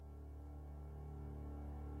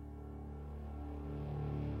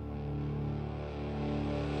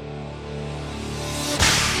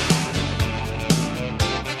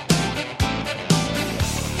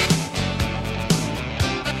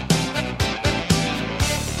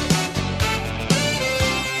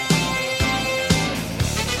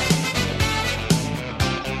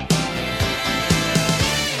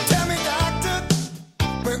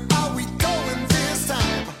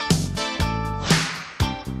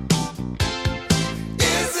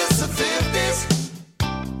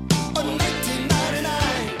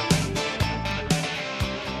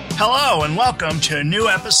Hello and welcome to a new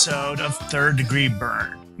episode of Third Degree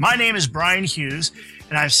Burn. My name is Brian Hughes,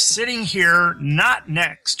 and I'm sitting here not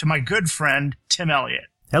next to my good friend Tim Elliott.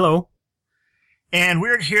 Hello. And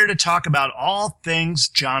we're here to talk about all things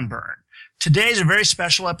John Byrne. Today's a very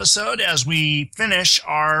special episode as we finish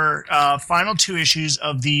our final two issues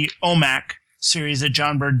of the OMAC series that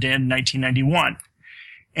John Byrne did in 1991.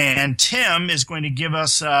 And Tim is going to give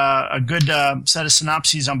us a good set of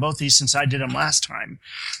synopses on both these since I did them last time.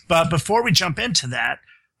 But before we jump into that,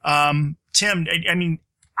 Tim, I mean,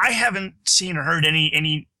 I haven't seen or heard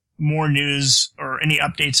any more news or any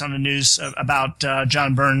updates on the news about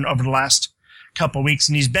John Byrne over the last couple of weeks.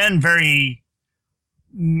 And he's been very,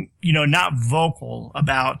 not vocal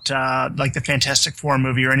about like the Fantastic Four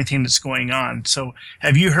movie or anything that's going on. So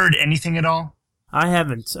have you heard anything at all? I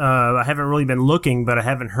haven't. I haven't really been looking, but I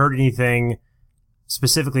haven't heard anything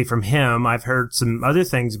specifically from him. I've heard some other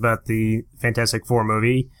things about the Fantastic Four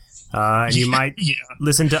movie. And you might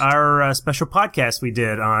listen to our special podcast we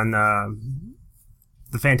did on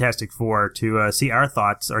the Fantastic Four to see our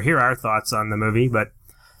thoughts or hear our thoughts on the movie. But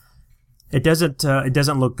it doesn't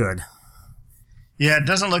look good. Yeah, it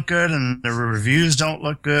doesn't look good, and the reviews don't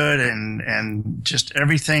look good, and just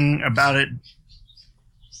everything about it.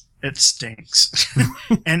 It stinks.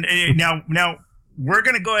 And now we're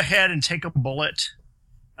going to go ahead and take a bullet.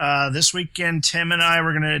 This weekend, Tim and I,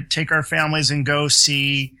 we're going to take our families and go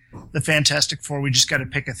see the Fantastic Four. We just got to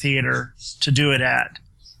pick a theater to do it at.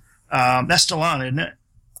 That's still on, isn't it?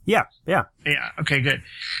 Yeah. Yeah. Okay, good.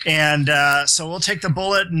 And so we'll take the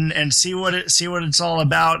bullet and see what it's all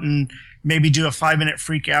about, and maybe do a 5-minute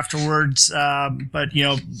freak afterwards. But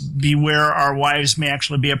beware, our wives may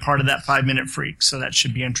actually be a part of that 5-minute freak, so that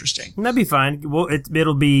should be interesting. That'd be fine. Well,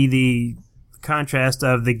 it'll be the contrast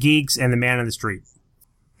of the geeks and the man on the street.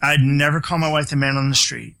 I'd never call my wife the man on the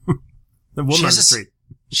street. The woman on the street.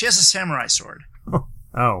 She has a samurai sword.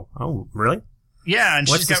 Oh, really? Yeah. And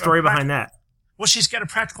what's the story behind that? Well, she's got a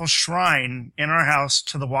practical shrine in our house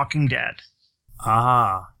to The Walking Dead.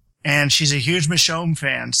 Ah. And she's a huge Michonne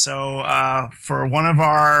fan. So for one of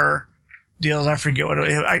our deals, I forget what it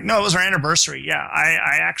was. No, it was our anniversary. Yeah,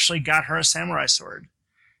 I actually got her a samurai sword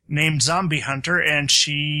named Zombie Hunter, and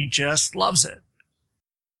she just loves it.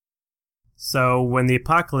 So when the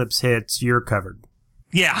apocalypse hits, you're covered.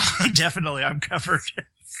 Yeah, definitely. I'm covered.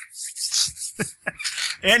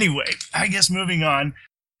 Anyway, I guess moving on.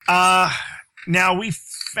 Now, we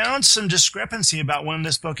found some discrepancy about when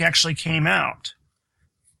this book actually came out.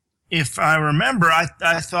 If I remember,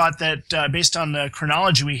 I thought that based on the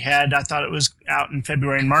chronology we had, I thought it was out in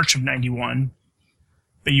February and March of 91.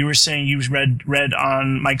 But you were saying you read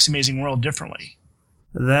on Mike's Amazing World differently.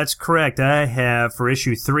 That's correct. I have, for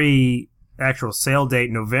issue 3, actual sale date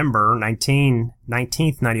November 19th,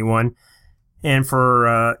 91. And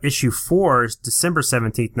for issue 4, it's December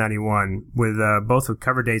 17th, 91, with both with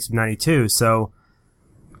cover dates of 92. So,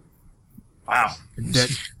 wow.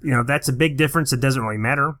 That's a big difference. It doesn't really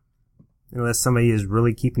matter. Unless somebody is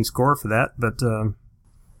really keeping score for that, but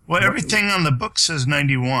well, everything on the book says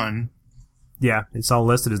 91. Yeah, it's all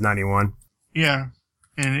listed as 91. Yeah,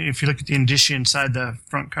 and if you look at the indicia inside the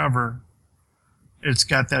front cover, it's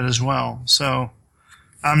got that as well. So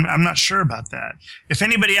I'm not sure about that. If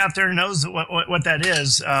anybody out there knows what that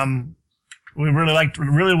is, we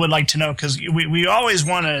really would like to know, because we always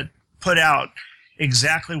want to put out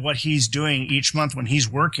exactly what he's doing each month when he's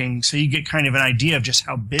working, so you get kind of an idea of just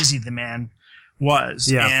how busy the man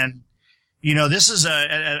was. Yeah. And, this is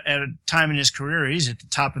at a time in his career, he's at the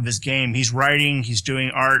top of his game. He's writing, he's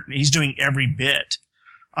doing art, he's doing every bit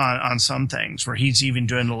on some things, where he's even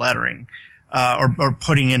doing the lettering, or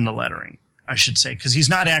putting in the lettering, I should say, because he's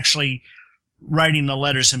not actually writing the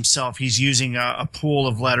letters himself. He's using a pool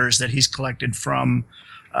of letters that he's collected from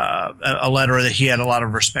a letterer that he had a lot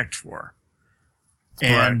of respect for.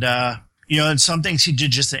 And, and some things he did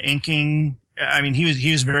just the inking. I mean, he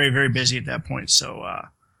was very, very busy at that point. So,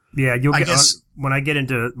 yeah, when I get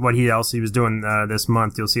into what else he was doing this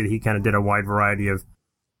month, you'll see that he kind of did a wide variety of.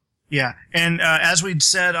 Yeah. And, as we'd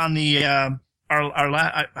said on the, I'm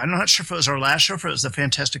not sure if it was our last show, or if it was the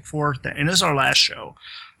Fantastic Four, and it is our last show.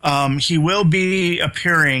 He will be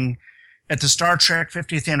appearing at the Star Trek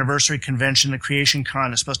 50th anniversary convention. The Creation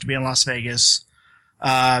Con is supposed to be in Las Vegas.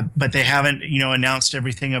 But they haven't, announced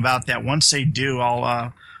everything about that. Once they do,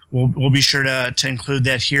 we'll be sure to include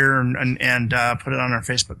that here and put it on our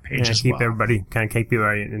Facebook page as well. Keep everybody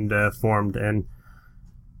informed. And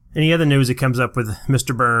any other news that comes up with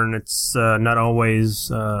Mr. Byrne, it's not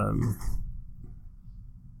always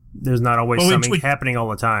there's not always something happening all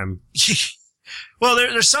the time. Well,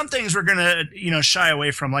 there's some things we're going to, shy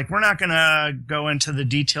away from. Like, we're not going to go into the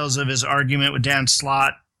details of his argument with Dan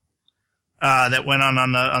Slott, that went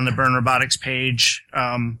on the Burn Robotics page,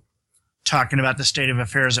 talking about the state of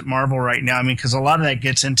affairs at Marvel right now. I mean, cause a lot of that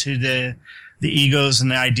gets into the egos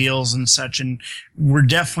and the ideals and such. And we're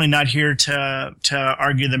definitely not here to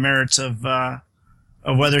argue the merits of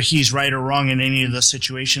whether he's right or wrong in any of the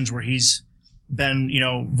situations where he's been,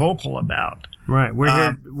 vocal about. Right.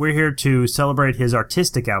 We're here to celebrate his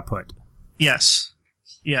artistic output. Yes.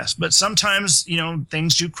 But sometimes,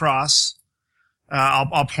 things do cross.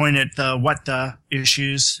 I'll point at the what the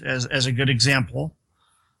issues as a good example.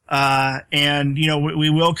 And we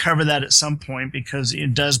will cover that at some point because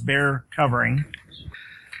it does bear covering.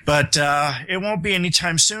 But it won't be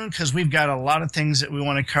anytime soon because we've got a lot of things that we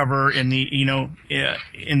want to cover in the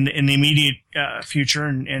in the immediate future,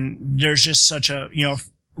 and there's just such a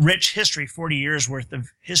rich history, 40 years worth of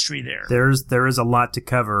history there. There is a lot to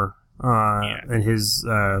cover in his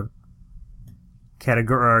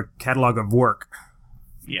catalog of work.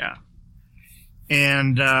 Yeah.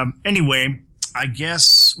 And anyway, I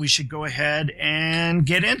guess we should go ahead and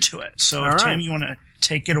get into it. So, all Tim, right. you want to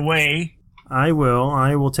take it away? I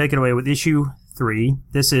will take it away with issue 3.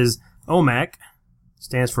 This is OMAC,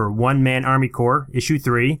 stands for One Man Army Corps, issue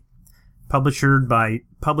 3, published by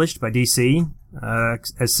DC.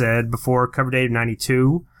 As said before, cover date of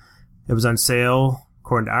 92. It was on sale,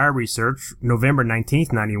 according to our research, November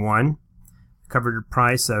 19th, 91. Cover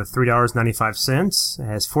price of $3.95. It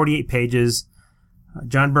has 48 pages.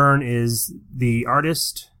 John Byrne is the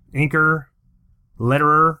artist, inker,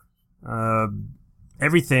 letterer,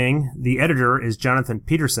 everything. The editor is Jonathan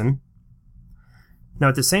Peterson. Now,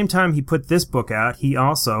 at the same time he put this book out, he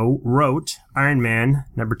also wrote Iron Man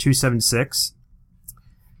number 276.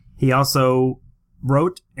 He also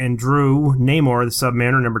wrote and drew Namor the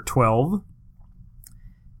Submariner number 12.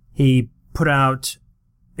 He put out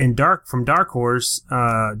from Dark Horse,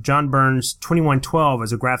 John Byrne's 2112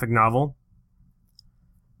 as a graphic novel.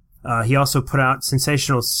 He also put out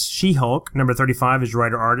Sensational She-Hulk number 35 as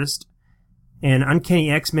writer-artist. And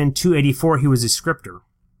Uncanny X-Men 284, he was a scripter.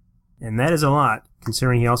 And that is a lot,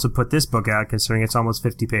 considering he also put this book out, considering it's almost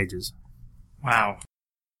 50 pages. Wow.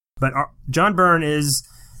 But John Byrne is,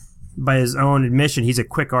 by his own admission, he's a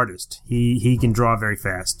quick artist. He can draw very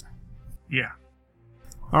fast. Yeah.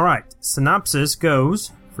 All right. Synopsis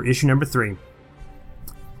goes for issue number 3.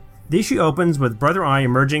 The issue opens with Brother Eye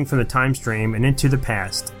emerging from the time stream and into the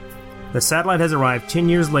past. The satellite has arrived 10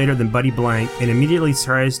 years later than Buddy Blank and immediately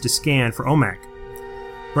tries to scan for OMAC.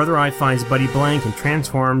 Brother Eye finds Buddy Blank and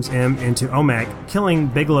transforms him into OMAC, killing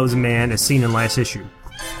Bigelow's man as seen in last issue.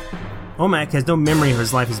 OMAC has no memory of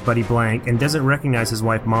his life as Buddy Blank and doesn't recognize his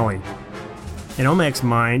wife Molly. In OMAC's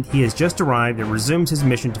mind, he has just arrived and resumes his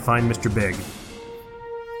mission to find Mr. Big.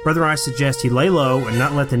 Brother Eye suggests he lay low and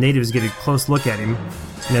not let the natives get a close look at him,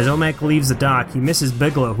 and as OMAC leaves the dock, he misses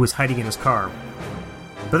Bigelow, who is hiding in his car.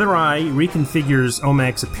 Brother Eye reconfigures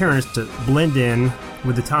OMAC's appearance to blend in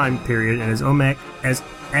with the time period, and as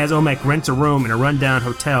OMAC rents a room in a rundown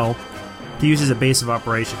hotel to use as a base of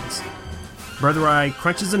operations. Brother Eye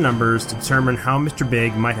crunches the numbers to determine how Mr.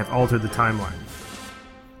 Big might have altered the timeline.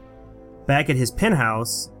 Back at his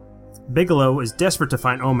penthouse, Bigelow is desperate to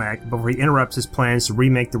find OMAC before he interrupts his plans to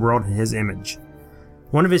remake the world in his image.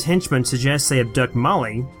 One of his henchmen suggests they abduct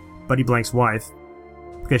Molly, Buddy Blank's wife,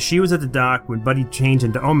 because she was at the dock when Buddy changed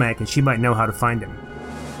into OMAC and she might know how to find him.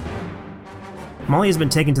 Molly has been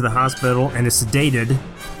taken to the hospital and is sedated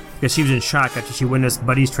because she was in shock after she witnessed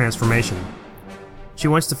Buddy's transformation. She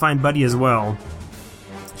wants to find Buddy as well.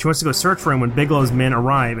 She wants to go search for him when Bigelow's men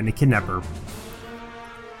arrive and they kidnap her.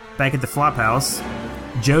 Back at the Flophouse,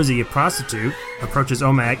 Josie, a prostitute, approaches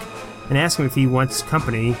OMAC and asks him if he wants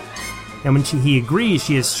company, and when he agrees,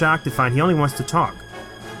 she is shocked to find he only wants to talk.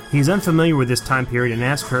 He is unfamiliar with this time period and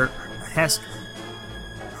asks her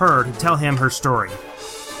to tell him her story.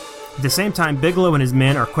 At the same time, Bigelow and his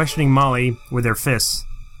men are questioning Molly with their fists.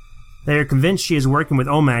 They are convinced she is working with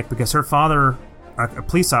OMAC because her father, a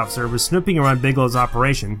police officer, was snooping around Bigelow's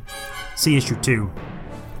operation. See issue 2.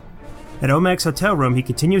 At OMAC's hotel room, he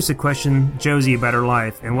continues to question Josie about her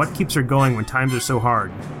life and what keeps her going when times are so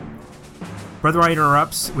hard. Brother Eye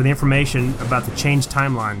interrupts with information about the changed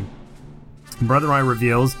timeline. Brother Eye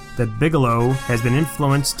reveals that Bigelow has been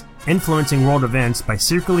influencing world events by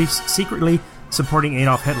secretly supporting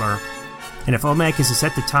Adolf Hitler, and if OMAC is to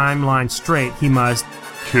set the timeline straight, he must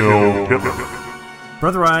kill Hitler.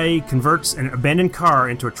 Brother Eye converts an abandoned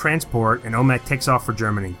car into a transport, and OMAC takes off for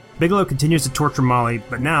Germany. Bigelow continues to torture Molly,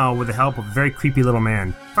 but now with the help of a very creepy little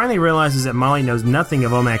man. finally realizes that Molly knows nothing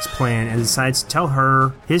of Omac's plan and decides to tell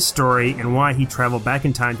her his story and why he traveled back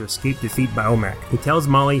in time to escape defeat by Omac. He tells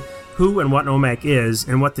Molly who and what Omac is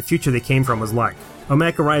and what the future they came from was like.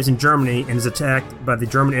 Omac arrives in Germany and is attacked by the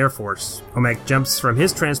German Air Force. Omac jumps from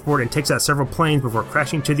his transport and takes out several planes before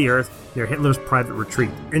crashing to the earth near Hitler's private retreat.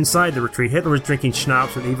 Inside the retreat, Hitler is drinking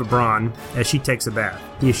schnapps with Eva Braun as she takes a bath.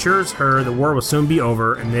 He assures her the war will soon be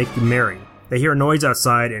over and they can marry. They hear a noise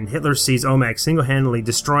outside and Hitler sees Omac single-handedly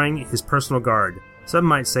destroying his personal guard. Some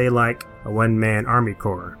might say like a one-man army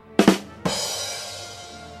corps.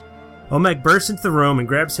 Omac bursts into the room and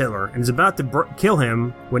grabs Hitler and is about to kill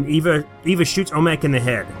him when Eva shoots Omac in the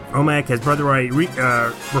head. Omac, as Brother Eye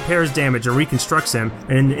repairs damage and reconstructs him,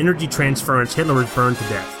 and in the energy transference, Hitler is burned to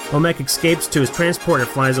death. Omac escapes to his transport and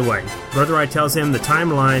flies away. Brother Eye tells him the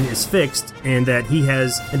timeline is fixed and that he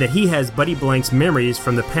has Buddy Blank's memories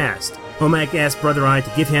from the past. Omac asks Brother Eye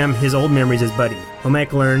to give him his old memories as Buddy.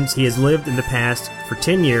 Omac learns he has lived in the past for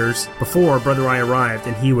 10 years before Brother Eye arrived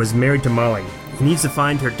and he was married to Molly. He needs to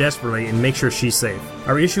find her desperately and make sure she's safe.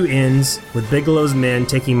 Our issue ends with Bigelow's men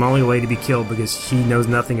taking Molly away to be killed because she knows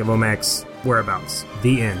nothing of Omac's whereabouts.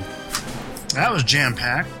 The end. That was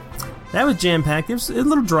jam-packed. That was jam-packed. It was a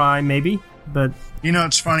little dry, maybe, but... You know,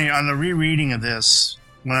 it's funny, on the rereading of this,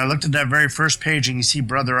 when I looked at that very first page and you see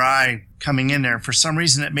Brother Eye coming in there, for some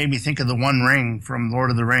reason it made me think of the One Ring from Lord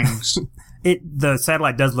of the Rings. The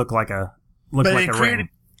satellite does look like a ring.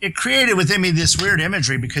 It created within me this weird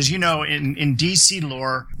imagery because, you know, in DC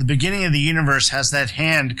lore, the beginning of the universe has that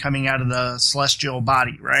hand coming out of the celestial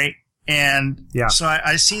body, right? And so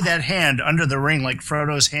I see that hand under the ring like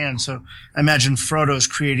Frodo's hand. So I imagine Frodo's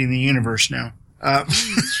creating the universe now.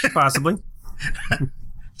 Possibly.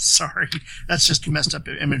 Sorry. That's just messed up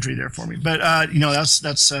imagery there for me. But, you know,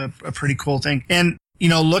 that's a pretty cool thing. And, you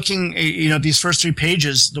know, looking, you know, these first 3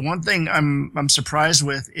 pages, the one thing I'm surprised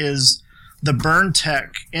with is the burn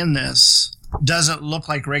tech in this doesn't look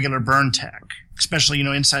like regular burn tech, especially, you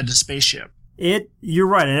know, inside the spaceship. You're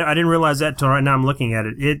right. I didn't realize that till right now I'm looking at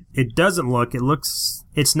it. It doesn't look,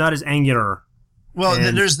 it's not as angular. Well,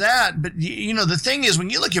 there's that, but you know, the thing is when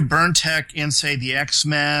you look at burn tech in, say, the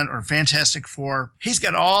X-Men or Fantastic Four, he's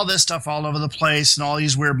got all this stuff all over the place and all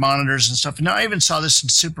these weird monitors and stuff. And now I even saw this in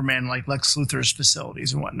Superman, like Lex Luthor's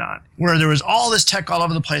facilities and whatnot, where there was all this tech all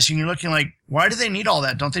over the place and you're looking like, why do they need all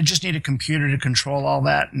that? Don't they just need a computer to control all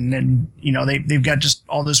that? And then, you know, they've got just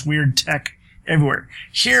all this weird tech everywhere.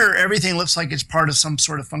 Here, everything looks like it's part of some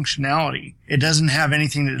sort of functionality. It doesn't have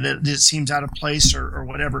anything that seems out of place or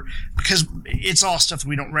whatever, because it's all stuff that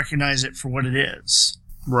we don't recognize it for what it is.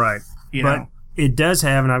 Right. You but know? It does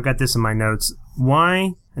have, and I've got this in my notes,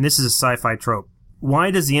 why, and this is a sci-fi trope,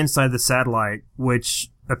 why does the inside of the satellite,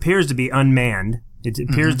 which appears to be unmanned, it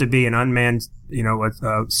appears to be an unmanned, you know,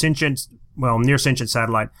 sentient, well, near sentient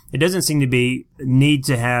satellite, it doesn't seem to need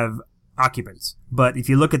to have occupants. But if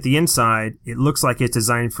you look at the inside, it looks like it's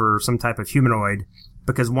designed for some type of humanoid,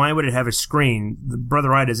 because why would it have a screen? The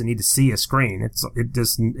Brother Eye doesn't need to see a screen.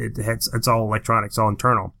 It's all electronics, all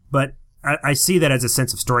internal. But I see that as a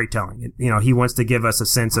sense of storytelling. You know, he wants to give us a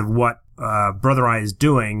sense of what Brother Eye is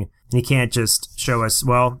doing, and he can't just show us,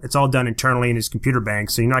 well, it's all done internally in his computer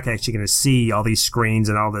bank, so you're not actually going to see all these screens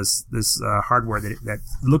and all this hardware that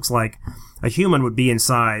looks like a human would be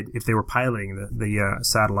inside if they were piloting the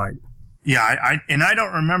satellite. Yeah, I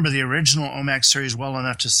don't remember the original Omac series well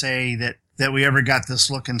enough to say that we ever got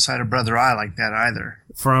this look inside of Brother Eye like that either.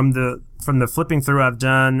 From the flipping through I've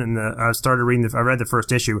done and I started reading I read the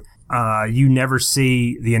first issue. You never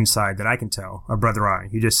see the inside that I can tell of Brother Eye.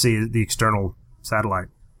 You just see the external satellite.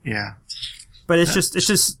 Yeah, but it's just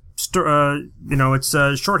you know, it's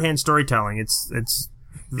shorthand storytelling. It's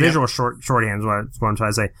visual shorthand is what I'm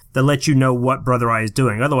trying to say, that let you know what Brother Eye is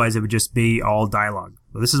doing. Otherwise, it would just be all dialogue.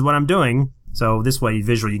 Well, this is what I'm doing. So this way,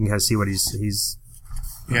 visually, you can kind of see what he's.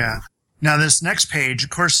 Yeah. Now, this next page, of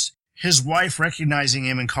course, his wife recognizing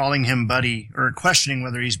him and calling him Buddy, or questioning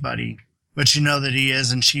whether he's Buddy, but you know that he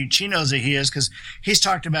is, and she knows that he is because he's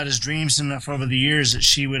talked about his dreams enough over the years that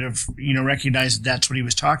she would have, you know, recognized that that's what he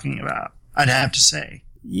was talking about. I'd have to say.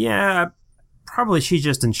 Yeah, probably she's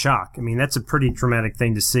just in shock. I mean, that's a pretty traumatic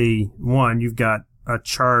thing to see. One, you've got a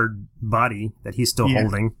charred body that he's still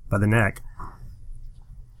holding by the neck.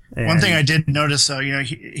 And one thing I did notice, though, you know,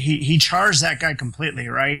 he chars that guy completely,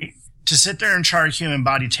 right? To sit there and char a human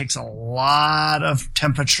body takes a lot of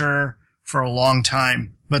temperature for a long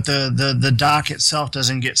time, but the dock itself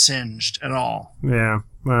doesn't get singed at all. Yeah,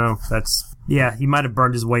 well, he might have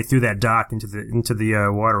burned his way through that dock into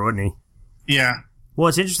the water, wouldn't he? Yeah. Well,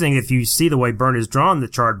 it's interesting if you see the way Byrne has drawn the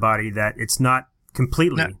charred body that it's not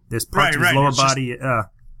completely this part of his lower body.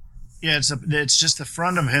 Yeah, it's just the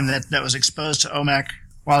front of him that was exposed to OMAC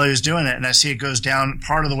while he was doing it, and I see it goes down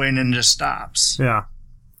part of the way and then just stops. Yeah.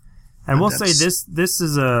 And we'll say this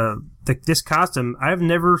is this costume, I've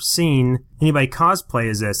never seen anybody cosplay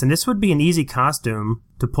as this, and this would be an easy costume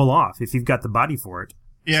to pull off if you've got the body for it.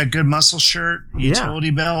 Yeah, good muscle shirt, utility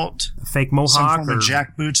belt, a fake mohawk, some form of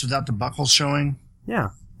jack boots without the buckle showing. Yeah,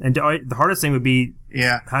 and the hardest thing would be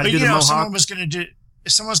how to do the mohawk.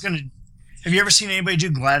 If someone's going to, have you ever seen anybody do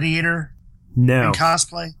Gladiator? No. In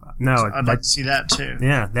cosplay? No. So I'd like to see that too.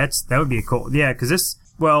 Yeah, that would be a cool. Yeah, because this.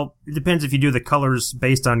 Well, it depends if you do the colors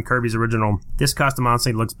based on Kirby's original. This costume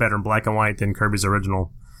honestly looks better in black and white than Kirby's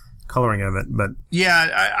original coloring of it. But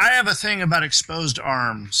yeah, I have a thing about exposed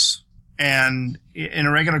arms. And in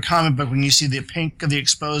a regular comic book, when you see the pink of the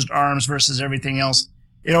exposed arms versus everything else,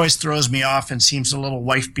 it always throws me off and seems a little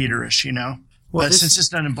wife-beaterish, you know? Well, but since it's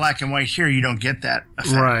done in black and white here, you don't get that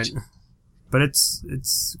effect. Right. But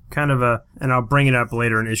it's kind of and I'll bring it up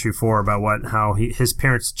later in issue 4 about how his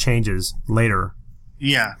appearance changes later.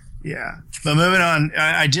 Yeah. But moving on,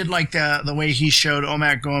 I did like the way he showed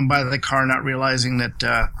OMAC going by the car, not realizing that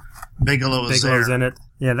Bigelow's Bigelow's in it.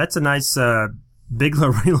 Yeah, that's a nice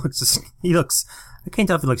Bigelow. He looks. I can't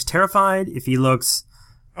tell if he looks terrified. If he looks.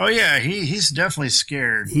 Oh yeah, he's definitely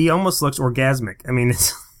scared. He almost looks orgasmic. I mean,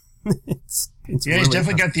 it's yeah, he's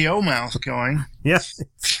definitely got the O mouth going. Yeah.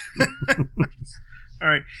 All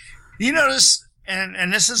right, you notice.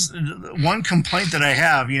 And this is one complaint that I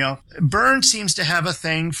have, you know. Byrne seems to have a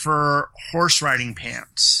thing for horse riding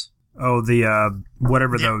pants. Oh, the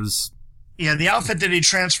whatever those. Yeah, the outfit that he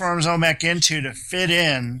transforms OMAC into to fit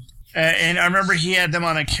in. And I remember he had them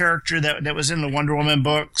on a character that was in the Wonder Woman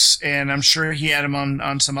books, and I'm sure he had them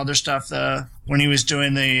on some other stuff when he was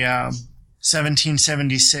doing the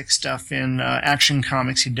 1776 stuff in Action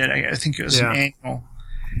Comics. He did, I think it was an annual.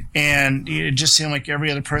 And it just seemed like every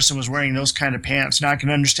other person was wearing those kind of pants. Now, I can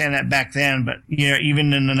understand that back then, but, you know,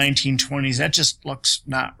 even in the 1920s, that just looks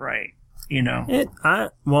not right, you know? I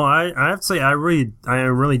have to say, I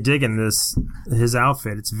am really digging his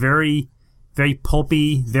outfit. It's very, very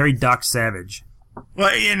pulpy, very Doc Savage.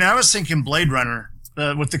 Well, and I was thinking Blade Runner.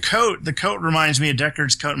 With the coat reminds me of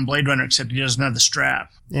Deckard's coat in Blade Runner, except he doesn't have the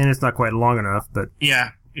strap. And it's not quite long enough, but...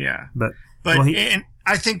 Yeah. But and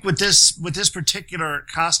I think with this particular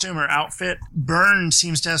costume or outfit, Byrne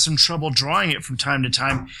seems to have some trouble drawing it from time to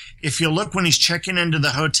time. If you look when he's checking into the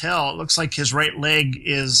hotel, it looks like his right leg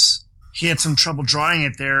he had some trouble drawing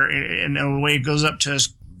it there, and the way it goes up to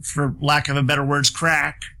his, for lack of a better words,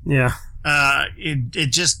 crack. Yeah.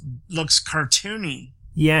 It just looks cartoony.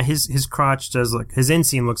 Yeah, his crotch does look, his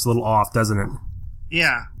inseam looks a little off, doesn't it?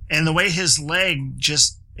 Yeah. And the way his leg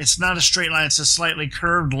it's not a straight line, it's a slightly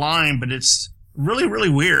curved line, but it's really, really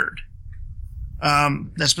weird.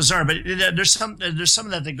 That's bizarre, but there's some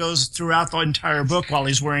of that goes throughout the entire book while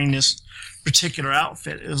he's wearing this particular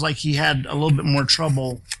outfit. It was like he had a little bit more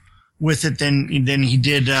trouble with it than he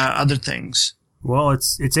did other things. Well,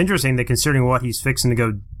 it's interesting that considering what he's fixing to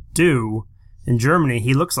go do in Germany,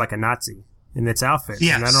 he looks like a Nazi in its outfit.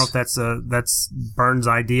 Yes. And I don't know if that's Byrne's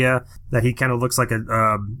idea, that he kind of looks like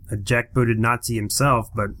a jackbooted Nazi himself,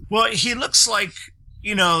 but... Well, he looks like,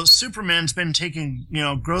 you know, Superman's been taking, you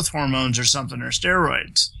know, growth hormones or something, or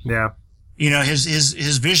steroids. Yeah. You know,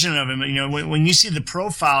 his vision of him, you know, when you see the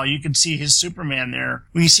profile, you can see his Superman there.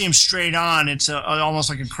 When you see him straight on, it's almost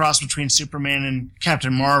like a cross between Superman and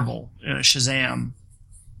Captain Marvel, Shazam.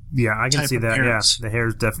 Yeah, I can see that. Appearance. Yeah, the hair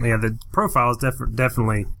is definitely, the profile is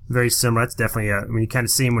definitely very similar. That's definitely, when you kind of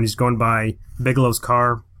see him when he's going by Bigelow's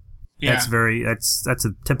car, yeah. That's a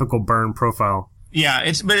typical Byrne profile. Yeah,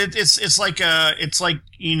 it's like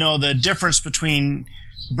you know, the difference between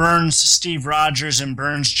Byrne's Steve Rogers and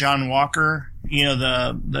Byrne's John Walker, you know,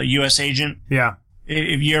 the U.S. agent. Yeah.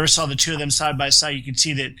 If you ever saw the two of them side by side, you could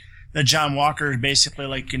see that John Walker is basically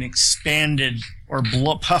like an expanded or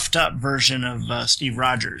puffed up version of Steve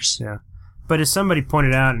Rogers. Yeah. But as somebody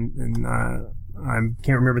pointed out, and I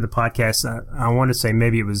can't remember the podcast, I want to say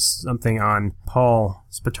maybe it was something on Paul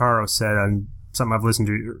Spataro said on something I've listened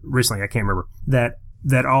to recently, I can't remember, that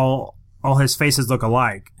all his faces look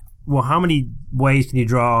alike. Well, how many ways can you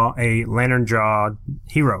draw a lantern-jawed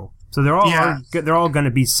hero? So they're all going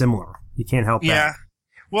to be similar. You can't help that. Yeah.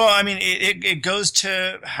 Well, I mean, it goes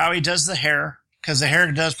to how he does the hair, because the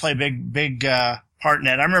hair does play a big part in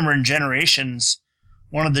that. I remember in Generations,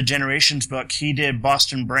 one of the Generations book, he did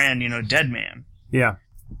Boston Brand, you know, Dead Man. Yeah.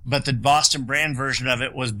 But the Boston Brand version of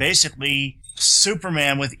it was basically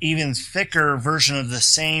Superman with even thicker version of the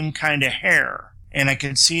same kind of hair. And I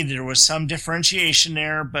could see that there was some differentiation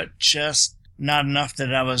there, but just not enough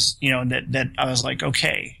that I was, you know, that I was like,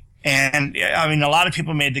 okay. And I mean, a lot of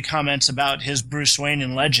people made the comments about his Bruce Wayne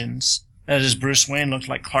in Legends, that his Bruce Wayne looked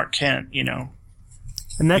like Clark Kent, you know.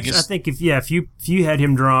 And that's, I think, if you had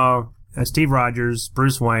him draw Steve Rogers,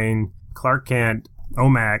 Bruce Wayne, Clark Kent,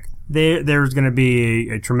 OMAC, there's going to be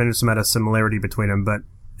a tremendous amount of similarity between them. But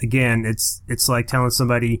again, it's like telling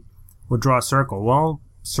somebody, "Well, draw a circle." Well,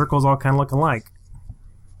 circles all kind of look alike.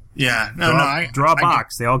 Yeah, draw a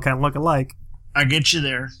box. They all kind of look alike. I get you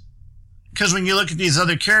there. Because when you look at these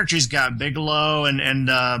other characters, he's got Bigelow and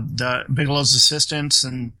the Bigelow's assistants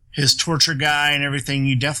and his torture guy and everything.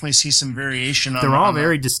 You definitely see some variation. They're all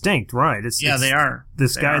very distinct, right? They are.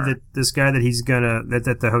 This guy that he's gonna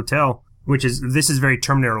at the hotel, this is very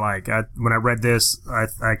Terminator-like. When I read this,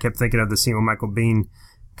 I kept thinking of the scene where Michael Biehn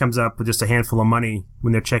comes up with just a handful of money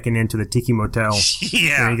when they're checking into the Tiki Motel.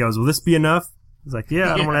 Yeah. And he goes, "Will this be enough?" He's like,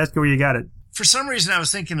 "Yeah, I don't want to ask you where you got it." For some reason, I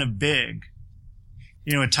was thinking of Big.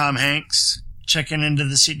 You know, with Tom Hanks checking into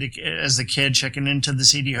the CD as the kid checking into the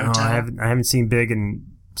CD hotel. I haven't seen Big in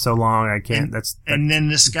so long. I can't. And then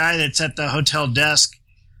this guy that's at the hotel desk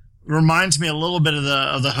reminds me a little bit of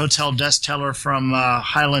the hotel desk teller from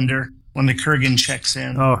Highlander when the Kurgan checks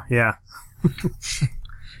in. Oh yeah.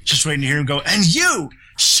 Just waiting to hear him go, "And you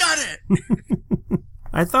shut it."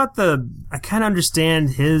 I kind of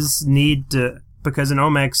understand his need to, because in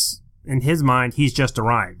OMAC's, in his mind, he's just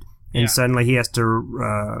arrived. And suddenly he has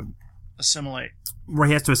to assimilate. Where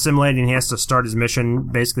he has to assimilate, and he has to start his mission.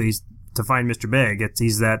 Basically, he's to find Mr. Big.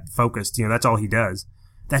 He's that focused. You know, that's all he does.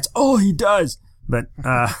 That's all he does. But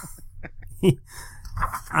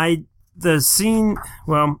the scene.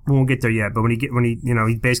 Well, we won't get there yet. But when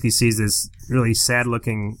he basically sees this really sad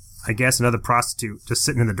looking, I guess, another prostitute just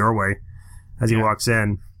sitting in the doorway as he walks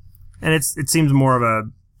in, and it seems more of a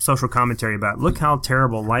social commentary about look how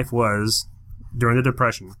terrible life was during the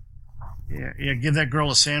Depression. Yeah, give that girl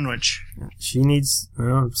a sandwich. She needs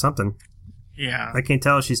something. Yeah. I can't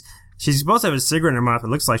tell. She's supposed to have a cigarette in her mouth. It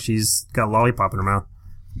looks like she's got a lollipop in her mouth.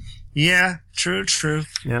 Yeah, true.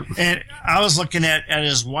 Yep. And I was looking at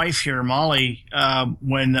his wife here, Molly,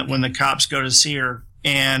 when the cops go to see her,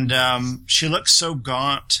 and she looks so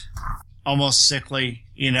gaunt, almost sickly,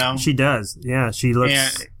 you know? She does. Yeah, she looks...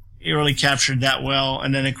 And it really captured that well.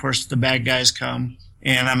 And then, of course, the bad guys come.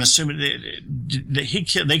 And I'm assuming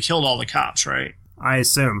that they killed all the cops, right? I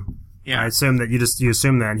assume. Yeah. I assume that you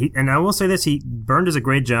assume that. And I will say this: Byrne does a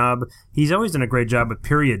great job. He's always done a great job with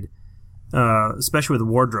period, especially with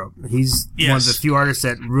the wardrobe. He's one of the few artists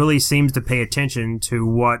that really seems to pay attention to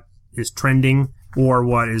what is trending or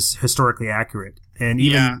what is historically accurate. And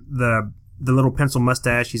even the little pencil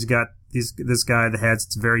mustache, he's got this guy that has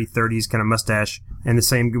this very 30s kind of mustache, and the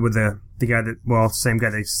same with the guy same guy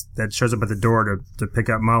that shows up at the door to pick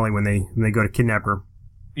up Molly when they go to kidnap her.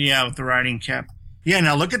 Yeah, with the riding cap. Yeah,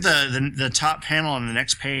 now look at the top panel on the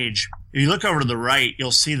next page. If you look over to the right,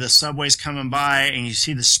 you'll see the subways coming by, and you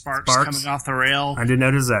see the sparks coming off the rail. I did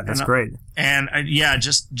notice that. That's great. And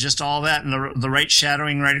just all that, and the right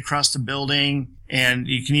shadowing right across the building, and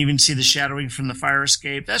you can even see the shadowing from the fire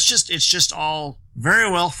escape. It's just all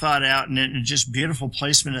very well thought out, and just beautiful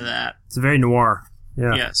placement of that. It's very noir.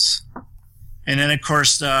 Yeah. Yes. And then, of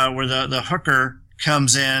course, where the hooker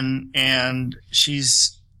comes in, and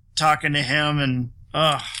she's talking to him, and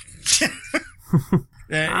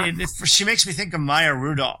she makes me think of Maya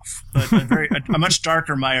Rudolph, but a much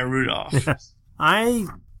darker Maya Rudolph. Yeah.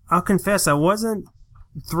 I'll confess I wasn't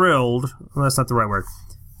thrilled. Well, that's not the right word.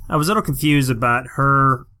 I was a little confused about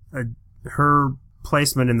her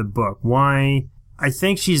placement in the book. Why? I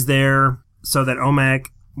think she's there so that OMAC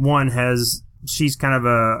she's kind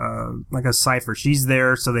of like a cipher. She's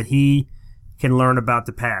there so that he can learn about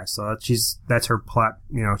the past. So that's her plot.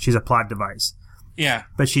 You know, she's a plot device. Yeah.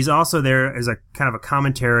 But she's also there as a kind of a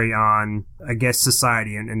commentary on, I guess,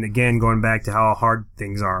 society, and again going back to how hard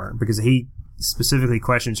things are, because he specifically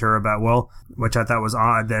questions her about, which I thought was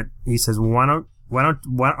odd, that he says, how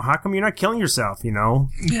come you're not killing yourself? You know,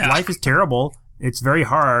 life is terrible. It's very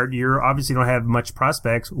hard. You obviously don't have much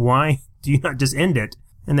prospects. Why do you not just end it?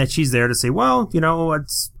 And that she's there to say,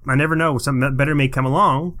 I never know. Something better may come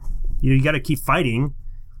along. You got to keep fighting.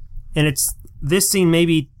 And this scene,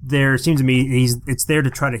 maybe there seems to me it's there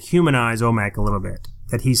to try to humanize OMAC a little bit.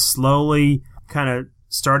 That he's slowly kind of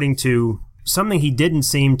starting to, something he didn't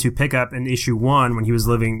seem to pick up in issue 1 when he was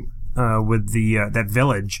living with that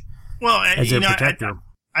village as their protector.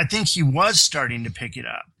 I think he was starting to pick it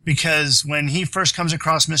up, because when he first comes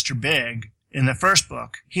across Mr. Big in the first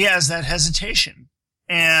book, he has that hesitation.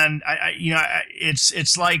 And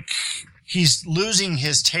it's like he's losing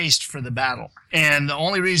his taste for the battle. And the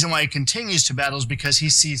only reason why he continues to battle is because he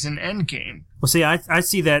sees an end game. Well, see, I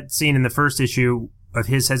see that scene in the first issue of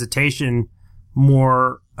his hesitation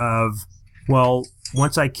more of, well,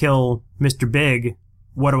 once I kill Mr. Big,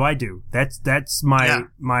 what do I do? That's my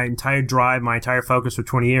entire drive, my entire focus for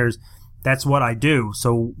 20 years. That's what I do.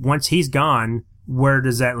 So once he's gone, where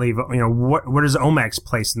does that leave? Where does OMAC's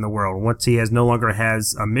place in the world once he no longer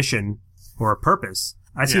has a mission or a purpose?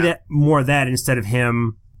 I see that more of that instead of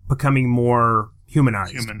him becoming more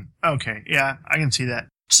humanized. Human. Okay. Yeah, I can see that.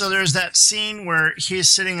 So there's that scene where he's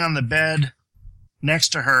sitting on the bed next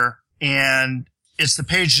to her, and it's the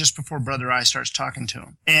page just before Brother Eye starts talking to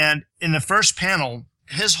him. And in the first panel,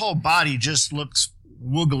 his whole body just looks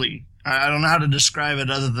woogly. I don't know how to describe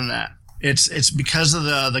it other than that. It's because of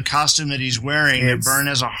the costume that he's wearing that Byrne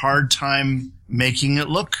has a hard time making it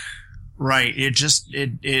look right.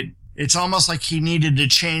 It's almost like he needed to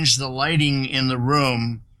change the lighting in the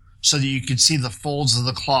room so that you could see the folds of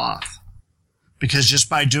the cloth. Because just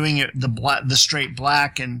by doing it the straight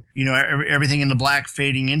black and everything in the black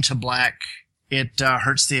fading into black, it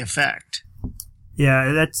hurts the effect.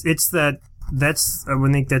 Yeah, I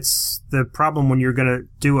think that's the problem when you're gonna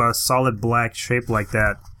do a solid black shape like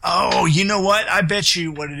that. Oh, you know what? I bet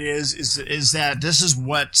you what it is that this is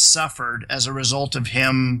what suffered as a result of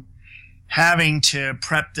him having to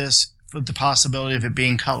prep this with the possibility of it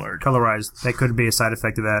being colorized. That could be a side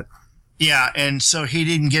effect of that. Yeah, and so he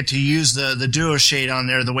didn't get to use the duo shade on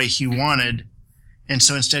there the way he wanted, and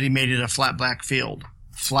so instead he made it a flat black field.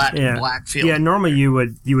 Black field. Yeah, normally you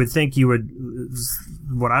would think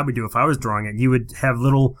what I would do if I was drawing it, you would have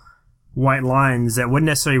little white lines that wouldn't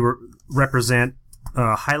necessarily represent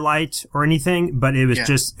highlight or anything, but it was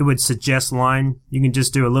it would suggest line. You can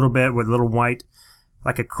just do a little bit with a little white,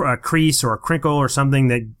 like a crease or a crinkle or something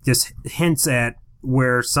that just hints at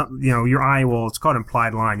where your eye will, it's called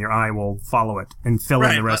implied line, your eye will follow it and fill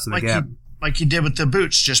in the rest of the gap. Like you did with the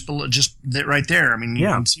boots, just right there. I mean, you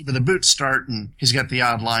can see where the boots start, and he's got the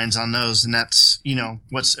odd lines on those, and that's,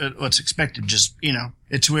 what's expected. Just,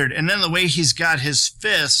 it's weird. And then the way he's got his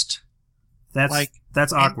fist.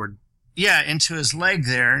 That's awkward. Into his leg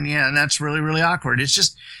there. And that's really, really awkward.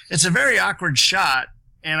 It's a very awkward shot,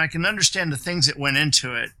 and I can understand the things that went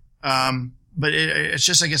into it. But it's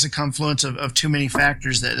just, I guess, a confluence of too many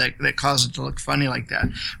factors that cause it to look funny like that.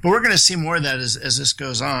 But we're going to see more of that as this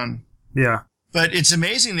goes on. Yeah. But it's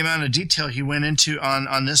amazing the amount of detail he went into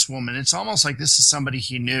on this woman. It's almost like this is somebody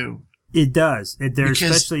he knew. It does.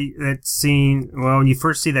 Especially that scene, when you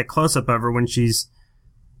first see that close-up of her when she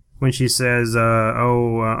says,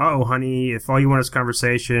 honey, if all you want is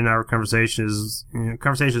conversation, our conversation is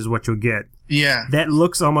what you'll get. Yeah. That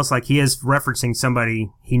looks almost like he is referencing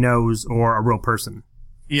somebody he knows or a real person.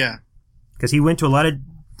 Yeah. Because he went to a lot of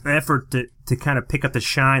effort to kind of pick up the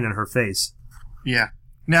shine on her face. Yeah.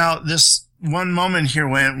 Now, this one moment here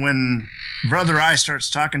when Brother Eye starts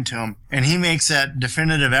talking to him, and he makes that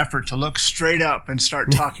definitive effort to look straight up and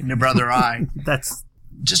start talking to Brother Eye. That's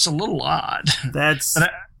just a little odd. That's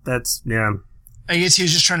yeah. I guess he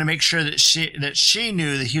was just trying to make sure that she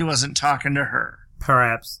knew that he wasn't talking to her.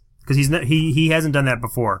 Perhaps. Because he hasn't done that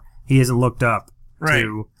before. He hasn't looked up. Right.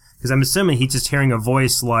 Because I'm assuming he's just hearing a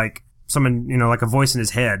voice like someone, like a voice in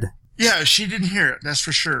his head. Yeah, she didn't hear it. That's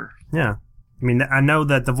for sure. Yeah. I mean, I know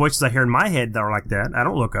that the voices I hear in my head are like that. I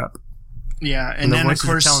don't look up. Yeah, and then, the voices of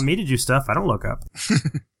course, are telling me to do stuff, I don't look up.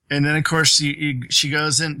 And then, of course, she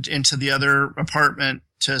goes into the other apartment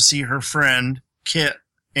to see her friend, Kit,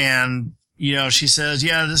 and, she says,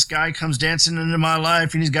 yeah, this guy comes dancing into my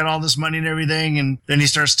life, and he's got all this money and everything, and then he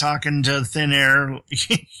starts talking to thin air,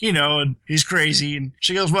 and he's crazy, and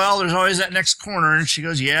she goes, well, there's always that next corner, and she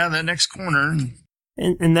goes, yeah, that next corner.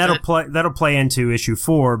 And that'll play into issue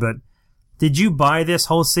 4, but did you buy this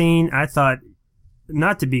whole scene? I thought,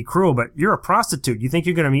 not to be cruel, but you're a prostitute. You think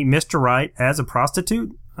you're going to meet Mr. Right as a prostitute?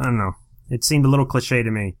 I don't know. It seemed a little cliche to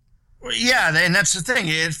me. Well, yeah, and that's the thing.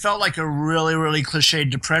 It felt like a really, really cliched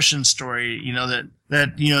depression story,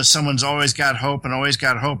 that someone's always got hope and always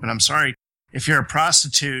got hope. And I'm sorry, if you're a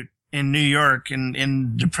prostitute in New York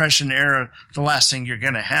in Depression era, the last thing you're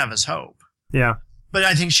going to have is hope. Yeah. But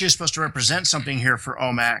I think she was supposed to represent something here for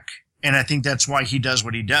OMAC, and I think that's why he does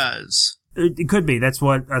what he does. It could be. That's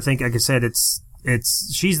what I think. Like I said,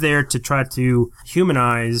 she's there to try to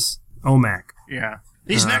humanize OMAC. Yeah.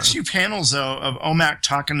 These next few panels, though, of OMAC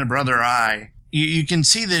talking to Brother Eye, you can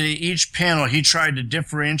see that in each panel he tried to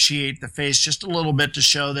differentiate the face just a little bit to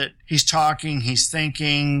show that he's talking, he's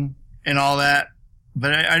thinking, and all that.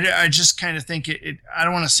 But I just kind of think I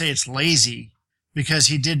don't want to say it's lazy, because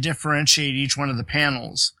he did differentiate each one of the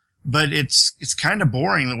panels. But it's kind of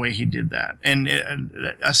boring the way he did that. And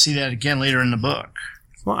I see that again later in the book.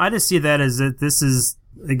 Well, I just see that as that this is,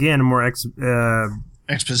 again, more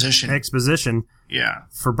exposition.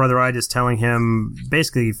 for Brother Eye just telling him,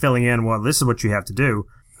 basically filling in, well, this is what you have to do.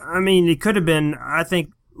 I mean, it could have been, I think,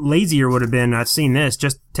 lazier would have been, I've seen this,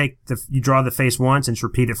 just you draw the face once and just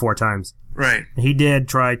repeat it 4 times. Right. He did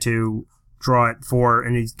try to draw it 4,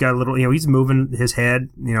 and he's got a little, he's moving his head,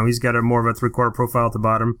 he's got a more of a 3/4 profile at the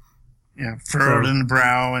bottom. Yeah, furrowed in the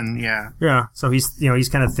brow, and Yeah, so he's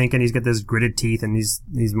kind of thinking, he's got those gritted teeth, and he's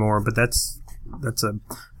more, but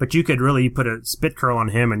but you could really put a spit curl on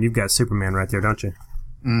him, and you've got Superman right there, don't you?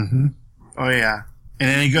 Mm-hmm. Oh, yeah. And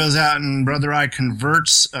then he goes out, and Brother Eye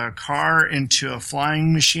converts a car into a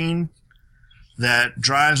flying machine that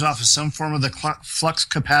drives off of some form of the flux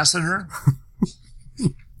capacitor.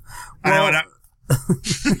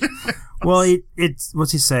 Well, it's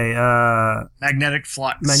what's he say? Magnetic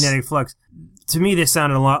flux. Magnetic flux. To me, this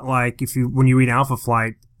sounded a lot like when you read Alpha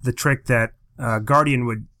Flight, the trick that Guardian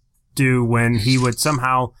would do when he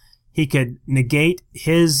could negate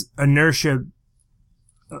his inertia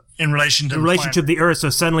in relation to the Earth. So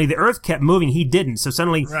suddenly the Earth kept moving, he didn't. So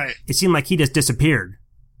suddenly it seemed like he just disappeared.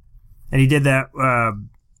 And he did that.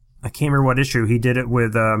 I can't remember what issue he did it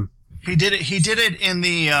with. He did it in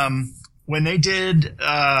the when they did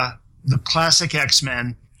the classic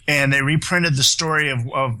X-Men, and they reprinted the story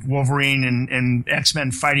of Wolverine and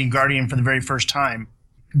X-Men fighting Guardian for the very first time.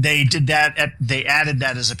 They did that. They added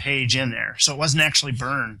that as a page in there, so it wasn't actually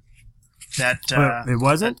Byrne. It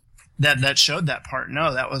wasn't. That showed that part.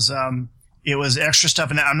 No, that was it was extra stuff.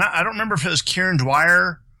 And I don't remember if it was Kieran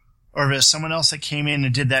Dwyer or if it was someone else that came in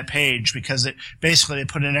and did that page, because they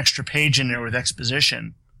put an extra page in there with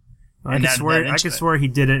exposition. I could swear he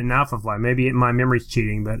did it in Alpha Flight. Maybe my memory's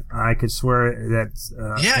cheating, but I could swear that.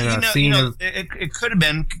 It could have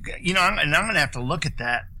been. And I'm going to have to look at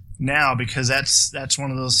that now, because that's one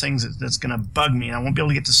of those things that's going to bug me, and I won't be able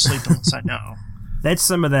to get to sleep unless I know. That's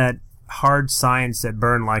some of that hard science that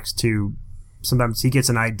Byrne likes to. Sometimes he gets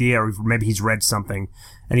an idea, or maybe he's read something,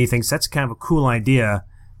 and he thinks that's kind of a cool idea,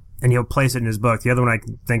 and he'll place it in his book. The other one I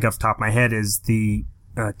can think off the top of my head is the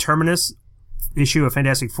Terminus issue of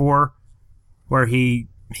Fantastic Four, where he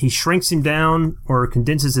shrinks him down or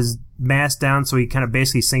condenses his mass down, so he kind of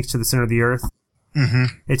basically sinks to the center of the Earth. Mm-hmm.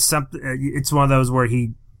 It's one of those where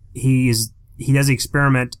he does the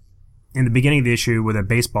experiment in the beginning of the issue with a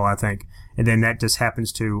baseball, I think, and then that just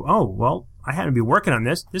happens to, I had to be working on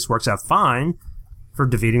this. This works out fine for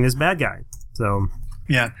defeating this bad guy. So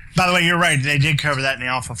yeah. By the way, you're right. They did cover that in the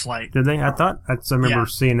Alpha Flight. Did they? I remember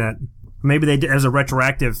seeing that. Maybe they did as a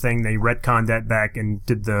retroactive thing. They retconned that back and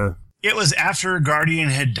did the. It was after Guardian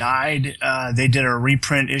had died. They did a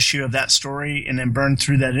reprint issue of that story, and then Byrne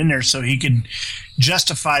threw that in there so he could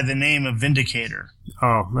justify the name of Vindicator.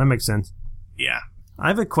 Oh, that makes sense. Yeah. I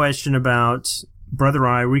have a question about Brother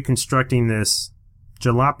Eye reconstructing this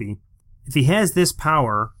jalopy. If he has this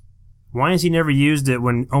power, why has he never used it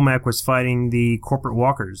when OMAC was fighting the corporate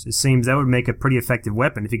walkers? It seems that would make a pretty effective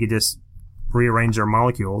weapon if he could just rearrange their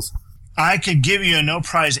molecules. I could give you a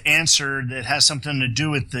no-prize answer that has something to do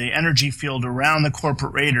with the energy field around the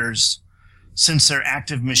corporate raiders, since they're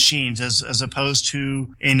active machines, as opposed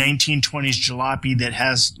to a 1920s jalopy that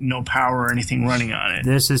has no power or anything running on it.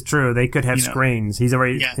 This is true. They could have screens. He's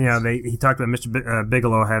already, he talked about Mr.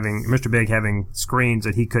 Big having screens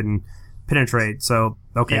that he couldn't penetrate. So,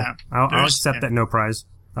 okay, I'll accept that no prize.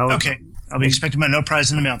 I'll be expecting my no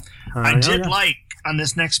prize in the mail. I did like on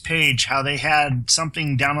this next page how they had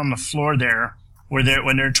something down on the floor there when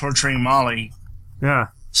they're torturing Molly. Yeah.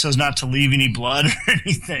 So as not to leave any blood or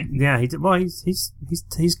anything. Yeah,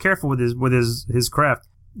 he's careful with his craft.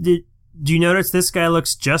 Do you notice this guy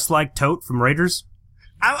looks just like Tote from Raiders?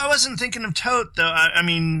 I wasn't thinking of Tote though.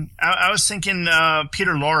 I was thinking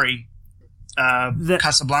Peter Lorre,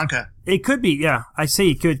 Casablanca. It could be, yeah. I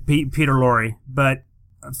see it could be Peter Lorre, but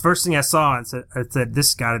first thing I saw, I said this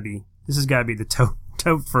has got to be the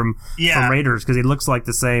Tote from Raiders, because he looks like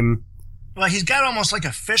the same. Well, he's got almost like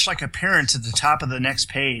a fish-like appearance at the top of the next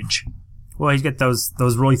page. Well, he's got those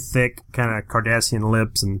really thick kind of Cardassian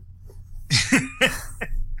lips and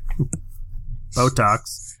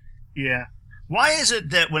Botox. Yeah. Why is it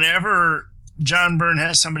that whenever John Byrne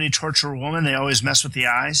has somebody torture a woman, they always mess with the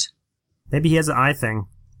eyes? Maybe he has an eye thing.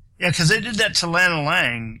 Yeah, because they did that to Lana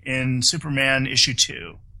Lang in Superman issue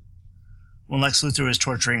 2 when Lex Luthor was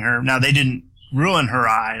torturing her. Now, they didn't ruin her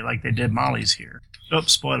eye like they did Molly's here. Oops,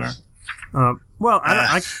 spoiler.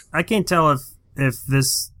 I can't tell if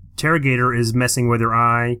this interrogator is messing with her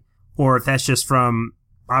eye, or if that's just from,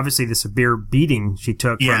 obviously, the severe beating she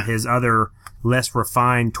took from his other less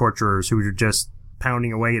refined torturers who were just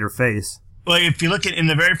pounding away at her face. Well, if you look at in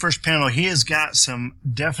the very first panel, he has got some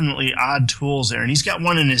definitely odd tools there, and he's got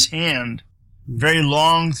one in his hand, very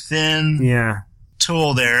long, thin. Yeah,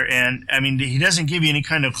 tool there. And I mean, he doesn't give you any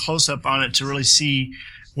kind of close up on it to really see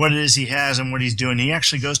what it is he has and what he's doing. He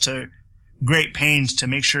actually goes to great pains to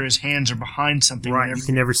make sure his hands are behind something. Right. You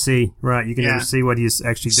can never see. Right. You can never see what he's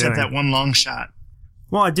actually doing. Except that one long shot.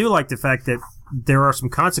 Well, I do like the fact that there are some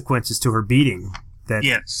consequences to her beating. That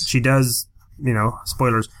she does,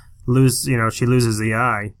 spoilers, she loses the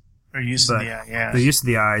eye. Or use of the eye, yeah. The use of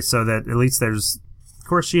the eye, so that at least there's, of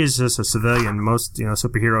course, she is just a civilian. Most,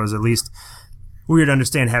 superheroes, at least, weird to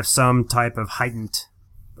understand, have some type of heightened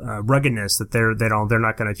ruggedness that they're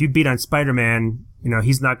not going to. If you beat on Spider-Man,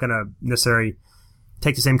 he's not going to necessarily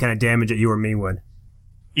take the same kind of damage that you or me would.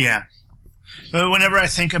 Yeah. But whenever I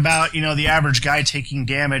think about, the average guy taking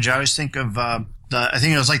damage, I always think of I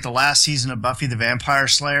think it was like the last season of Buffy the Vampire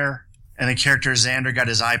Slayer, and the character Xander got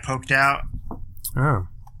his eye poked out. Oh.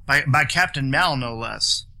 By Captain Mal, no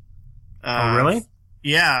less. Oh, really?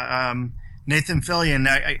 Yeah. Nathan Fillion.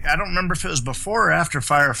 I don't remember if it was before or after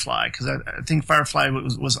Firefly, because I think Firefly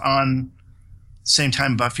was on the same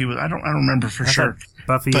time Buffy was. I don't remember for sure.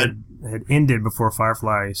 Buffy had ended before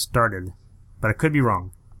Firefly started, but I could be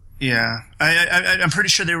wrong. Yeah, I'm pretty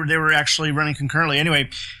sure they were actually running concurrently. Anyway,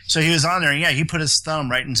 so he was on there, and he put his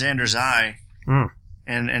thumb right in Xander's eye,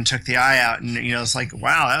 and took the eye out, and it's like,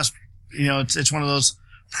 wow, that's it's one of those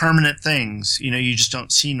permanent things you just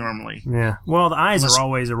don't see normally. Yeah, well, the eyes are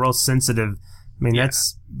always a real sensitive. I mean,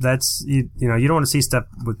 that's you don't want to see stuff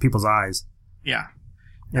with people's eyes. Yeah,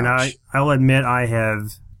 and I'll admit I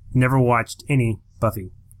have never watched any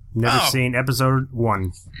Buffy. Never seen episode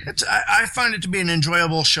 1. I find it to be an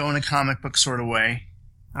enjoyable show in a comic book sort of way.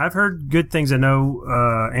 I've heard good things. I know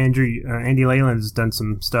Andy Leyland has done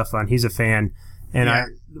some stuff on. He's a fan, and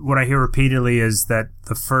what I hear repeatedly is that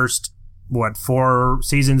the first 4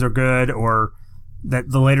 seasons are good, or that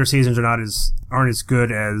the later seasons aren't as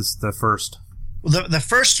good as the first. Well, the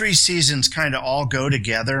first 3 seasons kind of all go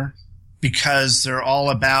together because they're all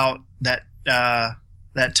about that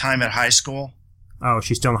time at high school. Oh,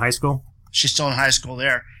 she's still in high school? She's still in high school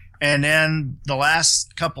there. And then the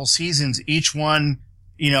last couple seasons, each one,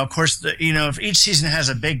 of course, if each season has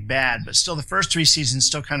a big bad, but still the first 3 seasons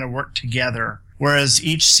still kind of work together. Whereas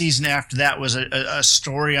each season after that was a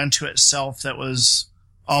story unto itself that was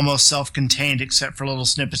almost self-contained, except for little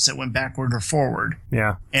snippets that went backward or forward.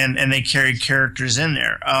 Yeah. And they carried characters in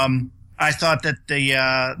there. I thought that the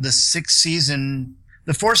 6th season,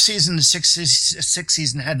 the 4th season, the 6th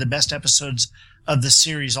season had the best episodes of the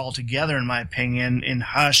series altogether, in my opinion, in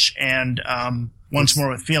Hush and Once More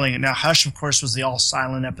with Feeling. Now, Hush, of course, was the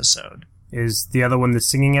all-silent episode. Is the other one the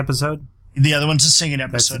singing episode? The other one's the singing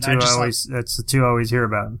episode. That's the 2 I always hear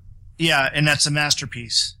about. Yeah, and that's a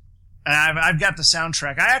masterpiece. And I've got the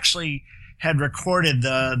soundtrack. I actually had recorded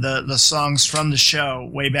the songs from the show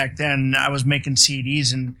way back then. I was making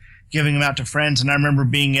CDs and giving them out to friends, and I remember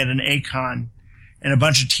being at an A-Con, and a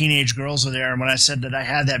bunch of teenage girls were there. And when I said that I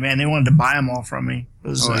had that, man, they wanted to buy them all from me. It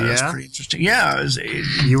was pretty interesting. Yeah.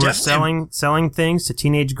 You were selling things to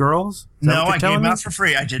teenage girls? No, I gave them out for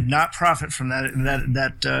free. I did not profit from that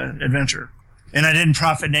adventure. And I didn't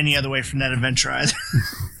profit in any other way from that adventure either.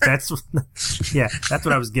 That's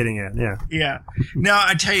what I was getting at. Yeah. Yeah. Now,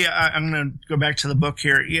 I tell you, I'm going to go back to the book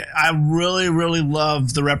here. Yeah, I really, really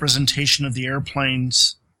love the representation of the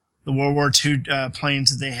airplanes, the World War II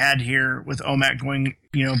planes that they had here with OMAC going,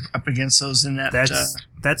 up against those in that.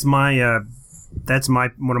 That's my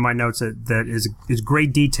one of my notes that is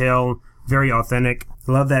great detail, very authentic.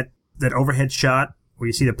 I love that overhead shot where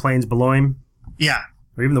you see the planes below him. Yeah.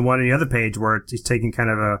 Or even the one on the other page where he's taking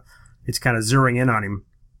it's kind of zeroing in on him.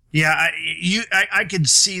 Yeah, I could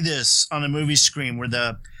see this on a movie screen where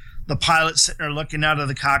the pilot's sitting there looking out of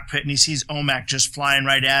the cockpit and he sees OMAC just flying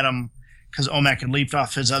right at him, because OMAC had leaped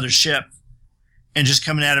off his other ship and just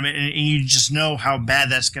coming at him, and you just know how bad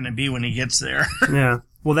that's going to be when he gets there. Yeah.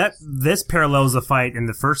 Well, this parallels the fight in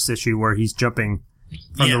the first issue where he's jumping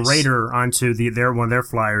from the Raider onto one of their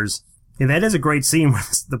flyers. And that is a great scene where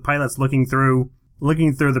the pilot's looking through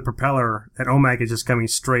the propeller, and OMAC is just coming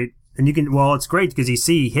straight. And it's great because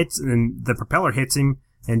he hits, and the propeller hits him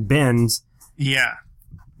and bends. Yeah.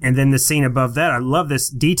 And then the scene above that, I love this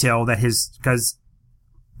detail that because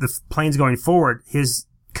the plane's going forward, his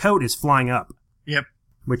coat is flying up. Yep.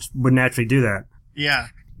 Which would naturally do that. Yeah.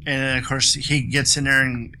 And then, of course, he gets in there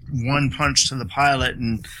and one punch to the pilot,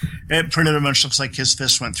 and it pretty much looks like his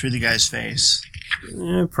fist went through the guy's face.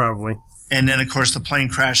 Yeah, probably. And then, of course, the plane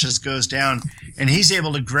crashes, goes down, and he's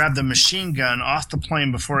able to grab the machine gun off the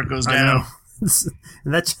plane before it goes down.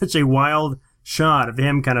 That's such a wild shot of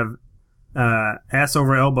him kind of ass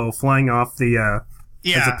over elbow flying off as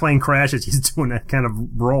the plane crashes. He's doing that kind of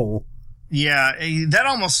roll. Yeah, that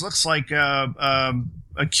almost looks like a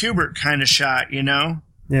Kubert kind of shot, you know?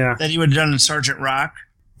 Yeah. That he would have done in Sergeant Rock.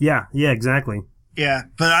 Yeah, exactly. Yeah,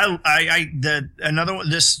 but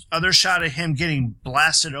this other shot of him getting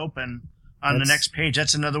blasted open on the next page,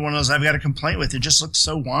 that's another one of those I've got a complaint with. It just looks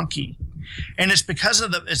so wonky. And it's because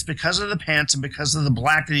of the pants and because of the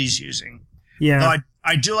black that he's using. Yeah. Though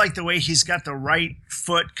I do like the way he's got the right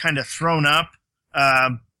foot kind of thrown up.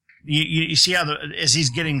 You see how as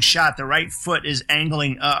he's getting shot, the right foot is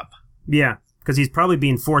angling up. Yeah, because he's probably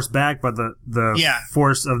being forced back by the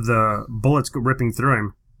force of the bullets ripping through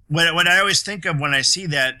him. What I always think of when I see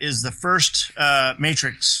that is the first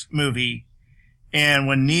Matrix movie, and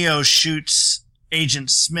when Neo shoots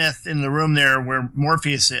Agent Smith in the room there where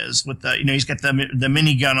Morpheus is with he's got the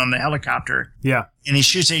minigun on the helicopter. Yeah, and he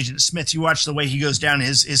shoots Agent Smith. You watch the way he goes down;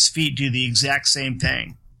 his feet do the exact same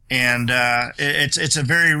thing. And it's a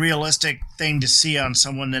very realistic thing to see on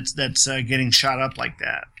someone that's getting shot up like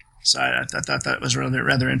that. So I thought that was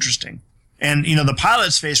rather interesting. And the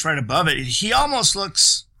pilot's face right above it, he almost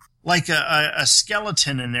looks like a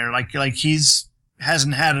skeleton in there, like he's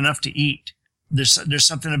hasn't had enough to eat. There's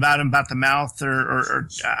something about him, about the mouth, or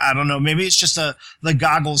I don't know. Maybe it's just the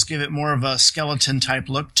goggles give it more of a skeleton type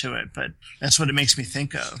look to it, but that's what it makes me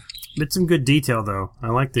think of. It's some good detail though. I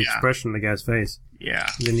like the expression on the guy's face. Yeah.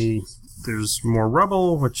 Then there's more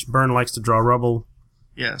rubble, which Byrne likes to draw rubble.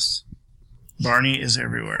 Yes. Barney is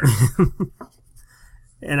everywhere.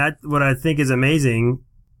 And what I think is amazing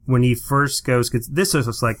when he first goes, because this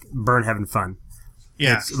was like Byrne having fun.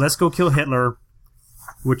 Yeah. Let's go kill Hitler,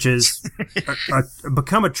 which is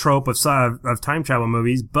become a trope of time travel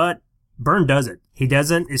movies, but Byrne does it. He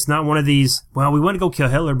doesn't. It's not one of these, well, we want to go kill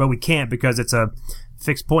Hitler, but we can't because it's a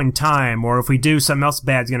fixed point in time, or if we do, something else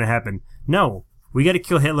bad's going to happen. No. We got to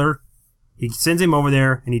kill Hitler. He sends him over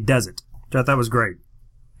there, and he does it. Which I thought was great.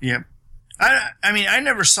 Yep. I mean, I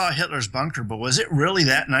never saw Hitler's bunker, but was it really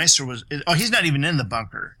that nice, or was it? Oh, he's not even in the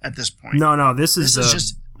bunker at this point. No. This is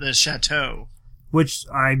just the chateau. Which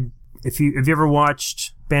have you ever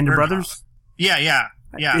watched Band of Brothers? Yeah.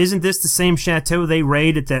 Isn't this the same chateau they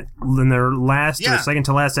raid in their last or second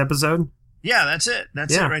to last episode? Yeah, that's it.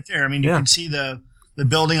 That's it right there. I mean, you can see the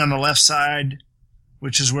building on the left side,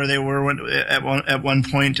 which is where they were at one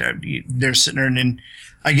point. They're sitting there, and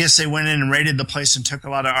I guess they went in and raided the place and took a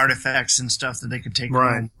lot of artifacts and stuff that they could take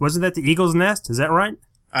home. Wasn't that the Eagle's Nest? Is that right?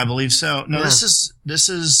 I believe so. No, this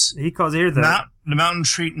is he calls here the mountain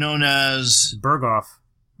treat known as Berghoff.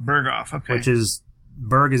 Berghoff, okay. Which is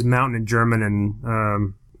Berg is mountain in German,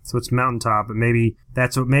 and so it's mountaintop. But maybe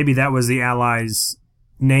that was the Allies'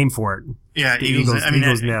 name for it. Yeah,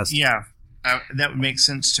 Eagle's Nest. Yeah, that would make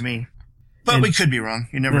sense to me. But we could be wrong.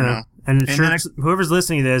 You never know. And sure, whoever's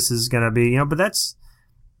listening to this is going to be, but that's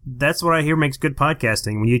what I hear makes good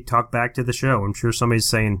podcasting. When you talk back to the show, I'm sure somebody's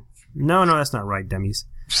saying, no, that's not right, dummies.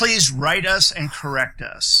 Please write us and correct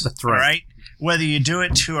us. That's right. All right? Whether you do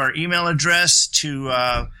it to our email address, to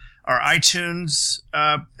our iTunes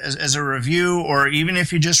as a review, or even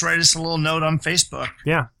if you just write us a little note on Facebook.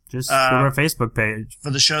 Yeah. Just go to our Facebook page. For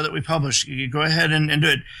the show that we publish. You go ahead and do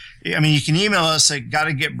it. I mean, you can email us at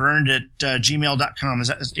gottogетburned@gmail.com.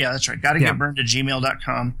 That's right.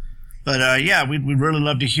 Gottogetburned@gmail.com. But, we'd really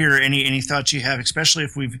love to hear any thoughts you have, especially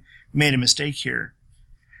if we've made a mistake here.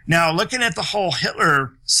 Now, looking at the whole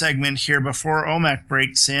Hitler segment here before OMAC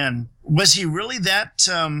breaks in, was he really that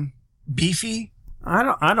beefy? I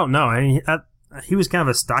don't know. I mean, he was kind of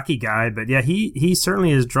a stocky guy, but yeah, he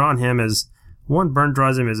certainly has drawn him as one. Byrne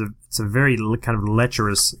draws him as it's a very kind of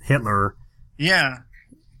lecherous Hitler. Yeah.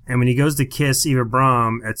 And when he goes to kiss Eva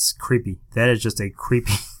Braun, it's creepy. That is just a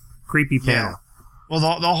creepy panel. Yeah.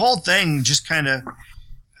 Well, the whole thing just kind of,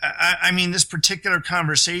 I mean, this particular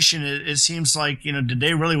conversation, it seems like, did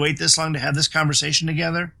they really wait this long to have this conversation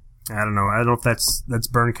together? I don't know. I don't know if that's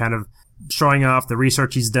Byrne kind of showing off the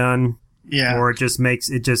research he's done. Yeah. Or it just makes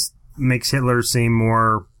Hitler seem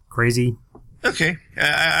more crazy. Okay.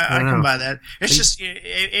 I can buy that. It's just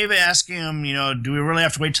Ava asking him, do we really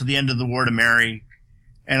have to wait till the end of the war to marry?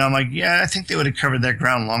 And I'm like, yeah, I think they would have covered that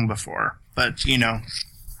ground long before. But,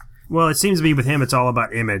 Well, it seems to be with him, it's all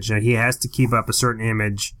about image. He has to keep up a certain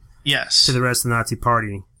image to the rest of the Nazi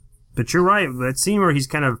party. But you're right. That scene where he's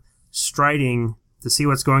kind of striding to see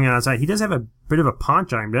what's going on outside, he does have a bit of a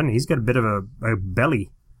paunch on him, doesn't he? He's got a bit of a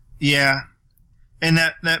belly. Yeah. And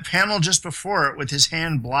that panel just before it with his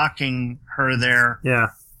hand blocking her there. Yeah.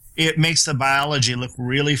 It makes the biology look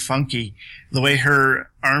really funky. The way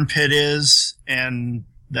her armpit is and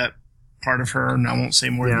that part of her, and I won't say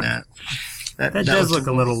more than that. That does look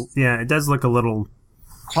a little, it does look a little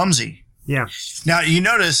clumsy. Yeah. Now, you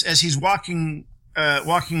notice as he's walking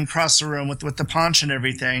walking across the room with the paunch and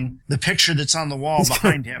everything, the picture that's on the wall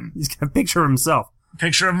behind him. He's got a picture of himself.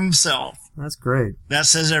 Picture of himself. That's great. That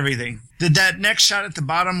says everything. Did that next shot at the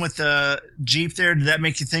bottom with the Jeep there, did that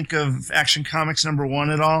make you think of Action Comics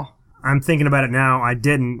 #1 at all? I'm thinking about it now. I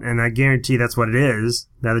didn't, and I guarantee that's what it is,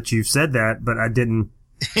 now that you've said that, but I didn't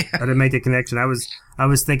I didn't make the connection. I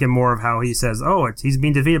was thinking more of how he says, he's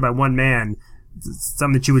being defeated by one man. It's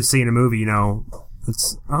something that you would see in a movie, you know.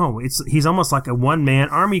 He's almost like a one-man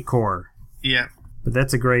army corps. Yeah. But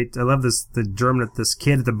that's a great, I love the German, this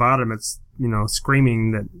kid at the bottom, it's, you know,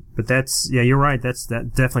 screaming that, but that's, yeah, you're right,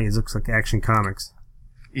 that definitely looks like Action Comics.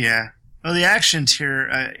 Yeah. Well, the actions here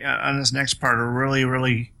on this next part are really,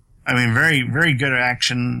 really, I mean, very, very good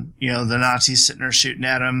action. You know, the Nazis sitting there shooting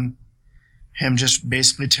at him just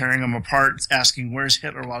basically tearing him apart, asking where's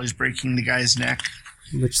Hitler while he's breaking the guy's neck.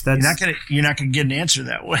 Which that's, you're not gonna get an answer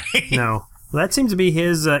that way. No. Well, that seems to be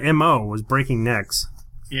his MO, was breaking necks.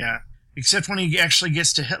 Yeah. Except when he actually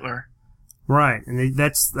gets to Hitler. Right, and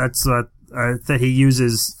that's that he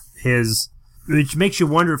uses his, which makes you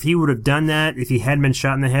wonder if he would have done that if he hadn't been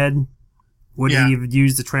shot in the head. Would he have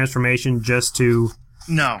used the transformation just to?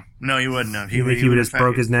 No, he wouldn't have. He would have just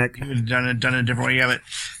broke his neck. He would have done it a different way. Yeah, but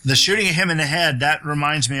the shooting at him in the head, that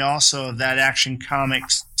reminds me also of that Action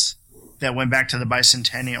Comics that went back to the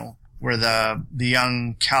Bicentennial, where the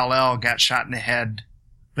young Kal-El got shot in the head,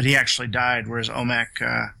 but he actually died, whereas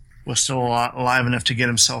OMAC was still alive enough to get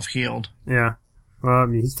himself healed. Yeah. Well, I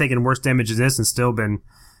mean, he's taken worse damage than this and still been,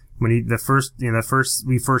 when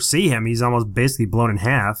we first see him, he's almost basically blown in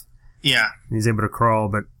half. Yeah. And he's able to crawl,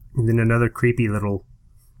 but then another creepy little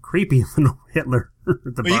Hitler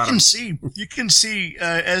at the bottom. You can see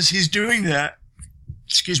as he's doing that,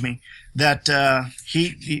 excuse me, that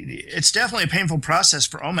it's definitely a painful process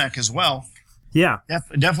for OMAC as well. Yeah.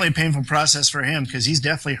 Definitely a painful process for him, because he's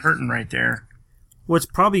definitely hurting right there. Well, it's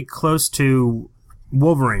probably close to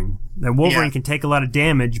Wolverine. That Wolverine can take a lot of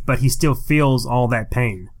damage, but he still feels all that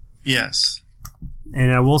pain. Yes.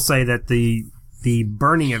 And I will say that the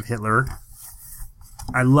burning of Hitler,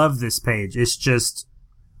 I love this page. It's just,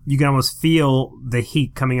 you can almost feel the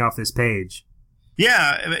heat coming off this page.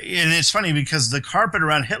 Yeah, and it's funny because the carpet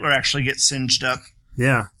around Hitler actually gets singed up.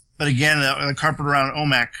 Yeah. But again, the carpet around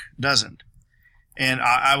OMAC doesn't. And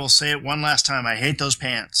I will say it one last time, I hate those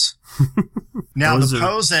pants. Now, the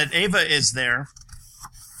pose that Ava is there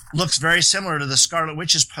looks very similar to the Scarlet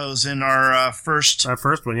Witch's pose in our first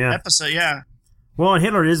one, yeah. episode, yeah. Well, and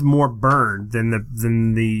Hitler is more burned than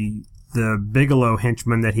the Bigelow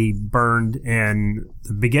henchman that he burned in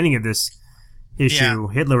the beginning of this issue.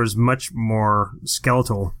 Yeah. Hitler is much more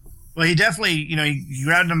skeletal. Well, he definitely, he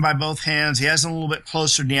grabbed him by both hands. He has him a little bit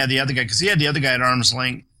closer than he had the other guy, because he had the other guy at arm's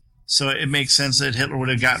length. So it makes sense that Hitler would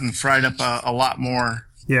have gotten fried up a lot more.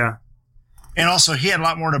 Yeah. And also, he had a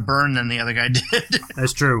lot more to burn than the other guy did.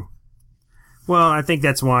 That's true. Well, I think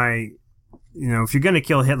that's why, if you're going to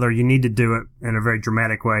kill Hitler, you need to do it in a very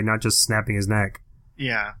dramatic way, not just snapping his neck.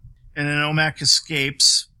 Yeah. And then OMAC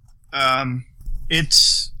escapes.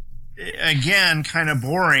 It's, again, kind of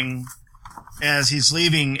boring as he's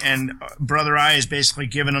leaving, and Brother Eye is basically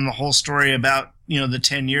giving him the whole story about, the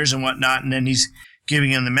 10 years and whatnot, and then he's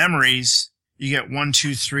giving him the memories. You get 1,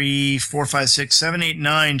 2, 3, 4, 5, 6, 7, 8,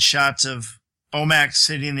 9 shots of OMAC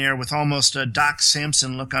sitting there with almost a Doc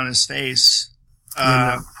Samson look on his face.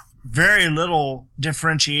 Very little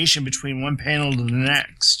differentiation between one panel to the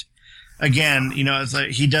next. Again, it's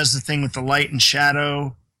like he does the thing with the light and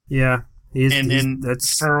shadow. Yeah.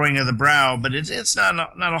 That's furrowing of the brow, but it's not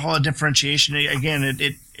a whole lot of differentiation. Again,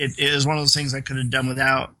 it is one of those things I could have done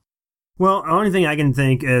without. Well, the only thing I can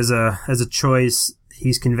think as a choice,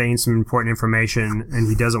 he's conveying some important information, and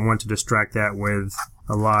he doesn't want to distract that with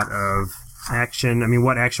a lot of action. I mean,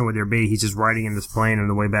 what action would there be? He's just riding in this plane on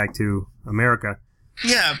the way back to America.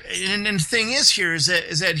 Yeah, and the thing is here is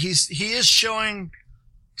that he is showing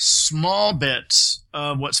small bits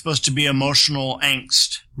of what's supposed to be emotional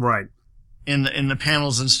angst. Right. In the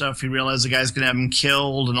panels and stuff, you realize the guy's going to have him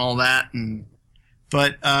killed and all that,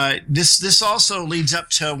 but this also leads up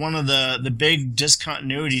to one of the big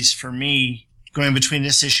discontinuities for me going between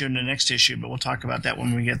this issue and the next issue, but we'll talk about that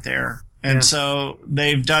when we get there. And so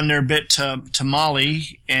they've done their bit to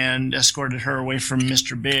Molly and escorted her away from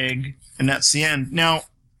Mr. Big, and that's the end. Now,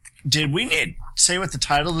 did we say what the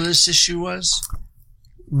title of this issue was?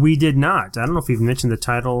 We did not. I don't know if we've mentioned the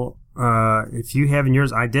title. If you have in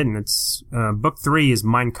yours, I didn't. It's book 3 is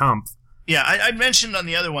Mein Kampf. Yeah, I mentioned on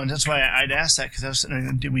the other one. That's why I'd asked that, because I was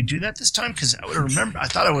thinking, did we do that this time? Because I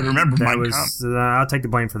thought I would remember Mein Kampf. I'll take the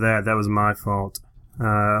blame for that. That was my fault.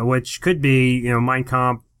 Which could be, Mein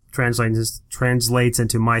Kampf translates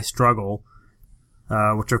into My Struggle.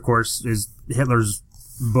 which of course is Hitler's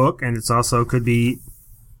book, and it's also could be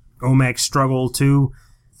OMAC's struggle to.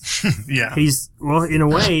 Yeah. In a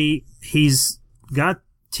way, he's got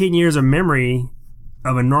 10 years of memory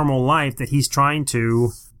of a normal life that he's trying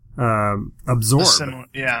to absorb.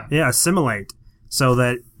 Assimilate. So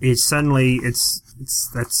that it's suddenly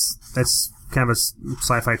that's kind of a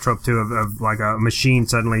sci-fi trope too of like a machine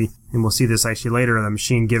suddenly, and we'll see this actually later, the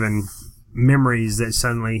machine given memories that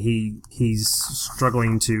suddenly he's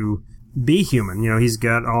struggling to be human. He's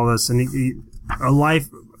got all this and a life.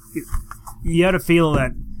 You had to feel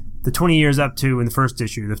that the 20 years up to in the first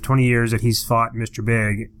issue, the 20 years that he's fought Mr.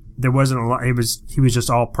 Big, there wasn't a lot. He was just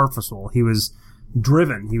all purposeful. He was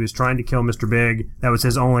driven. He was trying to kill Mr. Big. That was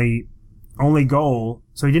his only goal.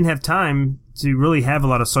 So he didn't have time to really have a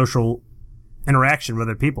lot of social interaction with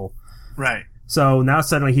other people. Right. So now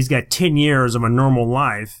suddenly he's got 10 years of a normal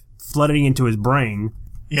life flooding into his brain.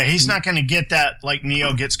 Yeah, he's not going to get that like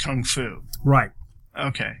Neo gets Kung Fu. Right.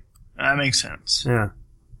 Okay. That makes sense. Yeah.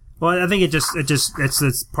 Well, I think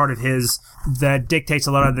it's part of his that dictates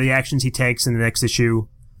a lot of the actions he takes in the next issue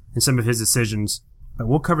and some of his decisions. But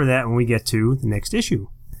we'll cover that when we get to the next issue.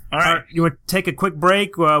 All right. You want to take a quick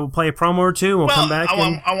break? We'll play a promo or two. We'll come back.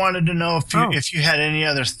 I wanted to know if you had any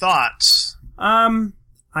other thoughts.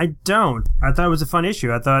 I don't. I thought it was a fun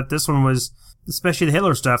issue. I thought this one was, especially the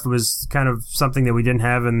Hitler stuff, was kind of something that we didn't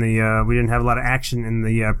have in the. We didn't have a lot of action in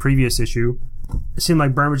the previous issue. It seemed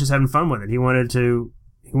like Byrne was just having fun with it. He wanted to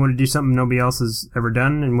do something nobody else has ever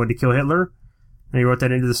done and wanted to kill Hitler. And he wrote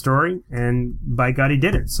that into the story, and by God, he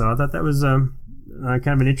did it. So I thought that was kind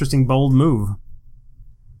of an interesting, bold move.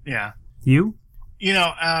 Yeah. You?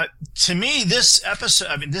 To me, this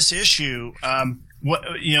issue,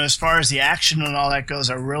 as far as the action and all that goes,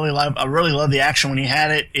 I really love the action when he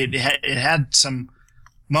had it. It had some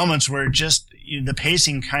moments where the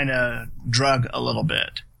pacing kind of drug a little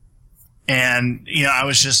bit. And, I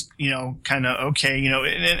was just, kind of okay,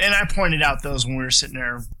 and I pointed out those when we were sitting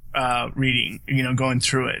there, reading, going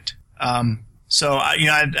through it. So,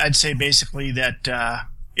 I'd say basically that,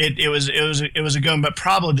 it was a good one, but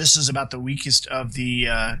probably this is about the weakest of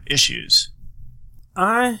the, issues.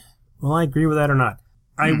 I agree with that or not.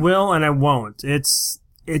 I will and I won't. It's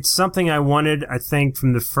something I wanted, I think,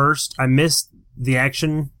 from the first. I missed the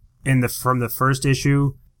action from the first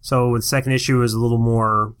issue. So the second issue is a little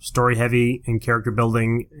more story heavy and character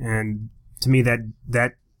building, and to me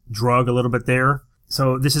that drug a little bit there.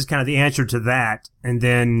 So this is kind of the answer to that, and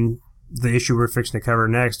then the issue we're fixing to cover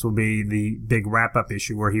next will be the big wrap up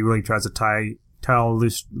issue where he really tries to tie all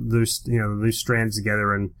loose strands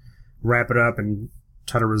together and wrap it up and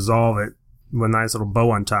try to resolve it with a nice little bow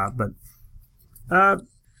on top. But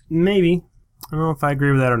maybe I don't know if I agree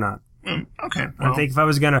with that or not. Okay. Well, I think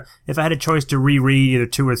if I had a choice to reread either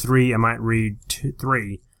 2 or 3, I might read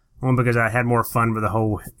 3. One, because I had more fun with the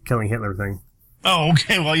whole killing Hitler thing. Oh,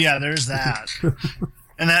 okay. Well, yeah, there's that.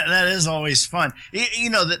 And that is always fun.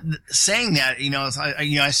 Saying that,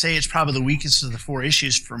 I say it's probably the weakest of the 4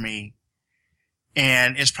 issues for me.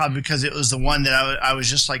 And it's probably because it was the one that I was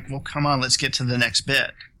just like, well, come on, let's get to the next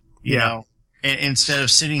bit. You know, instead of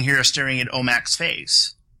sitting here staring at OMAC's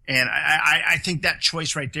face. And I think that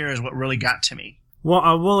choice right there is what really got to me. Well,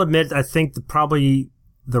 I will admit, I think probably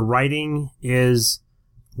the writing is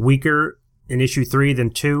weaker in issue 3 than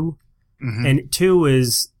 2. Mm-hmm. And 2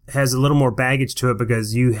 has a little more baggage to it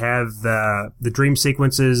because you have the dream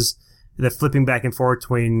sequences, the flipping back and forth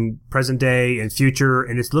between present day and future,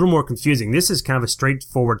 and it's a little more confusing. This is kind of a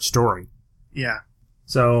straightforward story. Yeah.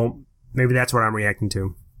 So maybe that's what I'm reacting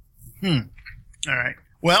to. All right.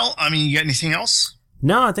 Well, you got anything else?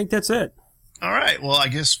 No, I think that's it. All right. Well, I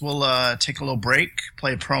guess we'll take a little break,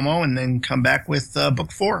 play a promo, and then come back with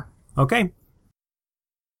book 4. Okay.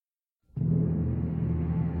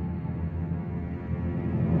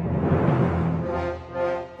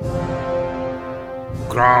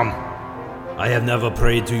 Grom, I have never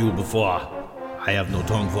prayed to you before. I have no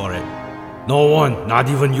tongue for it. No one, not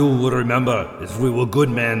even you, will remember if we were good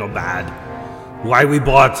men or bad. Why we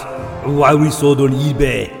bought, or why we sold on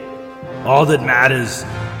eBay. All that matters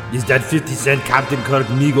is that 50-cent Captain Kirk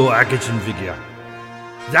Mego action figure.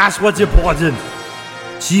 That's what's important.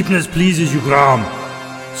 Cheapness pleases you, Grom.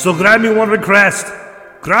 So grant me one request.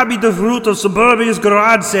 Grab me the fruit of Suburbia's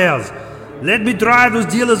garage sales. Let me drive those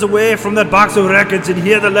dealers away from that box of records and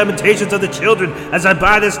hear the lamentations of the children as I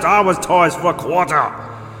buy their Star Wars toys for a quarter.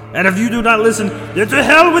 And if you do not listen, then to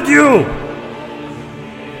hell with you!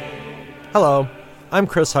 Hello, I'm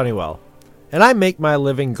Chris Honeywell, and I make my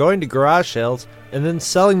living going to garage sales and then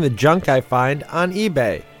selling the junk I find on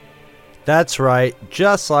eBay. That's right,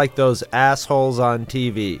 just like those assholes on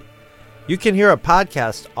TV. You can hear a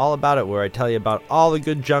podcast all about it where I tell you about all the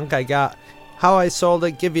good junk I got, how I sold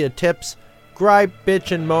it, give you tips, gripe,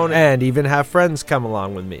 bitch, and moan, and even have friends come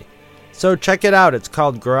along with me. So check it out. It's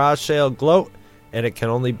called Garage Sale Gloat, and it can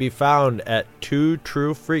only be found at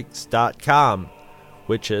twotruefreaks.com,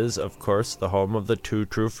 which is, of course, the home of the Two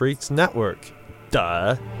True Freaks Network.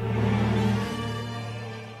 Duh.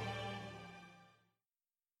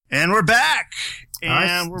 And we're back.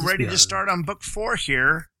 And we're ready to start on book 4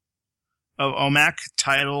 here of OMAC,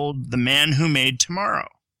 titled The Man Who Made Tomorrow.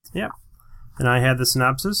 Yeah. And I had the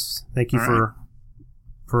synopsis. Thank you for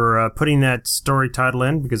putting that story title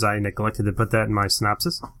in, because I neglected to put that in my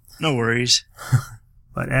synopsis. No worries.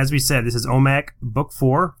 But as we said, this is OMAC Book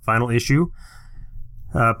 4, final issue.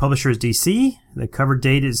 Publisher is DC. The cover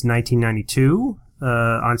date is 1992.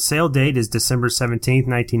 On sale date is December 17th,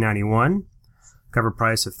 1991. Cover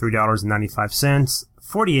price of $3.95.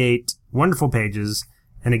 48 wonderful pages.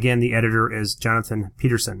 And again, the editor is Jonathan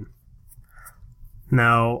Peterson.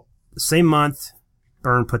 Now, same month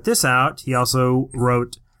Byrne put this out, he also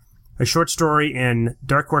wrote a short story in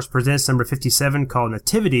Dark Horse Presents number 57 called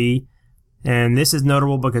Nativity. And this is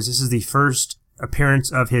notable because this is the first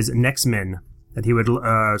appearance of his Next-Men that he would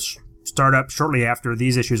start up shortly after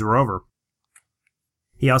these issues were over.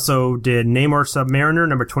 He also did Namor Submariner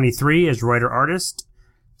number 23 as writer-artist,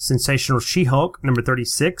 Sensational She-Hulk number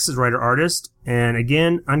 36 as writer-artist, and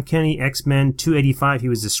again, Uncanny X-Men 285, he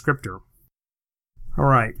was the scripter.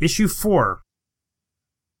 Alright, issue 4.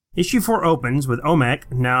 Issue 4 opens with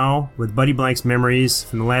OMAC, now with Buddy Blank's memories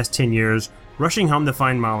from the last 10 years, rushing home to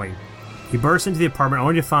find Molly. He bursts into the apartment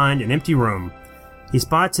only to find an empty room. He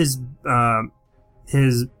spots his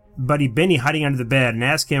buddy Benny hiding under the bed and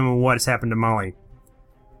asks him what has happened to Molly.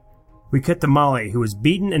 We cut to Molly, who is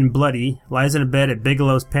beaten and bloody, lies in a bed at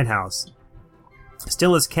Bigelow's penthouse.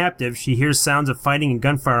 Still as captive, she hears sounds of fighting and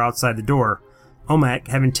gunfire outside the door. OMAC,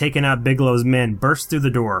 having taken out Bigelow's men, bursts through the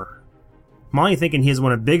door. Molly, thinking he is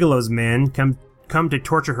one of Bigelow's men, come to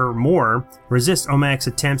torture her more, resists OMAC's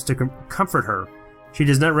attempts to comfort her. She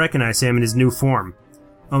does not recognize him in his new form.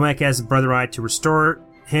 OMAC asks Brother Eye to restore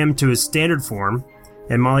him to his standard form,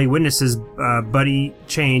 and Molly witnesses Buddy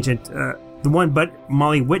change into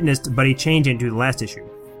Molly witnessed Buddy change into the last issue.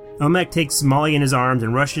 OMAC takes Molly in his arms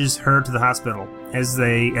and rushes her to the hospital. As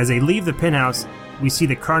they leave the penthouse, we see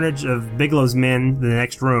the carnage of Bigelow's men in the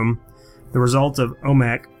next room, the result of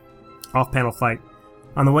OMAC off-panel fight.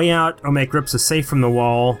 On the way out, OMAC rips a safe from the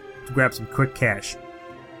wall to grab some quick cash.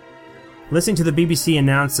 Listening to the BBC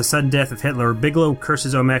announce the sudden death of Hitler, Bigelow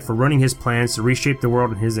curses OMAC for running his plans to reshape the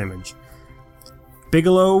world in his image.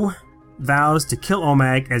 Bigelow vows to kill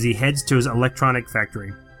OMAC as he heads to his electronic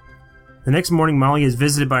factory. The next morning, Molly is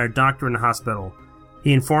visited by her doctor in the hospital.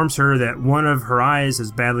 He informs her that one of her eyes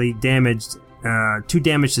is badly damaged, too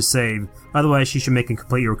damaged to save, otherwise she should make a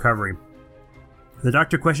complete recovery. The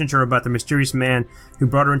doctor questions her about the mysterious man who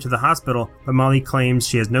brought her into the hospital, but Molly claims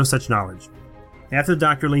she has no such knowledge. After the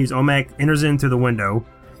doctor leaves, OMAC enters in through the window.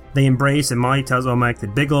 They embrace, and Molly tells OMAC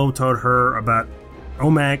that Bigelow told her about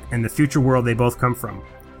OMAC and the future world they both come from.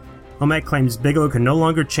 OMAC claims Bigelow can no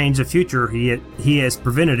longer change the future, he has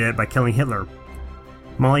prevented it by killing Hitler.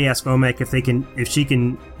 Molly asks OMAC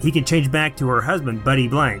he can change back to her husband, Buddy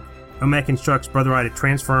Blank. OMAC instructs Brother Eye to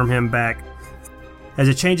transform him back. As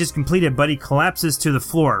the change is completed, Buddy collapses to the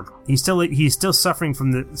floor. He's still suffering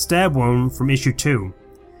from the stab wound from issue 2.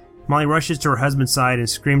 Molly rushes to her husband's side and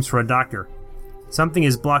screams for a doctor. Something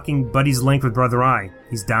is blocking Buddy's link with Brother Eye.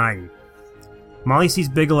 He's dying. Molly sees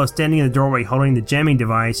Bigelow standing in the doorway holding the jamming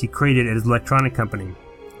device he created at his electronic company.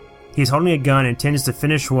 He is holding a gun and intends to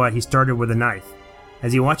finish what he started with a knife.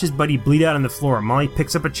 As he watches Buddy bleed out on the floor, Molly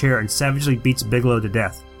picks up a chair and savagely beats Bigelow to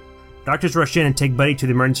death. Doctors rush in and take Buddy to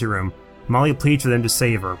the emergency room. Molly pleads for them to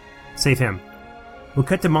save him. We'll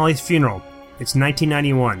cut to Molly's funeral. It's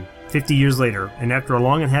 1991, 50 years later, and after a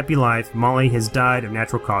long and happy life, Molly has died of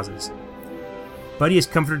natural causes. Buddy is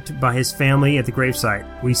comforted by his family at the gravesite.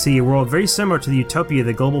 We see a world very similar to the utopia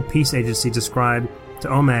the Global Peace Agency described to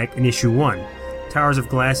OMAC in issue 1. Towers of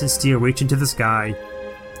glass and steel reach into the sky.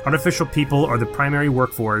 Artificial people are the primary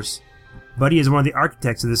workforce. Buddy is one of the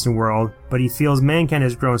architects of this new world, but he feels mankind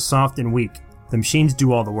has grown soft and weak. The machines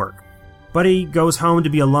do all the work. Buddy goes home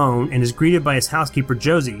to be alone and is greeted by his housekeeper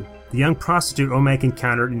Josie, the young prostitute OMAC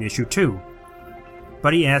encountered in issue 2.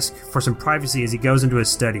 Buddy asks for some privacy as he goes into his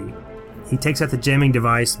study. He takes out the jamming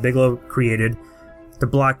device Bigelow created to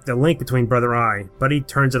block the link between Brother Eye. Buddy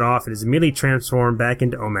turns it off and is immediately transformed back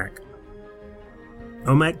into OMAC.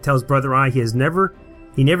 OMAC tells Brother Eye he never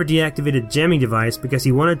deactivated the jamming device because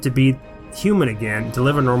he wanted to be human again and to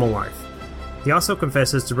live a normal life. He also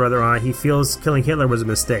confesses to Brother Eye he feels killing Hitler was a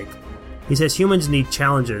mistake. He says humans need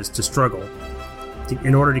challenges to struggle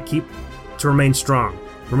in order to remain strong.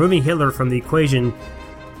 Removing Hitler from the equation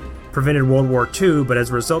prevented World War II, but as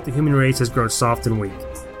a result, the human race has grown soft and weak.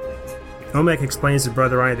 Omek explains to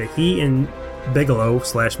Brother Eye that he and Bigelow /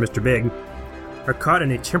 Mr. Big are caught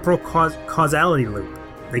in a temporal causality loop.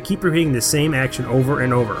 They keep repeating the same action over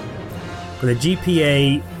and over. When the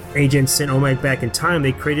GPA agents sent Omek back in time,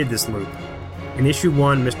 they created this loop. In issue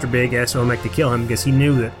 1, Mr. Big asked Omek to kill him because he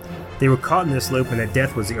knew that they were caught in this loop and that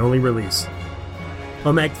death was the only release.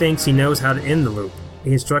 Omek thinks he knows how to end the loop.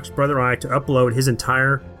 He instructs Brother Eye to upload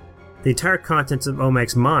the entire contents of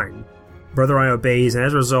Omek's mind. Brother Eye obeys, and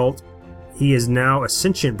as a result, he is now a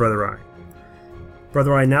sentient Brother Eye.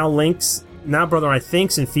 Brother Eye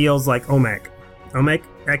thinks and feels like Omek. Omek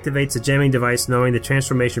activates the jamming device knowing the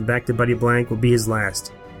transformation back to Buddy Blank will be his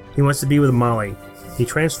last. He wants to be with Molly. He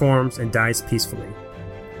transforms and dies peacefully.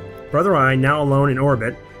 Brother Eye, now alone in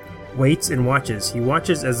orbit, waits and watches. He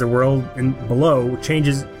watches as the world below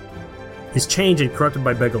is changed and corrupted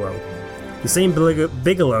by Bigelow. The same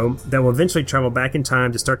Bigelow that will eventually travel back in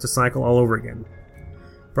time to start the cycle all over again.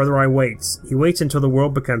 Brother Eye waits. He waits until the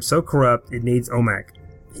world becomes so corrupt it needs Omek.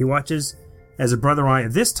 He watches as the Brother Eye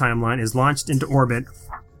of this timeline is launched into orbit.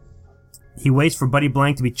 He waits for Buddy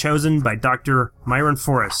Blank to be chosen by Dr. Myron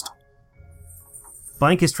Forrest.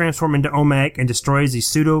 Blank is transformed into Omek and destroys the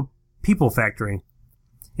pseudo-people factory.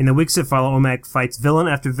 In the weeks that follow, Omek fights villain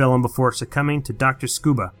after villain before succumbing to Dr.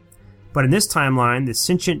 Scuba. But in this timeline, the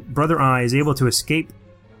sentient Brother Eye is able to escape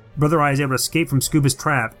from Scuba's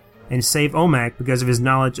trap and save Omek because of his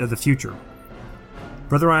knowledge of the future.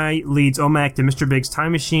 Brother Eye leads Omek to Mr. Big's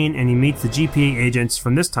time machine and he meets the GPA agents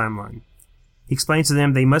from this timeline. He explains to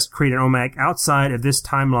them they must create an Omek outside of this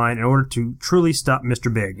timeline in order to truly stop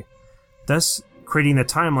Mr. Big, thus creating the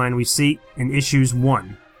timeline we see in issues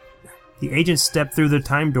 1. The agents step through the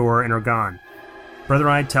time door and are gone. Brother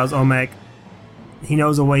Eye tells Omek he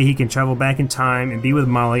knows a way he can travel back in time and be with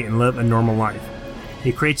Molly and live a normal life.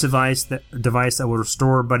 He creates a device that will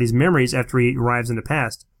restore Buddy's memories after he arrives in the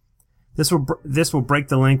past. This will break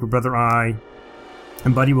the link with Brother Eye,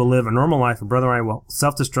 and Buddy will live a normal life, and Brother Eye will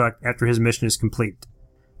self-destruct after his mission is complete.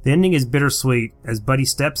 The ending is bittersweet as Buddy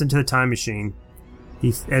steps into the time machine.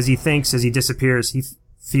 As he disappears, he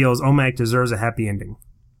feels Omek deserves a happy ending.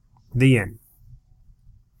 The end.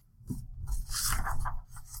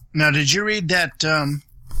 Now, did you read that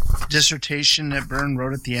dissertation that Byrne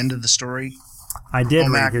wrote at the end of the story? I did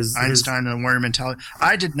Omek, read his Einstein and the Warrior Mentality.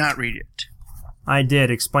 I did not read it. I did.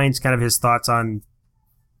 Explains kind of his thoughts on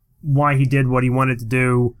why he did what he wanted to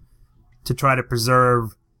do to try to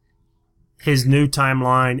preserve his new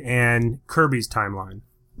timeline and Kirby's timeline.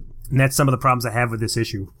 And that's some of the problems I have with this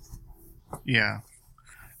issue. Yeah.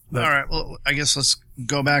 All right. Well, I guess let's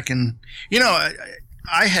go back and...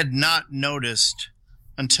 I had not noticed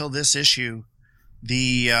until this issue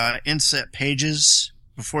the inset pages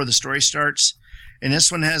before the story starts. And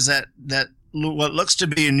this one has that what looks to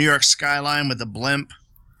be a New York skyline with a blimp.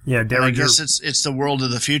 Yeah, and I guess it's the world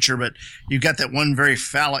of the future, but you've got that one very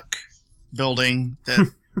phallic building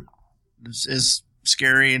that is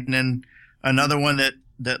scary, and then another one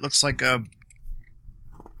that looks like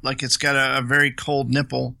it's got a very cold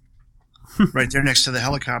nipple right there next to the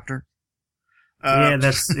helicopter. Yeah,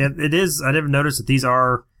 it is. I never noticed that these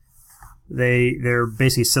are they're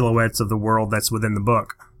basically silhouettes of the world that's within the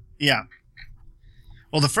book. Yeah.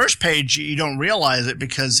 Well, the first page you don't realize it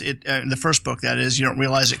because the first book that is, you don't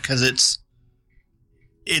realize it because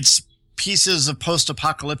it's pieces of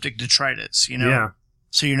post-apocalyptic detritus, Yeah.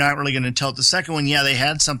 So you're not really going to tell it. The second one, yeah, they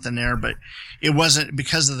had something there, but it wasn't,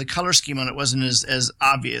 because of the color scheme on it, wasn't as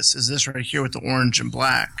obvious as this right here with the orange and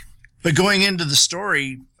black. But going into the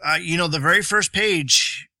story, the very first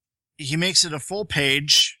page, he makes it a full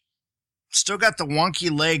page, still got the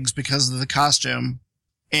wonky legs because of the costume,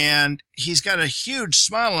 and he's got a huge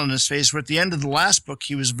smile on his face, where at the end of the last book,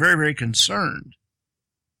 he was very, very concerned.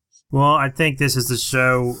 Well, I think this is to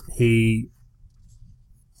show he's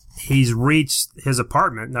reached his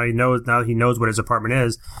apartment. Now he knows what his apartment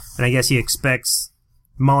is, and I guess he expects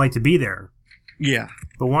Molly to be there. Yeah.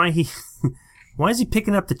 But why is he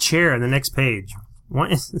picking up the chair in the next page?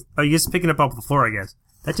 He's picking up off the floor, I guess.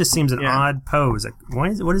 That just seems an odd pose. Like,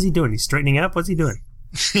 what is he doing? He's straightening up? What's he doing?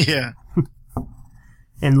 Yeah.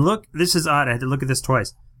 And look, this is odd. I had to look at this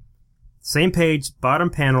twice. Same page,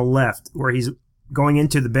 bottom panel left, where he's going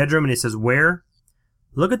into the bedroom and it says, "Where?"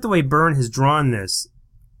 Look at the way Byrne has drawn this.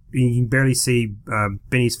 You can barely see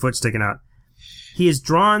Benny's foot sticking out. He has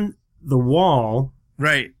drawn the wall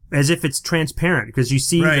right as if it's transparent, because you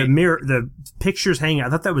see the mirror, the pictures hanging out.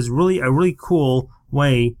 I thought that was a really cool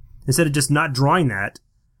way, instead of just not drawing that,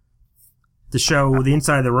 to show the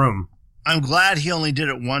inside of the room. I'm glad he only did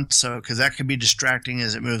it once, though, because that could be distracting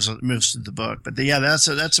as it moves through the book. But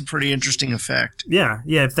that's a pretty interesting effect. Yeah.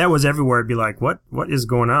 If that was everywhere, it'd be like, what is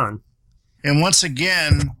going on? And once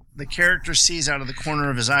again, the character sees out of the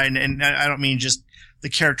corner of his eye, and I don't mean just the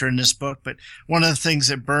character in this book, but one of the things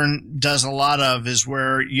that Byrne does a lot of is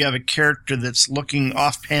where you have a character that's looking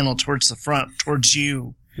off panel towards the front, towards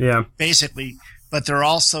you. Yeah. Basically, but they're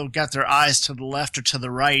also got their eyes to the left or to the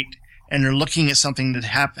right, and they're looking at something that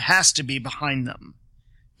has to be behind them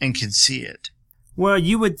and can see it. Well,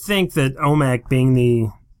 you would think that OMAC, being the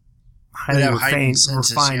highly refined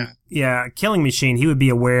killing machine, he would be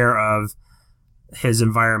aware of his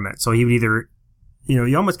environment. So he would either,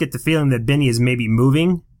 you almost get the feeling that Benny is maybe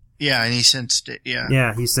moving. Yeah, and he sensed it, yeah.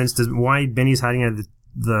 Yeah, he sensed why Benny's hiding out of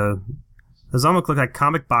those almost look like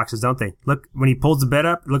comic boxes, don't they? Look, when he pulls the bed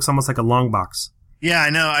up, it looks almost like a long box. Yeah, I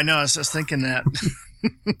know. I was thinking that.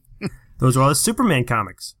 Those are all the Superman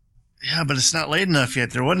comics. Yeah, but it's not late enough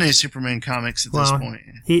yet. There wasn't any Superman comics at this point.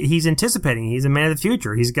 He's anticipating. He's a man of the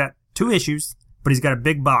future. He's got 2 issues, but he's got a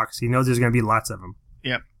big box. He knows there's going to be lots of them.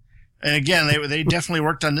 Yep. And again, they definitely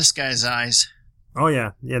worked on this guy's eyes. Oh,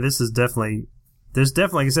 yeah. Yeah, this is definitely... There's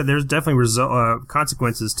definitely, like I said, there's definitely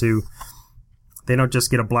consequences to... They don't just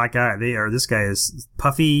get a black eye. This guy is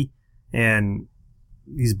puffy, and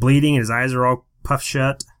he's bleeding, and his eyes are all puffed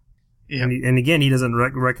shut. Yep. And again, he doesn't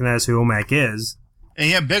recognize who OMAC is. And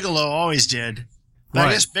yeah, Bigelow always did. But right.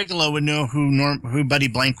 I guess Bigelow would know who Buddy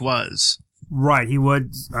Blank was. Right, he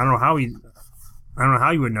would. I don't know how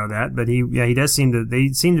he would know that, but he does seem to. They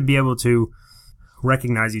seem to be able to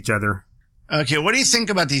recognize each other. Okay, what do you think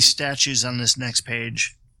about these statues on this next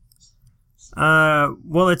page?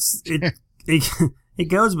 Well, it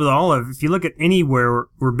goes with all of. If you look at anywhere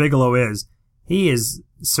where Bigelow is, he is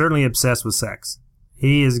certainly obsessed with sex.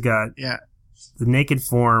 He has got the naked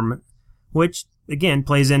form, which again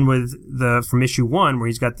plays in with from issue 1, where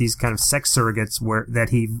he's got these kind of sex surrogates that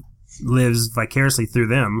he lives vicariously through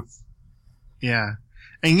them. Yeah,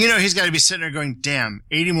 and he's got to be sitting there going, "Damn,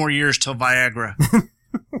 80 more years till Viagra."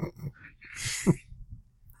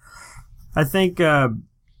 I think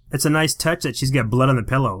it's a nice touch that she's got blood on the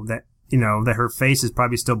pillow. That that her face is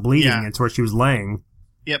probably still bleeding. Yeah. It's where she was laying.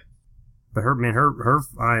 Yep. But her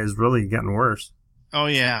eye has really gotten worse. Oh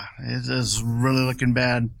yeah, it is really looking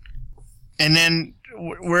bad. And then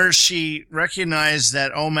where she recognized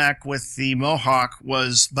that OMAC with the mohawk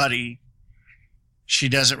was Buddy, she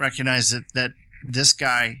doesn't recognize that this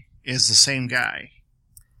guy is the same guy.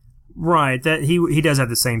 Right, that he does have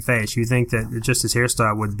the same face. You think that just his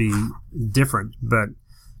hairstyle would be different, but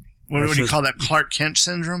what do you call that? Clark Kent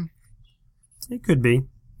syndrome? It could be.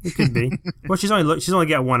 It could be. Well, she's only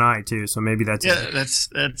got one eye too, so maybe that's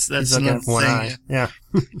that's another one thing. Eye. Yeah.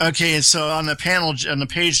 Okay, and so on the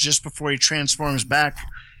page just before he transforms back,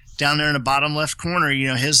 down there in the bottom left corner,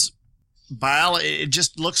 his it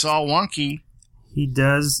just looks all wonky. He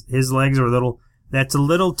does. His legs are a little. That's a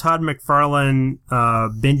little Todd McFarlane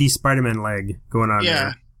bendy Spider-Man leg going on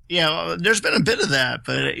there. Yeah, well, there's been a bit of that,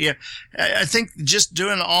 but I think just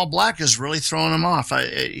doing all black is really throwing him off.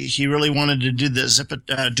 He really wanted to do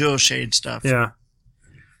the duo shade stuff. Yeah.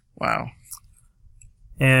 Wow.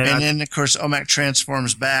 And then, of course, OMAC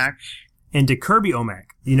transforms back. Into Kirby OMAC.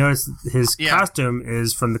 You notice his costume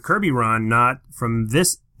is from the Kirby run, not from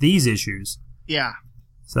these issues. Yeah.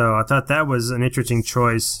 So I thought that was an interesting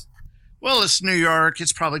choice. Well, it's New York.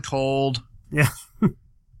 It's probably cold. Yeah.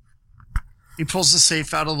 He pulls the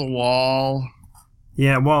safe out of the wall.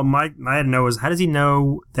 Yeah, well, I had to know how does he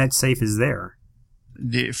know that safe is there?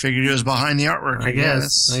 Figured it was behind the artwork, I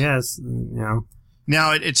guess.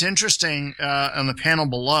 Now, it's interesting, on the panel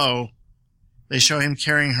below, they show him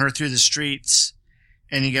carrying her through the streets,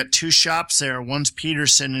 and you got 2 shops there. One's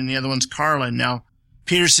Peterson and the other one's Carlin. Now,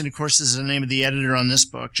 Peterson, of course, is the name of the editor on this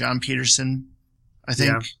book, John Peterson, I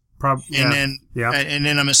think. And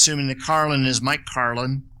then I'm assuming that Carlin is Mike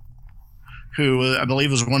Carlin, who I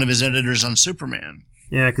believe was one of his editors on Superman.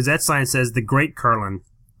 Yeah, because that sign says the Great Carlin,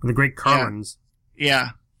 or the Great Carlins. Yeah.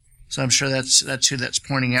 So I'm sure that's who that's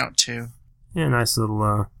pointing out to. Yeah, nice little.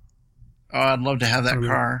 Oh, I'd love to have that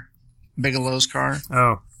car, Bigelow's car.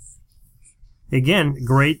 Oh. Again,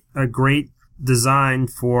 a great design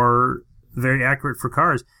for very accurate for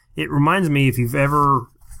cars. It reminds me, do you ever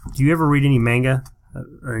read any manga?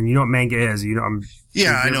 And you know what manga is? I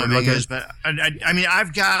know what manga is, but I mean,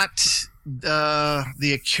 I've got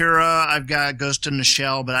the Akira, I've got Ghost in the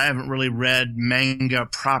Shell, but I haven't really read manga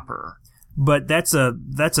proper. But that's a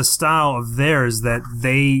style of theirs that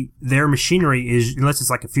their machinery is, unless it's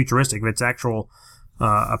like a futuristic, if it's actual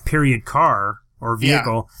a period car or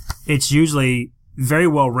vehicle, it's usually very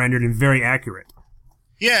well rendered and very accurate.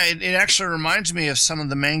 Yeah, it actually reminds me of some of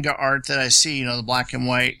the manga art that I see, the black and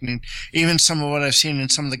white, and even some of what I've seen in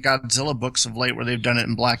some of the Godzilla books of late where they've done it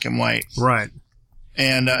in black and white. Right.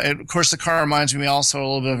 And, of course, the car reminds me also a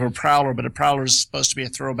little bit of a Prowler, but a Prowler is supposed to be a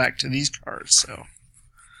throwback to these cars, so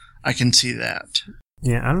I can see that.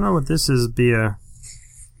 Yeah, I don't know what this is.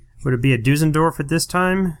 Would it be a Dusseldorf at this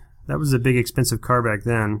time? That was a big, expensive car back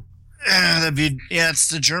then. It's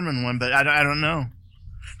the German one, but I don't know.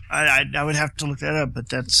 I would have to look that up, but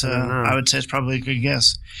that's I would say it's probably a good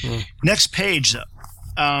guess. Yeah. Next page, though.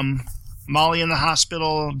 Molly in the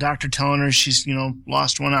hospital, doctor telling her she's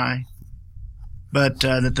lost one eye, but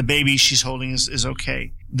that the baby she's holding is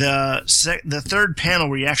okay. The third panel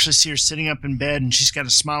where you actually see her sitting up in bed and she's got a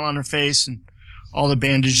smile on her face and all the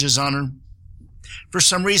bandages on her. For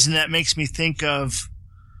some reason, that makes me think of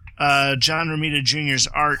John Romita Jr.'s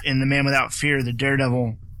art in The Man Without Fear, the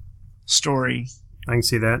Daredevil story. I can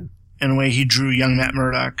see that. And the way he drew young Matt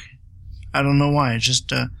Murdock. I don't know why. It's just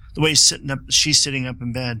the way she's sitting up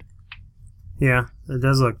in bed. Yeah, it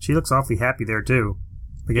does look. She looks awfully happy there, too.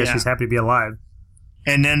 I guess she's happy to be alive.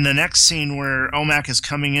 And then the next scene where OMAC is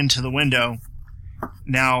coming into the window.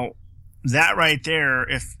 Now, that right there,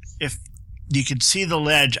 if you could see the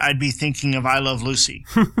ledge, I'd be thinking of I Love Lucy.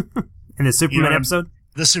 In the Superman episode?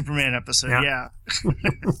 The Superman episode, yeah.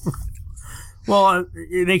 Well,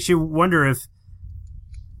 it makes you wonder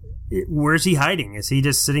where's he hiding? Is he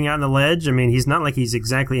just sitting out on the ledge? I mean, he's not like he's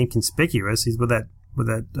exactly inconspicuous. He's with that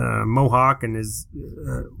mohawk and his,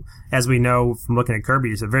 as we know from looking at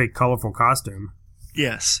Kirby, it's a very colorful costume.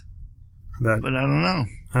 Yes. But I don't know.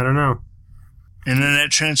 I don't know. And then that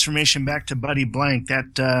transformation back to Buddy Blank,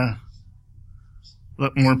 that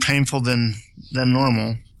looked more painful than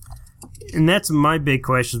normal. And that's my big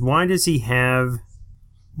question. Why does he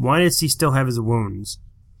still have his wounds?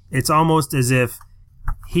 It's almost as if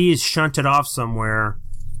he is shunted off somewhere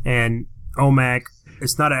and OMAC,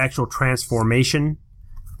 it's not an actual transformation,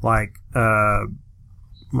 like, an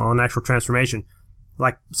actual transformation.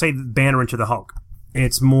 Like, say, Banner into the Hulk.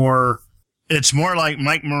 It's more like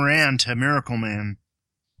Mike Moran to Miracle Man.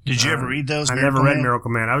 Did you ever read those? I never read Miracle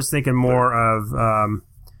Man. I was thinking more of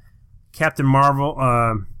Captain Marvel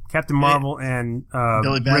and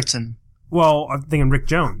Billy Batson. I'm thinking Rick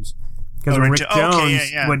Jones, because when Rick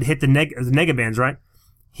Jones would hit the Negabands, right?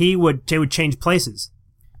 They would change places.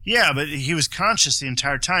 Yeah, but he was conscious the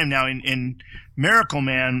entire time. Now in Miracle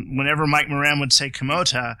Man, whenever Mike Moran would say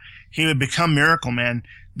Kamota, he would become Miracle Man.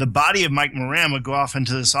 The body of Mike Moran would go off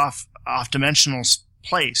into this off-dimensional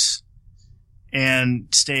place and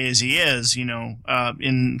stay as he is,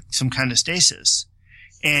 in some kind of stasis.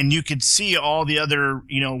 And you could see all the other,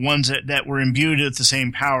 ones that were imbued with the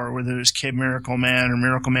same power, whether it was Kid Miracle Man or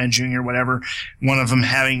Miracle Man Jr., whatever, one of them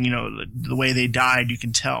having, the way they died, you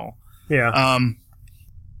can tell. Yeah.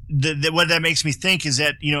 What that makes me think is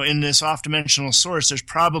that, in this off-dimensional source, there's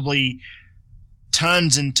probably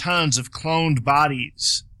tons and tons of cloned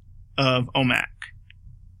bodies of OMAC.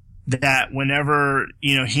 That whenever,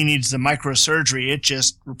 he needs the microsurgery, it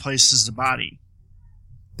just replaces the body.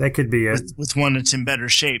 That could be it. With one that's in better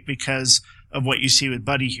shape because of what you see with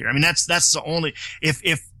Buddy here. I mean, that's the only,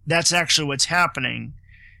 if that's actually what's happening,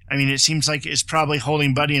 I mean, it seems like it's probably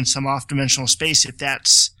holding Buddy in some off-dimensional space if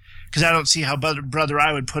that's, because I don't see how Brother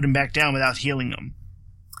Eye would put him back down without healing him.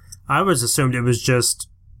 I always assumed it was just,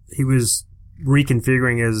 he was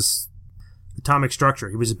reconfiguring his atomic structure.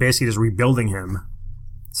 He was basically just rebuilding him.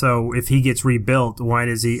 So if he gets rebuilt, why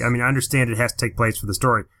does he, I mean, I understand it has to take place for the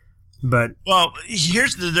story. But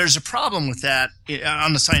there's a problem with that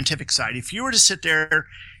on the scientific side. If you were to sit there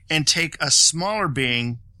and take a smaller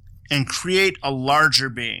being and create a larger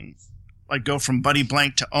being, like go from Buddy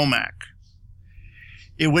Blank to OMAC,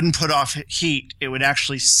 it wouldn't put off heat. It would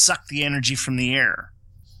actually suck the energy from the air.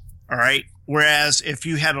 All right? Whereas if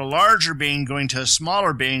you had a larger being going to a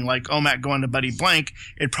smaller being, like OMAC going to Buddy Blank,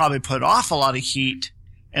 it'd probably put off a lot of heat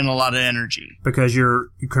and a lot of energy. Because you're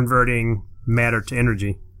converting matter to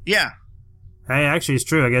energy. Yeah. Hey, actually, it's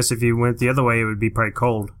true. I guess if you went the other way, it would be probably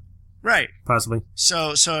cold. Right. Possibly.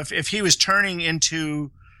 So if he was turning into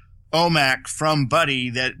OMAC from Buddy,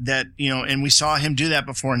 that and we saw him do that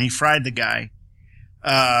before, and he fried the guy.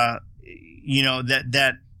 That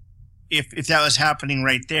if that was happening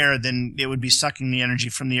right there, then it would be sucking the energy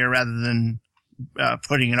from the air rather than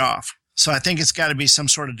putting it off. So I think it's got to be some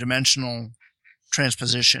sort of dimensional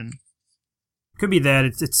transposition. Could be that.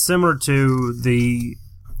 It's similar to the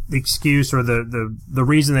excuse or the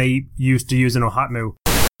reason they used to use an OHOTMU.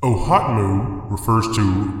 OHOTMU refers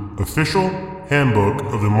to Official Handbook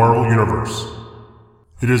of the Marvel Universe.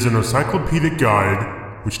 It is an encyclopedic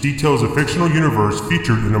guide which details a fictional universe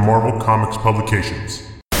featured in the Marvel Comics publications.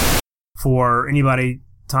 For anybody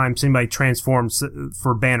transforms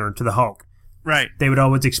for Banner into the Hulk, right? They would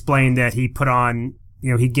always explain that he put on,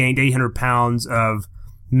 he gained 800 pounds of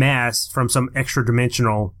mass from some extra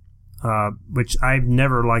dimensional, which I've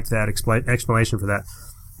never liked that explanation for that.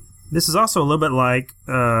 This is also a little bit like,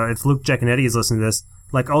 if Luke Giaconetti is listening to this,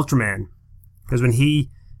 like Ultraman. Because when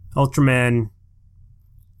Ultraman,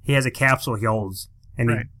 he has a capsule he holds, and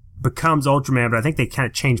he becomes Ultraman, but I think they kind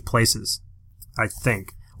of change places, I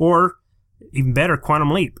think. Or, even better,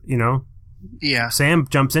 Quantum Leap, Yeah. Sam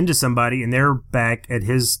jumps into somebody, and they're back at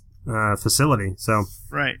his facility, so.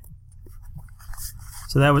 Right.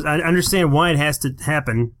 So I understand why it has to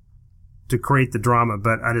happen to create the drama,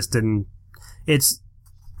 but I just didn't. It's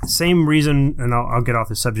the same reason, and I'll get off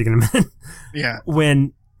the subject in a minute. Yeah.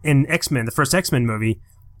 When in X-Men, the first X-Men movie,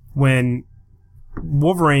 when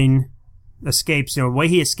Wolverine escapes, the way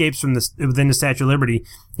he escapes from within the Statue of Liberty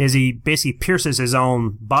is he basically pierces his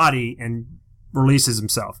own body and releases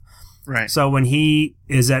himself. Right. So when he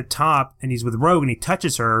is at top and he's with Rogue and he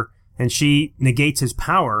touches her and she negates his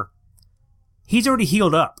power, he's already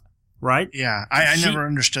healed up, right? Yeah, I never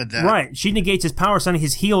understood that. Right. She negates his power, suddenly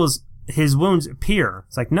his wounds appear.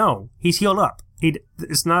 It's like, no, he's healed up.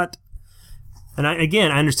 It's not. And I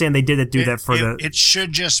understand they did that for the. It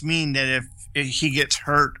should just mean that if he gets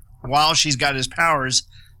hurt while she's got his powers,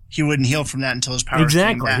 he wouldn't heal from that until his powers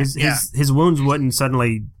came back. His wounds wouldn't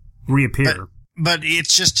suddenly reappear. But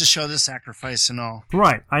it's just to show the sacrifice and all.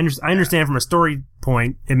 Right. I understand from a story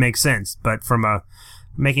point, it makes sense. But from a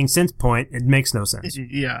making sense point, it makes no sense.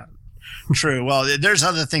 Yeah. True. Well, there's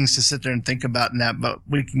other things to sit there and think about in that, but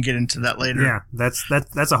we can get into that later. Yeah,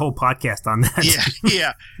 that's a whole podcast on that.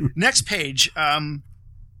 Yeah. Next page.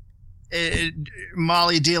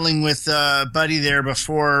 Molly dealing with Buddy there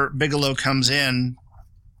before Bigelow comes in,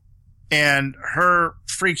 and her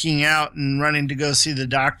freaking out and running to go see the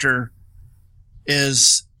doctor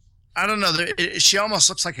is, I don't know, she almost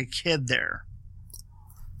looks like a kid there.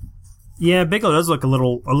 Yeah, Bigelow does look a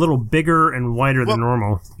little bigger and whiter than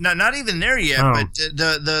normal. Not even there yet, but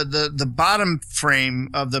the bottom frame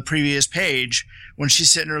of the previous page, when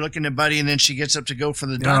she's sitting there looking at Buddy and then she gets up to go for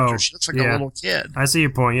the doctor, she looks like a little kid. I see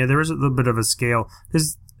your point. Yeah, there is a little bit of a scale.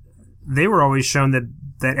 Because they were always shown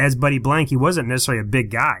that as Buddy Blank, he wasn't necessarily a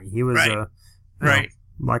big guy. He was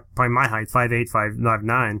like probably my height, 5'8",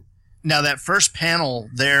 5'9". Now, that first panel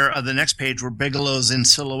there of the next page where Bigelow's in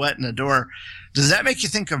silhouette in the door, does that make you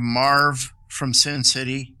think of Marv from Sin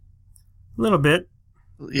City? A little bit.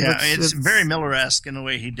 Yeah, it's very Miller-esque in the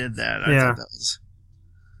way he did that. I thought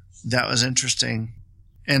that was interesting.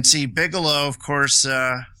 And see, Bigelow, of course,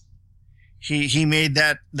 he made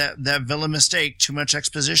that villain mistake, too much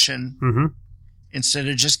exposition, instead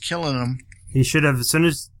of just killing him. He should have, as soon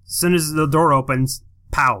as the door opens,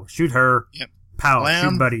 pow, shoot her. Yep. Pow,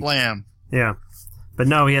 blam, shoot Buddy. Blam. Yeah. But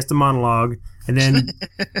no, he has to monologue. And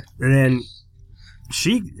then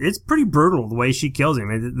it's pretty brutal the way she kills him.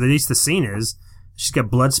 At least the scene is. She's got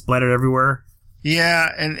blood splattered everywhere.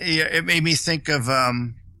 Yeah, and it made me think of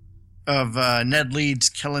Ned Leeds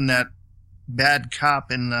killing that bad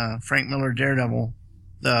cop in Frank Miller Daredevil,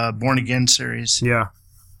 the Born Again series. Yeah.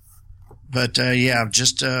 But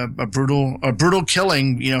just a brutal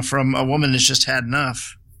killing, from a woman that's just had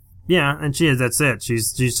enough. Yeah, and she is. That's it.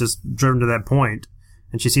 She's just driven to that point,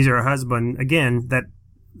 and she sees her husband again. That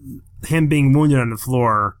him being wounded on the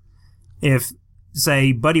floor. If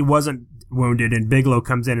say Buddy wasn't wounded and Bigelow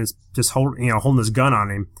comes in and is just holding his gun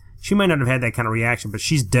on him, she might not have had that kind of reaction. But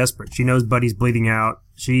she's desperate. She knows Buddy's bleeding out.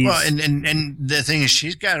 And the thing is,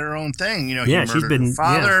 she's got her own thing. He murdered her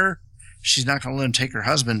father. Yeah. She's not going to let him take her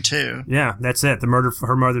husband too. Yeah, that's it. The murder for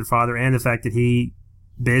her murdered father, and the fact that he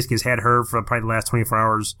basically has had her for probably the last 24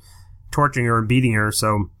 hours, torturing her and beating her.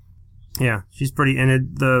 So, yeah, she's pretty.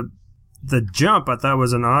 And the jump I thought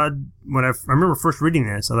was an odd. When I remember first reading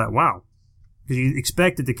this, I thought, wow, because you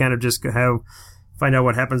expect it to kind of just find out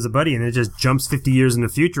what happens to Buddy, and it just jumps 50 years in the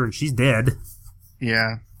future, and she's dead.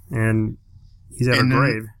 Yeah, and he's at her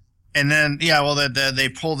grave. And then, they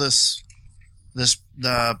pull this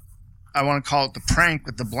I want to call it the prank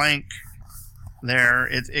with the blank. There,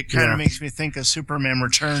 it kind of makes me think of Superman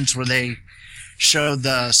Returns, where they showed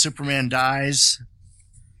the Superman dies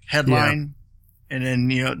headline, and then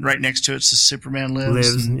right next to it's the Superman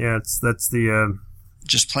lives. Yeah, that's the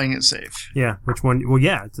just playing it safe. Yeah, which one? Well,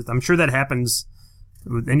 yeah, I'm sure that happens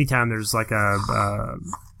anytime there's like an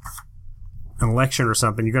election or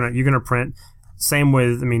something. You're gonna print. Same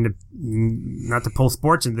with, not to pull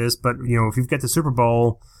sports in this, but if you've got the Super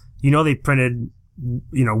Bowl, they printed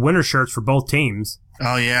winter shirts for both teams.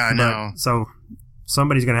 Oh yeah, I know. So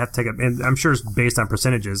somebody's going to have to take it. And I'm sure it's based on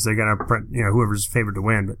percentages. They're going to, whoever's favored to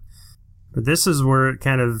win. But this is where it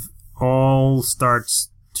kind of all starts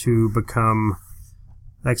to become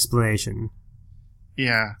explanation.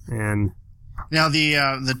 Yeah. And now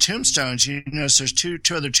the tombstones, you notice there's two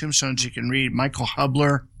other tombstones you can read. Michael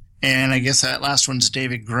Hubler, and I guess that last one's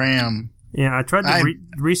David Graham. Yeah, I tried to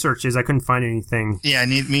research this. I couldn't find anything. Yeah,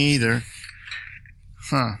 me either.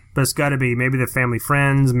 Huh. But it's got to be, maybe they're family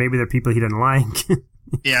friends, maybe they're people he didn't like.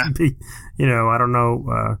 Yeah. I don't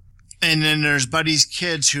know. And then there's Buddy's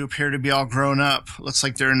kids who appear to be all grown up. Looks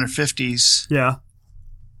like they're in their 50s. Yeah.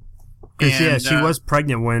 Because, she was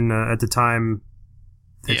pregnant when, at the time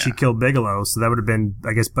that she killed Bigelow, so that would have been,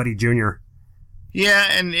 I guess, Buddy Jr. Yeah,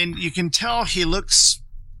 and you can tell he looks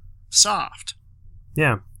soft.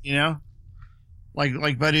 Yeah.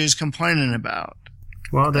 Like Buddy was complaining about.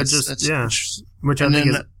 Well, which I think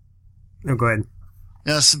is... go ahead.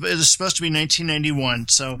 Yes, it is supposed to be 1991,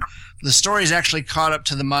 so the story's actually caught up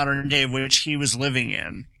to the modern day of which he was living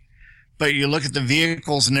in. But you look at the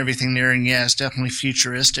vehicles and everything there, and it's definitely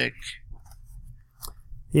futuristic.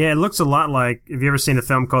 Yeah, it looks a lot like... Have you ever seen a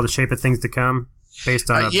film called The Shape of Things to Come? Based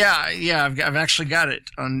on I've actually got it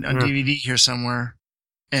on DVD here somewhere.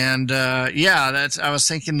 And, I was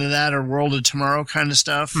thinking of that or World of Tomorrow kind of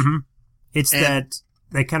stuff. Mm-hmm. It's that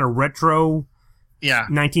kind of retro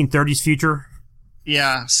 1930s future.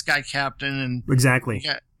 Yeah, Sky Captain and... Exactly.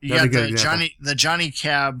 You got the Johnny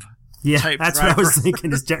Cab type that's driver. what I was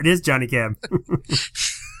thinking. It is Johnny Cab.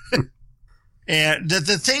 And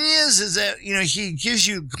the thing is that, he gives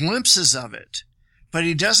you glimpses of it, but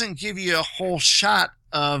he doesn't give you a whole shot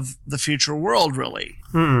of the future world, really.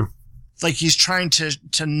 Mm-mm. Like he's trying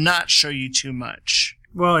to not show you too much.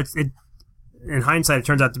 Well, in hindsight, it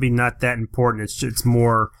turns out to be not that important. It's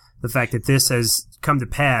more the fact that this has come to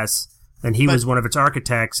pass, and he was one of its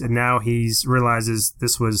architects, and now realizes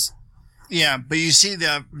this was... Yeah, but you see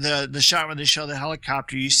the shot where they show the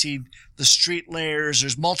helicopter, you see the street layers,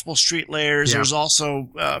 there's multiple street layers, there's also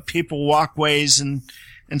people walkways and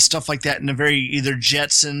stuff like that in a very either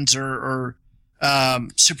Jetsons or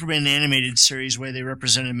Superman animated series way they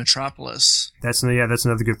represented Metropolis. That's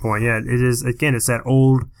another good point. Yeah, it is, again, it's that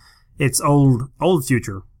old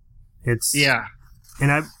future.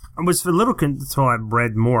 And I was a little until I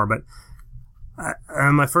read more, but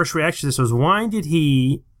my first reaction to this was, why did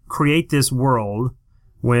he create this world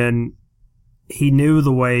when he knew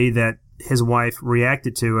the way that his wife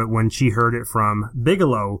reacted to it when she heard it from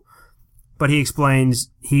Bigelow? But he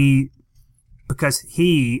explains because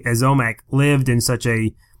he, as Omak, lived in such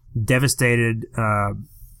a devastated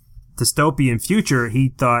dystopian future, he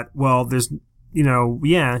thought, well, there's,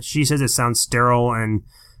 she says it sounds sterile and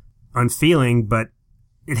unfeeling, but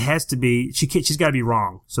it has to be, she's got to be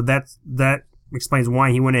wrong. So that explains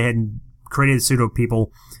why he went ahead and created the pseudo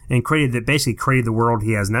people and created the world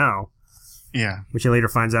he has now. Yeah. Which he later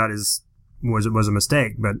finds out was a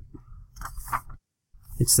mistake, but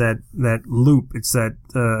it's that loop. It's that,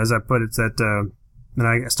 as I put it, it's that, and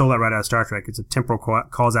I stole that right out of Star Trek. It's a temporal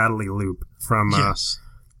causality loop from, cause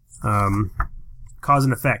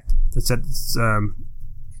and effect. It's the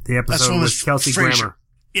episode with Kelsey Grammer.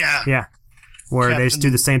 Yeah. Yeah. Where they just do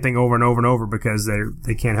the same thing over and over and over because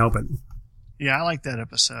they can't help it. Yeah, I like that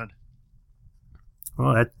episode.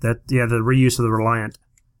 Well, the reuse of the Reliant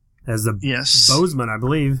as the Bozeman, I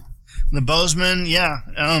believe. The Bozeman, yeah.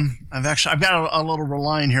 I've got a little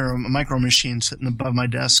Reliant here, a micro machine sitting above my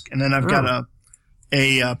desk, and then I've got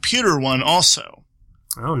a pewter one also.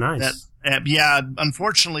 Oh, nice.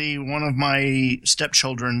 Unfortunately, one of my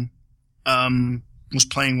stepchildren was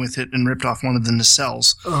playing with it and ripped off one of the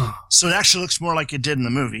nacelles. Oh. So it actually looks more like it did in the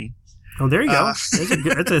movie. Oh, there you go.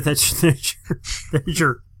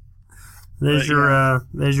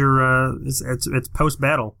 It's post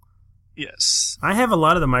battle. Yes. I have a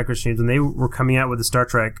lot of the micro machines. When they were coming out with the Star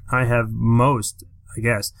Trek, I have most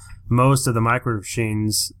of the micro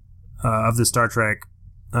machines of the Star Trek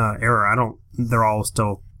era. They're all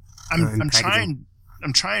still. I'm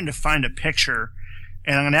trying to find a picture,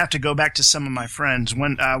 and I'm going to have to go back to some of my friends.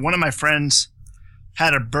 When one of my friends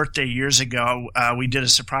had a birthday years ago, we did a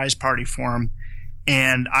surprise party for him,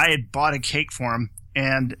 and I had bought a cake for him,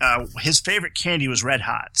 and his favorite candy was Red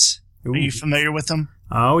Hots. Ooh. Are you familiar with them?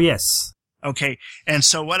 Oh, yes. Okay, and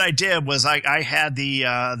so what I did was I had the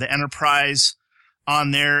Enterprise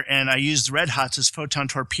on there, and I used Red Hots as photon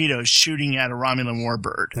torpedoes shooting at a Romulan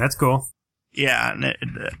warbird. That's cool. Yeah, and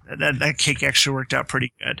that cake actually worked out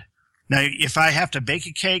pretty good. Now, if I have to bake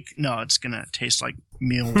a cake, no, it's going to taste like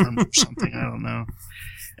mealworms or something. I don't know.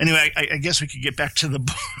 Anyway, I guess we could get back to the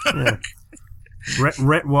book. Yeah.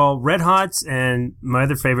 Red Hots, and my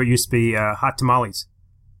other favorite used to be Hot Tamales.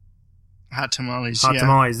 Hot Tamales, Hot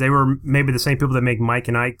Tamales. They were maybe the same people that make Mike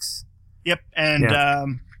and Ike's. Yep,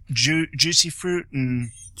 and Juicy Fruit and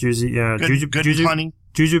Juicy, Good and Plenty.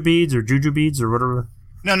 Juju Beads or whatever.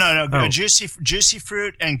 No. Oh. Juicy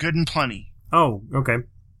Fruit and Good and Plenty. Oh, okay.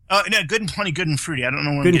 Oh, no, Good and Plenty, Good and Fruity. I don't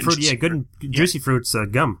know when Good and Fruity, yeah. Good and Juicy Fruit's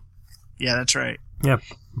gum. Yeah, that's right. Yeah.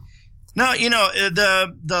 No,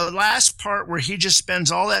 the last part where he just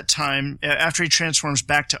spends all that time after he transforms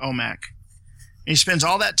back to OMAC, he spends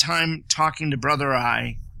all that time talking to Brother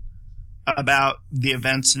Eye about the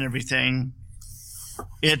events and everything.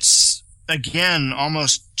 It's, again,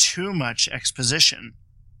 almost too much exposition.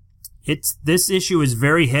 This issue is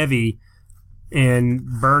very heavy, and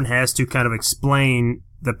Byrne has to kind of explain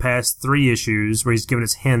the past 3 issues where he's given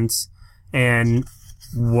us hints and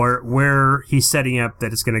where he's setting up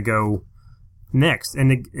that it's going to go next.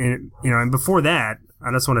 And before that,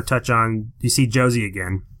 I just want to touch on, you see Josie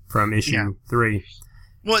again from issue 3.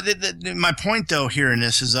 Well, my point, though, here in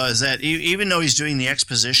this is that even though he's doing the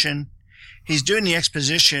exposition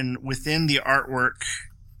within the artwork,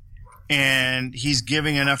 and he's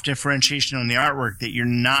giving enough differentiation on the artwork that you're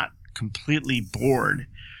not completely bored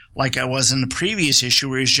like I was in the previous issue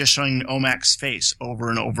where he's just showing OMAC's face over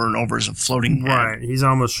and over and over as a floating head. Right. He's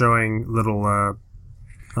almost showing little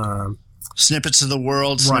snippets of the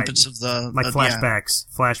world, snippets of the... Like flashbacks.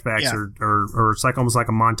 Yeah. Flashbacks or it's like almost like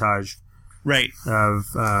a montage. Right. Of...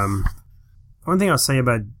 one thing I'll say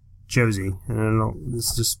about Josie, and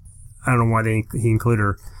I don't know why he included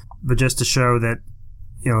her, but just to show that,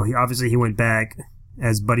 he went back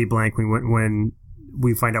as Buddy Blank when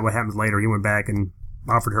we find out what happens later. He went back and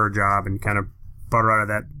offered her a job and kind of brought her out of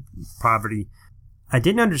that poverty. I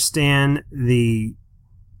didn't understand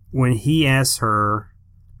when he asked her,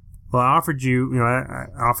 well, I offered you, I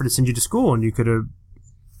offered to send you to school and you could have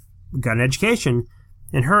got an education.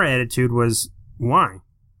 And her attitude was, why?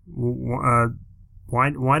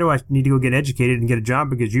 Why do I need to go get educated and get a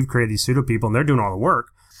job because you've created these pseudo people and they're doing all the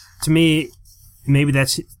work? To me, maybe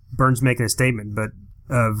that's Burns making a statement, but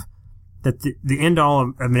that the end all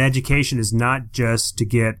of an education is not just to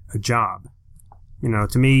get a job.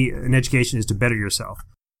 To me, an education is to better yourself.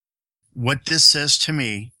 What this says to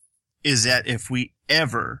me is that if we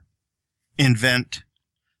ever invent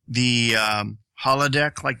the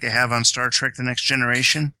holodeck like they have on Star Trek The Next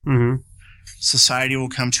Generation, society will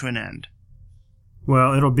come to an end.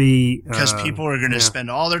 Well, it'll be... because people are going to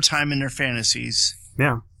spend all their time in their fantasies.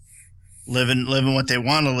 Yeah. Living what they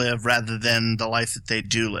want to live rather than the life that they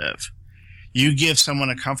do live. You give someone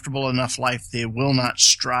a comfortable enough life, they will not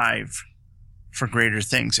strive for greater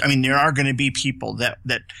things. I mean, there are going to be people that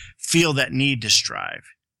feel that need to strive.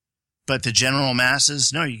 But the general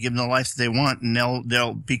masses, no, you give them the life that they want, and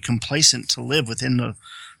they'll be complacent to live within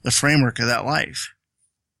the framework of that life.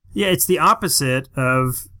 Yeah, it's the opposite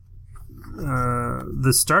of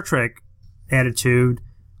the Star Trek attitude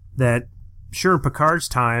that, sure, in Picard's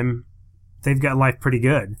time, they've got life pretty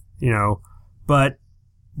good, but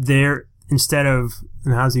they're, instead of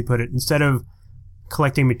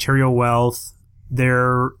collecting material wealth,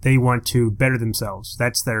 they want to better themselves.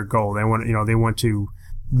 That's their goal. They want to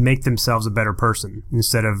make themselves a better person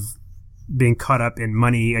instead of being caught up in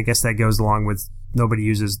money. I guess that goes along with somebody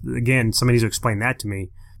needs to explain that to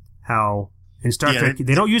me, how in Star Trek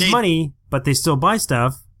they don't use money, but they still buy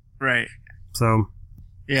stuff. Right. So.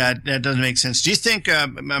 Yeah, that doesn't make sense. Do you think,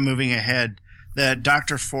 moving ahead, that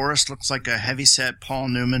Dr. Forrest looks like a heavyset Paul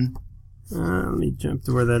Newman? Let me jump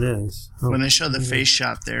to where that is. When they show the face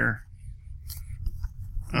shot there.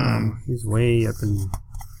 He's way up in...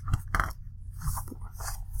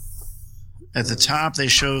 At the top, they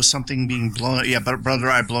show something being blown... Yeah, Brother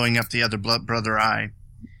Eye blowing up the other Brother Eye.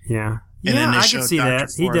 Yeah. And then they I show can see Dr. that.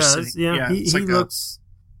 He does. Yeah, he looks...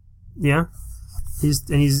 Yeah. He's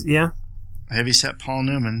Heavyset Paul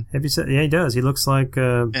Newman. Heavyset, yeah, he does. He looks like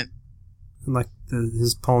his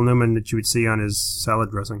Paul Newman that you would see on his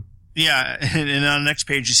salad dressing. Yeah, and on the next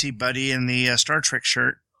page you see Buddy in the Star Trek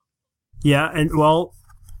shirt. Yeah, and well,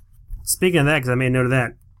 speaking of that, because I made a note of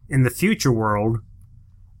that, in the future world,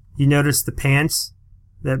 you notice the pants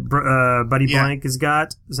that Buddy Blank has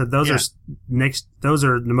got. So those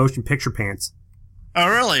are the motion picture pants. Oh,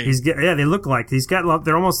 really? They look like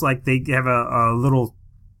they're almost like they have a little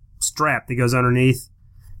strap that goes underneath.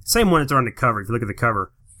 Same one that's on the cover. If you look at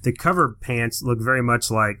the cover pants look very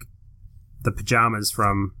much like the pajamas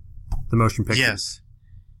from the motion picture. Yes.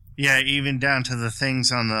 Yeah, even down to the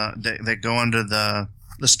things on that go under the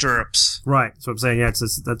stirrups. Right. So I'm saying,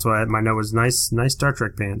 that's why my note was nice Star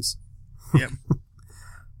Trek pants. Yep.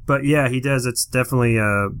 But yeah, he does. It's definitely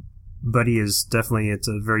Buddy is definitely, it's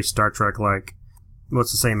a very Star Trek-like, well,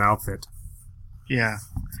 it's the same outfit. Yeah.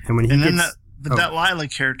 And when he gets... that Lila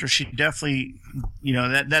character, she definitely,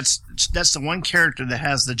 that's the one character that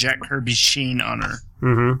has the Jack Kirby sheen on her.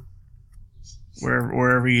 Mm-hmm.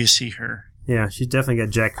 Wherever you see her. Yeah, she's definitely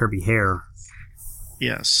got Jack Kirby hair.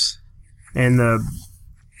 Yes. And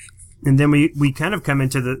then we kind of come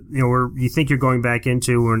into the, where you think you're going back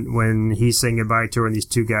into when he's saying goodbye to her and these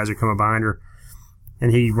two guys are coming behind her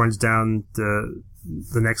and he runs down the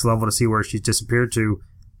next level to see where she's disappeared to.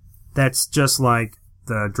 That's just like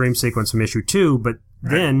the dream sequence from issue 2, but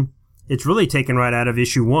then it's really taken right out of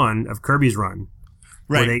issue 1 of Kirby's run.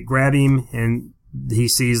 Right. Where they grab him and he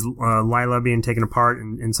sees Lila being taken apart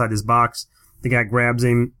inside this box. The guy grabs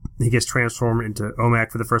him. He gets transformed into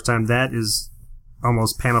OMAC for the first time. That is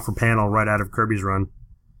almost panel for panel right out of Kirby's run.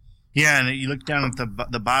 Yeah, and you look down at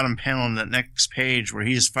the bottom panel on that next page where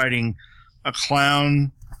he's fighting a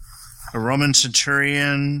clown, a Roman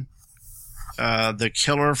centurion, the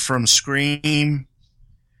killer from Scream,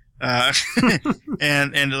 and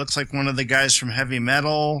it looks like one of the guys from Heavy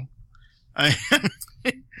Metal.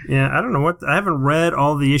 Yeah, I don't know I haven't read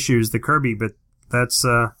all the issues, the Kirby, but that's,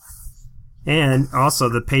 and also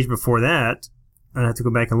the page before that, I have to go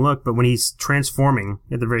back and look, but when he's transforming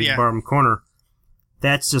at the very bottom corner,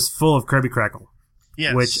 that's just full of Kirby Crackle.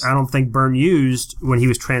 Yes. Which I don't think Byrne used when he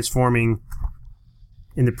was transforming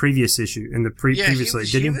in the previous issue, previously,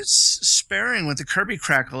 did he? He was sparing with the Kirby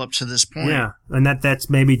Crackle up to this point. Yeah, and that's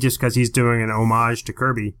maybe just because he's doing an homage to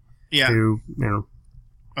Kirby. Yeah. Who,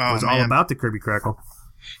 was all about the Kirby Crackle.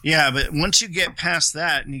 Yeah, but once you get past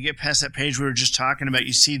that, and you get past that page we were just talking about,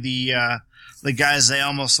 you see the guys, they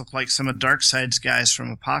almost look like some of Darkseid's guys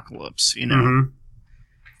from Apocalypse, Mm-hmm.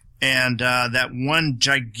 And that one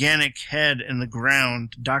gigantic head in the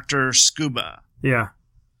ground, Dr. Scuba. Yeah.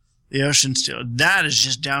 The Ocean Steel. That is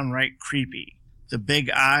just downright creepy. The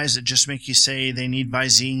big eyes that just make you say they need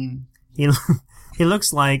Visine. He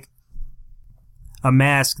looks like a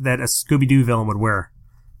mask that a Scooby-Doo villain would wear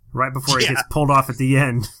right before he gets pulled off at the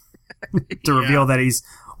end to reveal that he's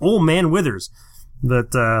Old Man Withers.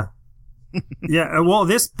 But, well,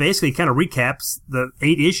 this basically kind of recaps the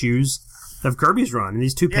 8 issues of Kirby's run. In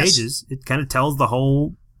these 2 pages, it kind of tells the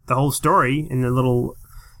whole story in a little,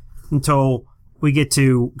 until we get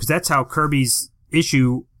to, because that's how Kirby's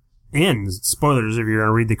issue ends. Spoilers if you're going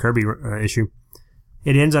to read the Kirby issue.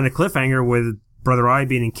 It ends on a cliffhanger with Brother Eye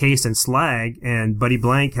being encased in slag and Buddy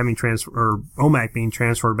Blank having OMAC being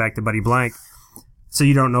transferred back to Buddy Blank. So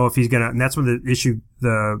you don't know if he's going to, and that's when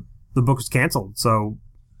the book was canceled. So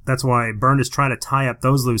that's why Byrne is trying to tie up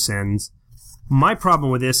those loose ends. My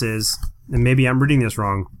problem with this is, and maybe I'm reading this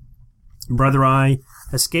wrong, Brother Eye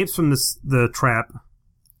escapes from the trap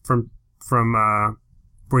from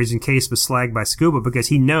where he's encased with slag by Scuba because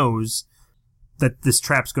he knows that this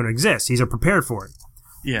trap's going to exist. He's prepared for it.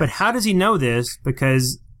 Yeah. But how does he know this?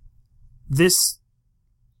 Because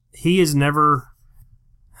he has never,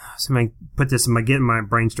 so I put this in getting my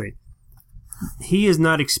brain straight. He has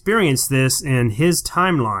not experienced this in his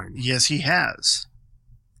timeline. Yes, he has.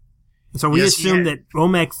 So we assume that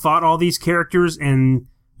OMAC fought all these characters in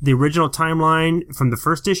the original timeline from the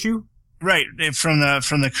first issue? Right. From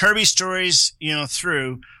the Kirby stories,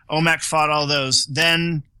 through, OMAC fought all those.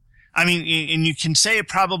 Then, I mean, and you can say it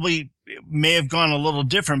probably may have gone a little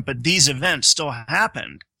different, but these events still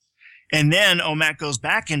happened. And then OMAC goes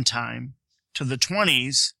back in time to the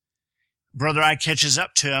 20s. Brother Eye catches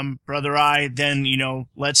up to him. Brother Eye then,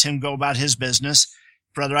 lets him go about his business.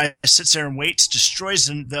 Brother Eye sits there and waits, destroys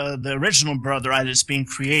the original Brother Eye that's being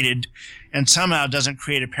created, and somehow doesn't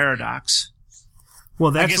create a paradox.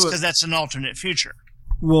 Well, I guess because that's an alternate future.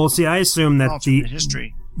 Well, see, I assume that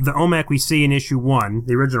history. The OMAC we see in issue 1,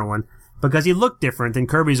 the original one, because he looked different than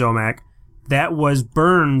Kirby's OMAC, that was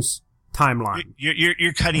Byrne's timeline.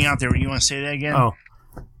 You're cutting out there. You want to say that again? Oh,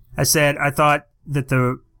 I thought that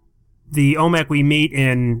the OMAC we meet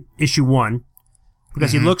in issue 1,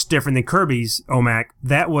 because he looks different than Kirby's OMAC,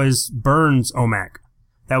 that was Byrne's OMAC.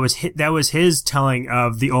 That was his telling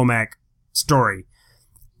of the OMAC story.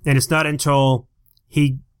 And it's not until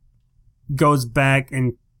he goes back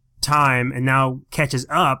in time and now catches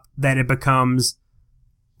up that it becomes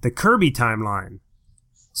the Kirby timeline.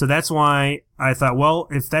 So that's why I thought, well,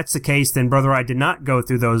 if that's the case, then Brother Eye did not go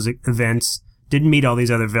through those events, didn't meet all these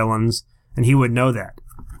other villains, and he would know that.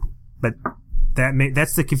 But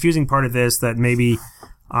that's the confusing part of this, that maybe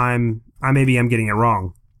I'm getting it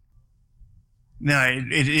wrong. No,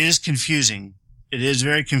 it is confusing. It is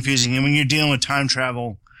very confusing. And when you're dealing with time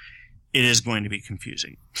travel, it is going to be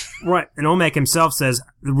confusing. Right. And OMAC himself says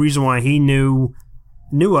the reason why he knew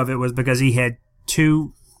of it was because he had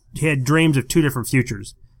 2 had dreams of two different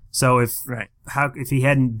futures. So if he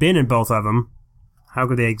hadn't been in both of them, how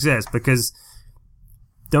could they exist? Because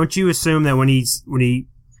don't you assume that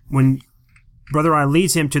when Brother Eye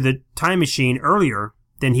leads him to the time machine earlier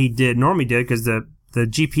than he normally did, because the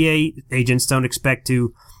GPA agents don't expect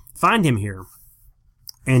to find him here,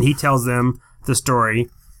 and he tells them the story,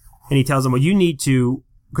 and he tells them, well, you need to,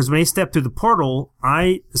 because when they stepped through the portal,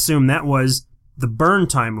 I assume that was the Byrne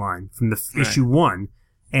timeline from the issue 1,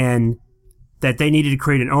 and that they needed to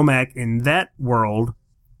create an OMAC in that world,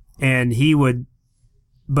 and he would.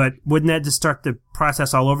 But wouldn't that just start the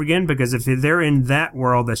process all over again? Because if they're in that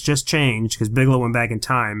world that's just changed, because Bigelow went back in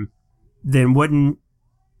time, then wouldn't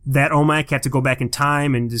that OMAC have to go back in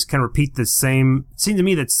time and just kind of repeat the same? It seems to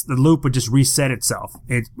me that the loop would just reset itself.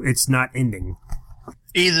 It's not ending.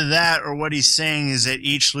 Either that, or what he's saying is that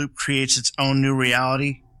each loop creates its own new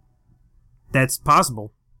reality. That's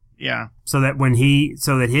possible. Yeah. So that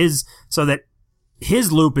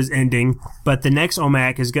his loop is ending, but the next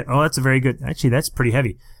OMAC is good. Oh, that's a very good. Actually, that's pretty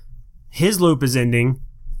heavy. His loop is ending,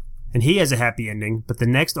 and he has a happy ending, but the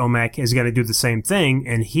next OMAC is going to do the same thing,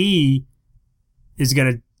 and he is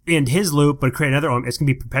going to end his loop, but create another OMAC. It's going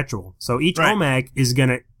to be perpetual. So each OMAC is going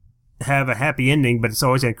to have a happy ending, but it's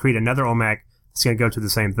always going to create another OMAC that's going to go to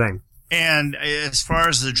the same thing. And as far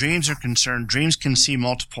as the dreams are concerned, dreams can see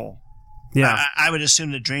multiple. Yeah. I would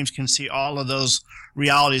assume that dreams can see all of those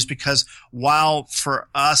realities, because while for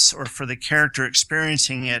us or for the character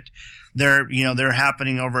experiencing it, they're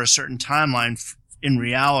happening over a certain timeline in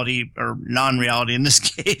reality or non-reality in this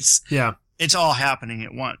case. Yeah. It's all happening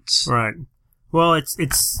at once. Right. Well, it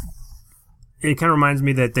kind of reminds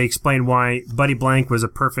me that they explained why Buddy Blank was a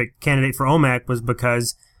perfect candidate for OMAC was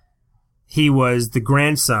because he was the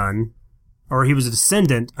grandson, or he was a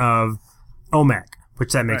descendant of OMAC.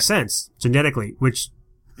 Which that makes sense genetically, which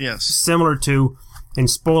similar to, and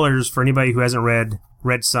spoilers for anybody who hasn't read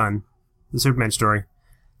Red Son, the Superman story.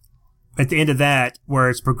 At the end of that, where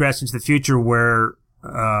it's progressed into the future, where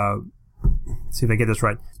let's see if I get this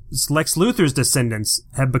right, Lex Luthor's descendants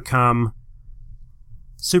have become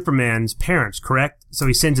Superman's parents, correct? So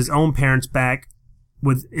he sends his own parents back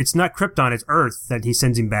with. It's not Krypton, it's Earth that he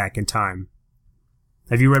sends him back in time.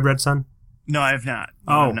 Have you read Red Son? No, I have not.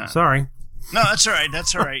 Sorry. No, that's all right.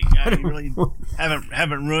 That's all right. You really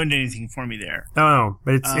haven't ruined anything for me there. No,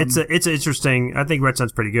 but it's interesting. I think Red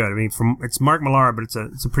Son's pretty good. I mean, it's Mark Millar, but it's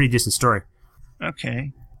a pretty decent story.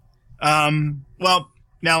 Okay. Well,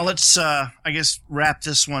 now let's I guess wrap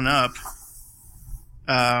this one up.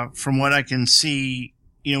 From what I can see,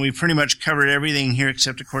 we pretty much covered everything here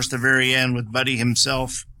except, of course, the very end with Buddy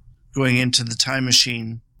himself going into the time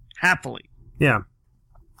machine happily. Yeah.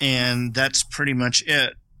 And that's pretty much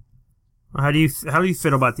it. How do you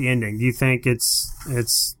feel about the ending? Do you think it's?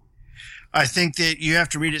 I think that you have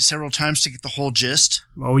to read it several times to get the whole gist.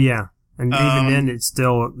 Oh yeah, and even then, it's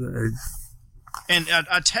still. And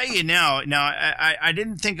I'll tell you now. I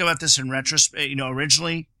didn't think about this in retrospect,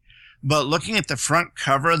 originally, but looking at the front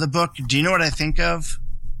cover of the book, do you know what I think of?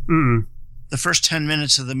 The first 10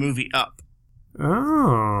 minutes of the movie Up.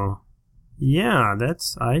 Oh, yeah,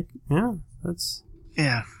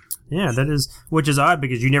 Yeah, that is, which is odd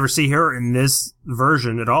because you never see her in this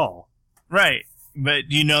version at all. Right. But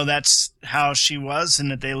that's how she was, and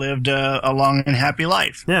that they lived a long and happy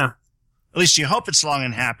life. Yeah. At least you hope it's long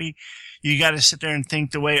and happy. You got to sit there and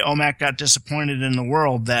think the way OMAC got disappointed in the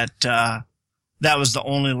world, that that was the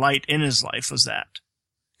only light in his life, was that.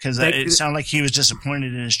 Because it sounded like he was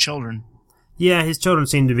disappointed in his children. Yeah, his children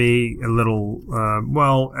seem to be a little,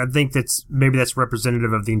 I think maybe that's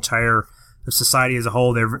representative of the entire society as a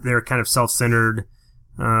whole. They're kind of self-centered.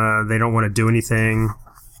 They don't want to do anything.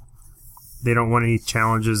 They don't want any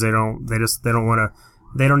challenges. They don't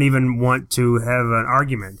even want to have an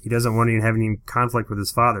argument. He doesn't want to have any conflict with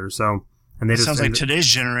his father. So, and they sounds like today's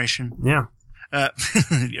generation. Yeah.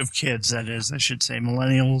 Of kids, that is, I should say,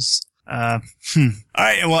 millennials. All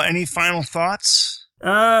right. Well, any final thoughts?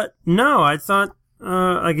 No, I thought,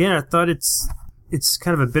 I thought it's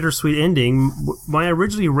kind of a bittersweet ending. When I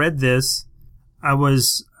originally read this, I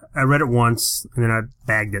read it once and then I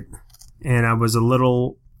bagged it, and I was a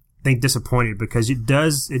little, disappointed because it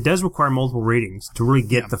does require multiple readings to really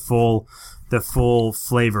get the full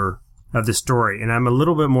flavor of the story. And I'm a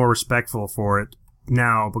little bit more respectful for it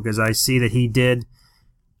now because I see that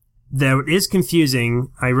though it is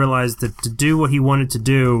confusing, I realized that to do what he wanted to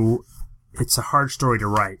do, it's a hard story to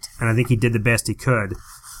write, and I think he did the best he could.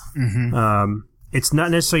 Mm-hmm. It's not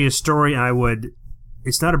necessarily a story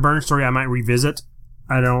it's not a Byrne story I might revisit.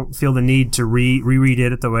 I don't feel the need to reread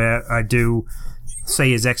it the way I do, say,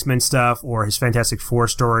 his X-Men stuff or his Fantastic Four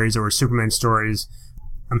stories or his Superman stories.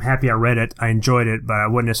 I'm happy I read it. I enjoyed it, but I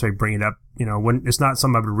wouldn't necessarily bring it up. It's not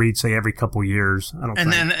something I would read, say, every couple years. I don't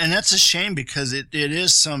think. And that's a shame because it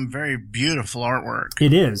is some very beautiful artwork.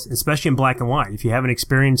 It is, especially in black and white. If you haven't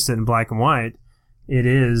experienced it in black and white, it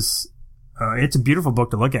is. It's a beautiful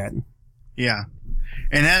book to look at. Yeah,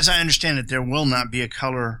 and as I understand it, there will not be a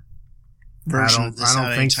color version of this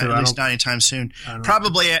at least not anytime soon.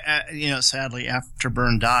 Probably, sadly, after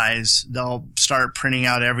Byrne dies, they'll start printing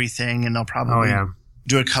out everything, and they'll probably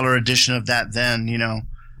do a color edition of that then.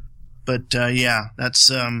 But that's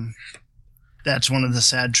one of the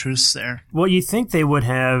sad truths there. Well, you think they would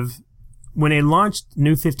have when they launched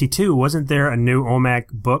New 52? Wasn't there a new OMAC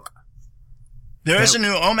book? There is a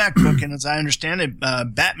new OMAC book, and as I understand it,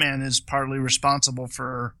 Batman is partly responsible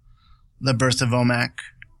for the birth of OMAC.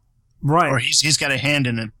 Right. Or he's got a hand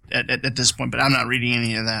in it at this point, but I'm not reading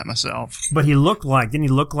any of that myself. But didn't he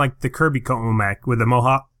look like the Kirby OMAC with the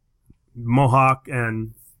mohawk,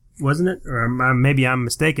 and wasn't it? Or maybe I'm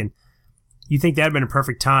mistaken. You think that'd been a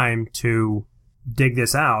perfect time to dig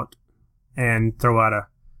this out and throw out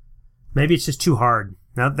maybe it's just too hard.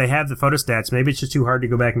 Now that they have the photostats, maybe it's just too hard to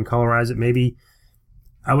go back and colorize it. Maybe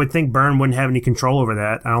I would think Byrne wouldn't have any control over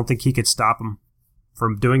that. I don't think he could stop him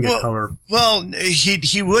from doing a color. Well,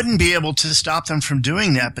 he wouldn't be able to stop them from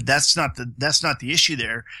doing that, but that's not the issue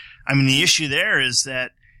there. I mean, the issue there is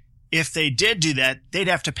that if they did do that, they'd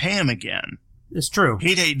have to pay him again. It's true.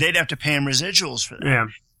 They'd have to pay him residuals for that. Yeah.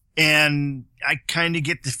 And I kind of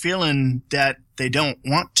get the feeling that they don't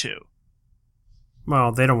want to.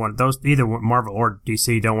 Well, they don't want those. Either Marvel or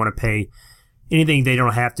DC don't want to pay anything they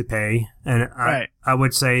don't have to pay. And I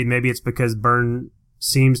would say maybe it's because Byrne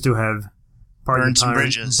seems to have burned some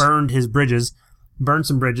bridges, but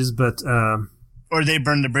or they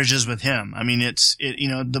burned the bridges with him. I mean,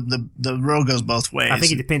 the road goes both ways. I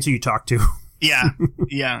think it depends who you talk to. Yeah.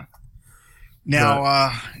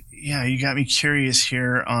 Now, you got me curious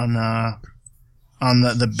here on the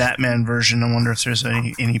Batman version. I wonder if there's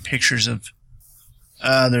any pictures of.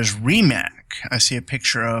 There's Remac. I see a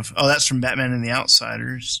picture of. Oh, that's from Batman and the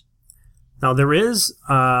Outsiders. Now there is.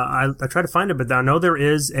 I tried to find it, but I know there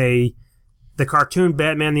is the cartoon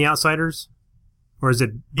Batman and the Outsiders, or is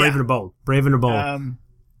it Brave and the Bold? Brave and the Bold.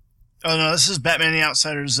 Oh no, this is Batman and the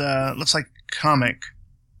Outsiders. Looks like comic.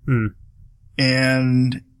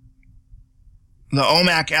 And the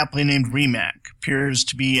OMAC, aptly named Remac, appears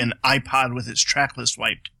to be an iPod with its track list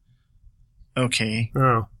wiped. Okay.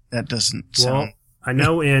 Oh, that doesn't sound. Well, I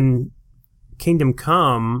know in Kingdom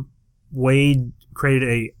Come, Wade created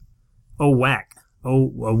a OWAC, a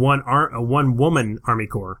one woman Army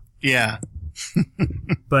Corps. Yeah.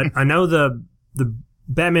 But I know the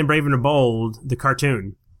Batman Brave and the Bold, the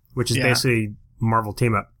cartoon, which is basically Marvel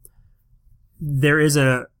team up. There is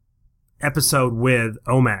a episode with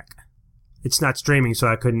OMAC. It's not streaming, so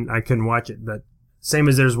I couldn't watch it. But same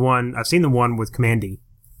as there's one, I've seen the one with Commandy.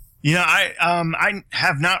 I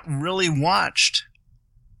have not really watched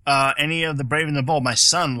any of the Brave and the Bold. My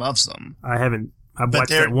son loves them. I haven't. I've watched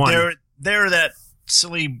that one. They're that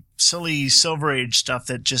silly Silver Age stuff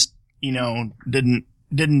that just didn't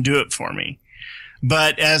do it for me.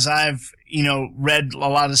 But as I've read a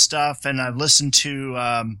lot of stuff and I've listened to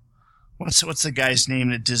what's the guy's name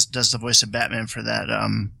that does the voice of Batman for that?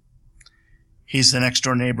 He's the next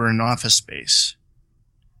door neighbor in Office Space.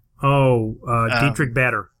 Oh, Dietrich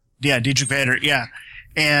Bader. Yeah, Dietrich Bader. Yeah.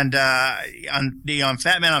 And on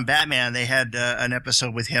Fat Man on Batman, they had an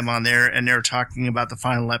episode with him on there, and they were talking about the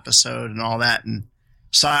final episode and all that. And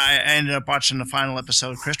so I ended up watching the final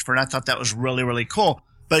episode, Christopher, and I thought that was really, really cool.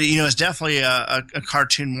 But it's definitely a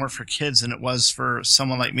cartoon more for kids than it was for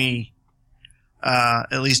someone like me.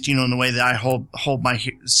 At least in the way that I hold my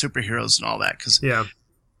superheroes and all that. Because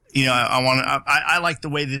I like the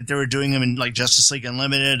way that they were doing them in like Justice League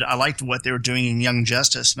Unlimited. I liked what they were doing in Young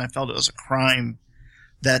Justice, and I felt it was a crime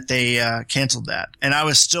that they canceled that. And I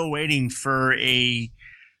was still waiting for a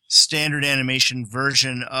standard animation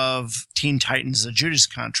version of Teen Titans: The Judas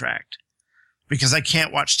Contract, because I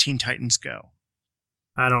can't watch Teen Titans Go.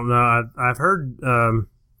 I don't know. I've heard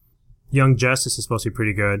Young Justice is supposed to be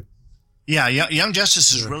pretty good. Yeah, Young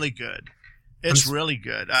Justice is really good. It's really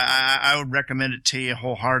good. I would recommend it to you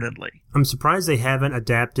wholeheartedly. I'm surprised they haven't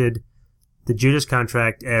adapted the Judas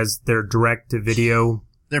Contract as their direct-to-video.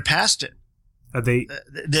 They're past it. Are they?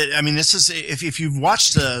 I mean, this is if you've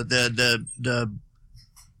watched the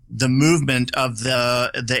movement of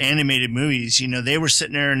the animated movies. They were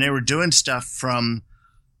sitting there and they were doing stuff from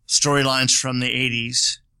storylines from the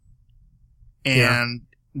 80s, and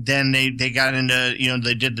then they got into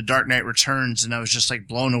they did the Dark Knight Returns, and I was just like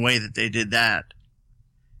blown away that they did that.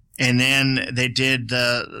 And then they did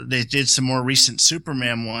some more recent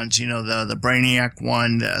Superman ones, the Brainiac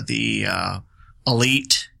one, the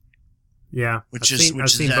Elite. Yeah. I've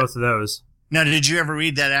seen both of those. Now, did you ever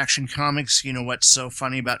read that Action Comics? What's so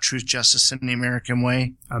funny about Truth, Justice, and the American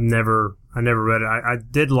Way? I never read it. I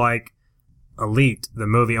did like Elite, the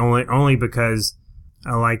movie, only because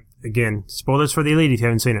I like, again, spoilers for the Elite if you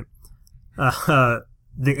haven't seen it.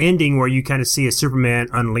 The ending where you kind of see a Superman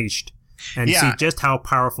unleashed and see just how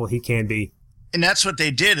powerful he can be. And that's what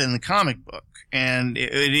they did in the comic book. And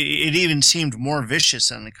it even seemed more vicious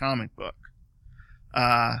than the comic book.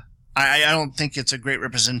 I don't think it's a great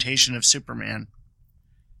representation of Superman.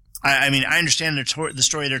 I mean, I understand the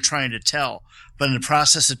story they're trying to tell, but in the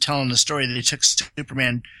process of telling the story, they took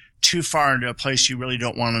Superman too far into a place you really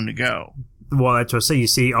don't want him to go. Well, that's what I say. You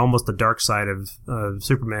see almost the dark side of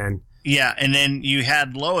Superman. Yeah, and then you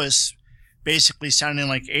had Lois basically sounding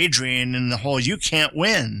like Adrian in the whole "you can't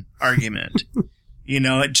win" argument.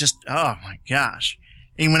 It just, oh my gosh.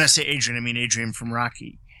 And when I say Adrian, I mean Adrian from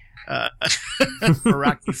Rocky. Or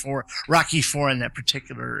Rocky IV in that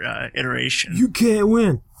particular iteration. You can't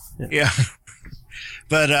win. Yeah.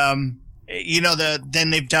 But, then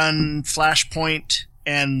they've done Flashpoint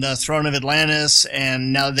and the Throne of Atlantis,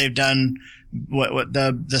 and now they've done what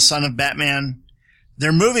the Son of Batman.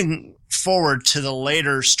 They're moving forward to the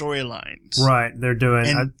later storylines. Right, they're doing.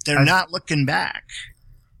 And they're not looking back.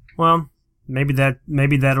 Well, maybe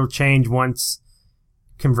that'll change once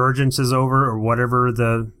Convergence is over or whatever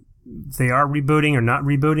they are rebooting or not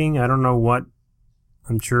rebooting. I don't know what.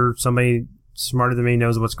 I'm sure somebody smarter than me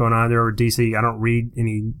knows what's going on there with DC. I don't read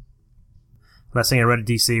any. Last thing I read at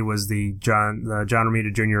DC was the John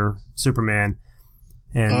Romita Jr. Superman,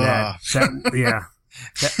 and that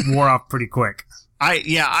wore off pretty quick.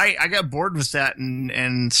 I got bored with that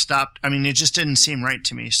and stopped. I mean, it just didn't seem right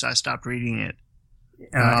to me, so I stopped reading it.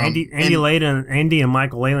 Andy and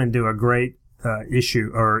Michael Leyland do a great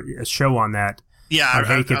issue or a show on that. Yeah, on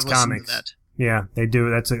Hey Kids I've Comics. To that. Yeah, they do.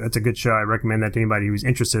 That's a good show. I recommend that to anybody who's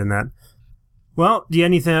interested in that. Well, do you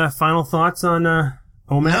have any final thoughts on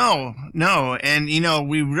OMAC? No, and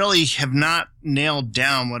we really have not nailed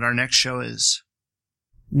down what our next show is.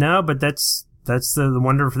 No, but that's the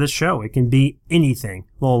wonder for this show. It can be anything.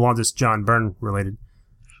 Well, along this John Byrne related.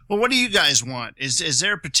 Well, what do you guys want? Is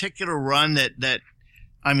there a particular run that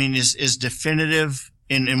I mean is definitive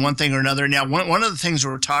in one thing or another? Now, one of the things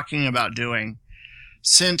we're talking about doing,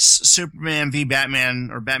 since Superman v. Batman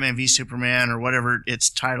or Batman v. Superman or whatever it's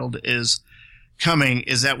titled is coming,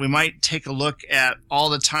 is that we might take a look at all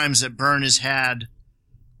the times that Byrne has had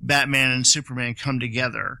Batman and Superman come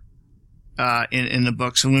together in the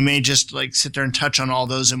books, and we may just sit there and touch on all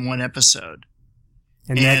those in one episode.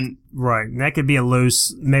 And that could be a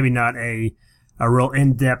loose, maybe not a real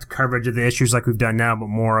in-depth coverage of the issues like we've done now, but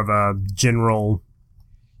more of a general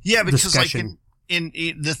discussion.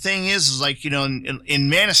 The thing is in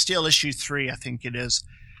Man of Steel issue 3, I think it is,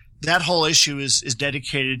 that whole issue is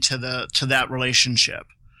dedicated to that relationship.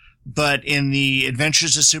 But in the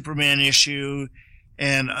Adventures of Superman issue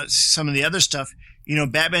and some of the other stuff,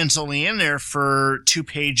 Batman's only in there for 2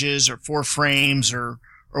 pages or 4 frames or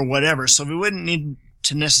whatever. So we wouldn't need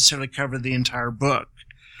to necessarily cover the entire book.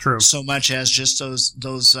 True. So much as just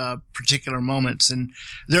those particular moments. And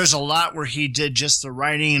there's a lot where he did just the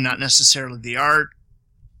writing and not necessarily the art.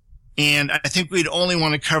 And I think we'd only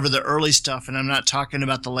want to cover the early stuff, and I'm not talking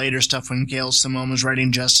about the later stuff when Gail Simone was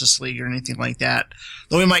writing Justice League or anything like that.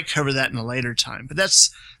 Though we might cover that in a later time. But that's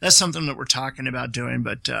something that we're talking about doing,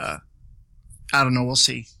 but I don't know, we'll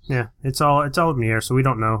see. Yeah, it's all up in the air, so we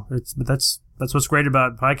don't know. But that's what's great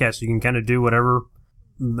about podcasts. You can kind of do whatever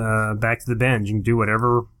back to the bench. You can do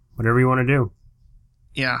whatever you want to do.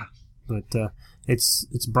 Yeah. But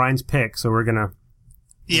it's Brian's pick, so we're gonna.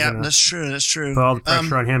 Yeah, that's true. Put all the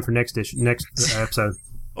pressure on him for next episode.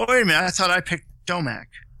 Oh, wait a minute. I thought I picked OMAC.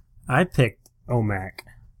 I picked OMAC.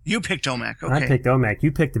 You picked OMAC. Okay. I picked OMAC.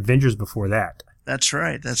 You picked Avengers before that. That's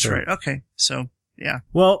right. Right. Okay. So, yeah.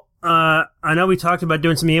 Well, I know we talked about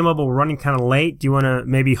doing some email, but we're running kind of late. Do you want to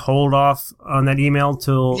maybe hold off on that email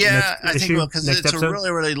till I think because it's episode? A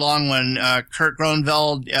really, really long one. Kurt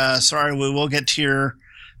Gronveld, sorry, we will get to your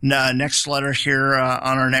next letter here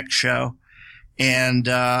on our next show. And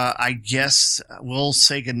I guess we'll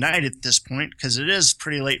say goodnight at this point because it is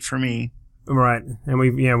pretty late for me. Right, and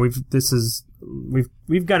we've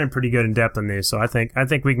gotten pretty good in depth on these, so I think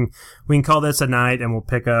we can call this a night, and we'll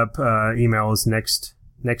pick up emails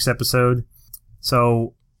next episode.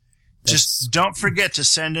 So just don't forget to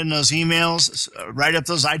send in those emails, write up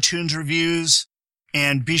those iTunes reviews,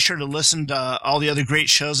 And be sure to listen to all the other great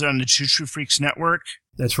shows that are on the Two True Freaks Network.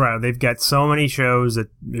 That's right. They've got so many shows that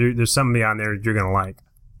there's something beyond there you're going to like.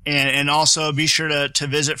 And also be sure to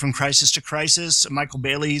visit From Crisis to Crisis, Michael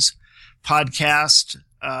Bailey's podcast,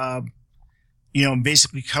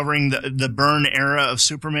 basically covering the Byrne era of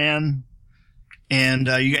Superman. And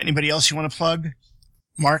you got anybody else you want to plug?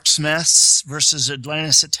 Mark's Mess versus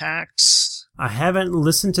Atlantis Attacks. I haven't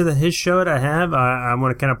listened to his show. I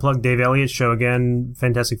want to kind of plug Dave Elliott's show again,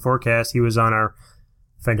 Fantastic Forecast. He was on our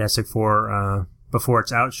Fantastic Four Before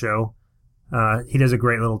It's Out show. He does a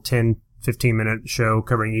great little 10, 15-minute show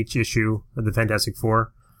covering each issue of the Fantastic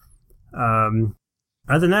Four. Other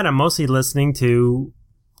than that, I'm mostly listening to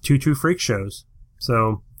Two True Freak shows.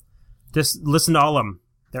 So just listen to all of them.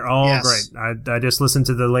 They're all great. I just listened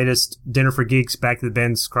to the latest Dinner for Geeks Back to the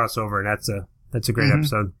Bins crossover, and that's a great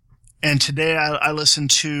episode. And today I listened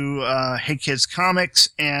to Hey Kids Comics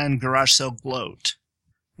and Garage Sale Gloat,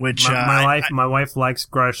 which my wife likes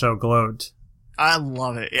Garage Sale Gloat. I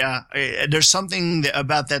love it. Yeah, there's something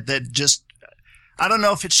about that just, I don't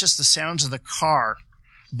know if it's just the sounds of the car,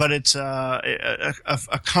 but it's a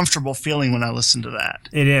comfortable feeling when I listen to that.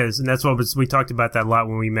 It is, and that's what we talked about that a lot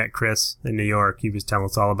when we met Chris in New York. He was telling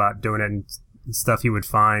us all about doing it and stuff he would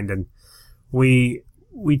find, and we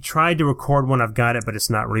tried to record one. I've got it, but it's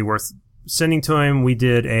not really worth sending to him. We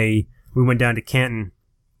went down to Canton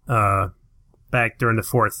back during the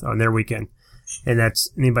 4th on their weekend, and that's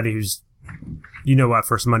anybody who's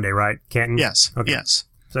First Monday, right? Canton? Yes. Okay. Yes.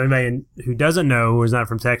 So anybody who doesn't know, who's not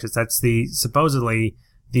from Texas, that's supposedly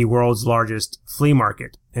the world's largest flea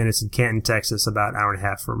market, and it's in Canton, Texas, about an hour and a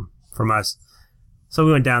half from us. So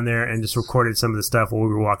we went down there and just recorded some of the stuff while we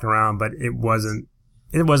were walking around, but it wasn't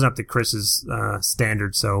up to Chris's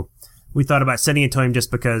standard. So we thought about sending it to him just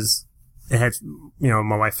because it had,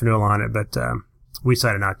 my wife Fanula on it, but we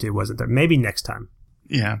decided not to. It wasn't there. Maybe next time.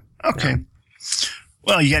 Yeah. Okay.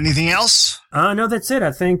 Well, you got anything else? No, that's it.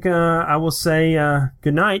 I think I will say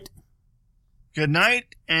good night. Good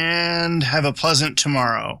night, and have a pleasant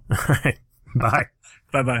tomorrow. All right. Bye.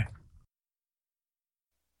 Bye-bye.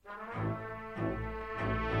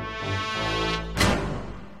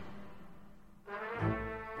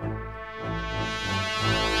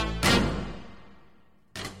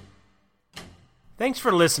 Thanks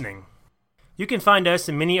for listening. You can find us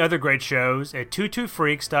and many other great shows at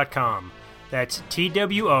twotwofreaks.com. That's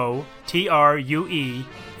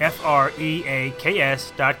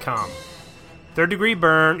TWOTRUEFREAKS.com. Third Degree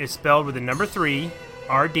Burn is spelled with the number 3,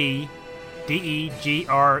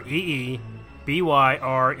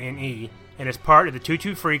 RDDEGREEBYRNE, and is part of the Two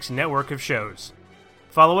True Freaks network of shows.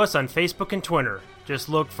 Follow us on Facebook and Twitter. Just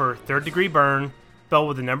look for Third Degree Burn, spelled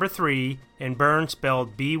with the number 3, and Burn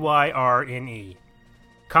spelled BYRNE.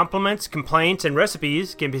 Compliments, complaints, and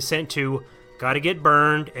recipes can be sent to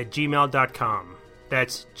gottagetburned@gmail.com.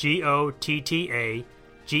 That's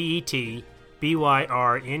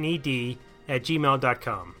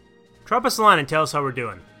GOTTAGETBYRNED@gmail.com. Drop us a line and tell us how we're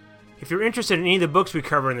doing. If you're interested in any of the books we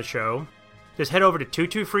cover in the show, just head over to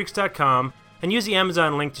twotwofreaks.com and use the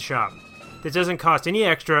Amazon link to shop. This doesn't cost any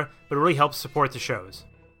extra, but it really helps support the shows.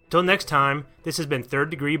 Until next time, this has been Third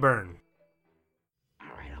Degree Burn. All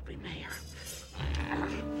right, I'll be mayor.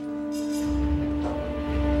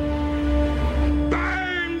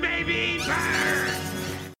 Burn, baby, burn!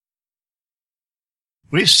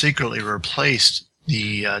 We've secretly replaced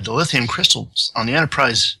the dilithium crystals on the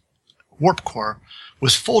Enterprise warp core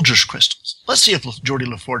with Folgers crystals. Let's see if Geordi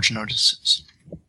LaForge notices.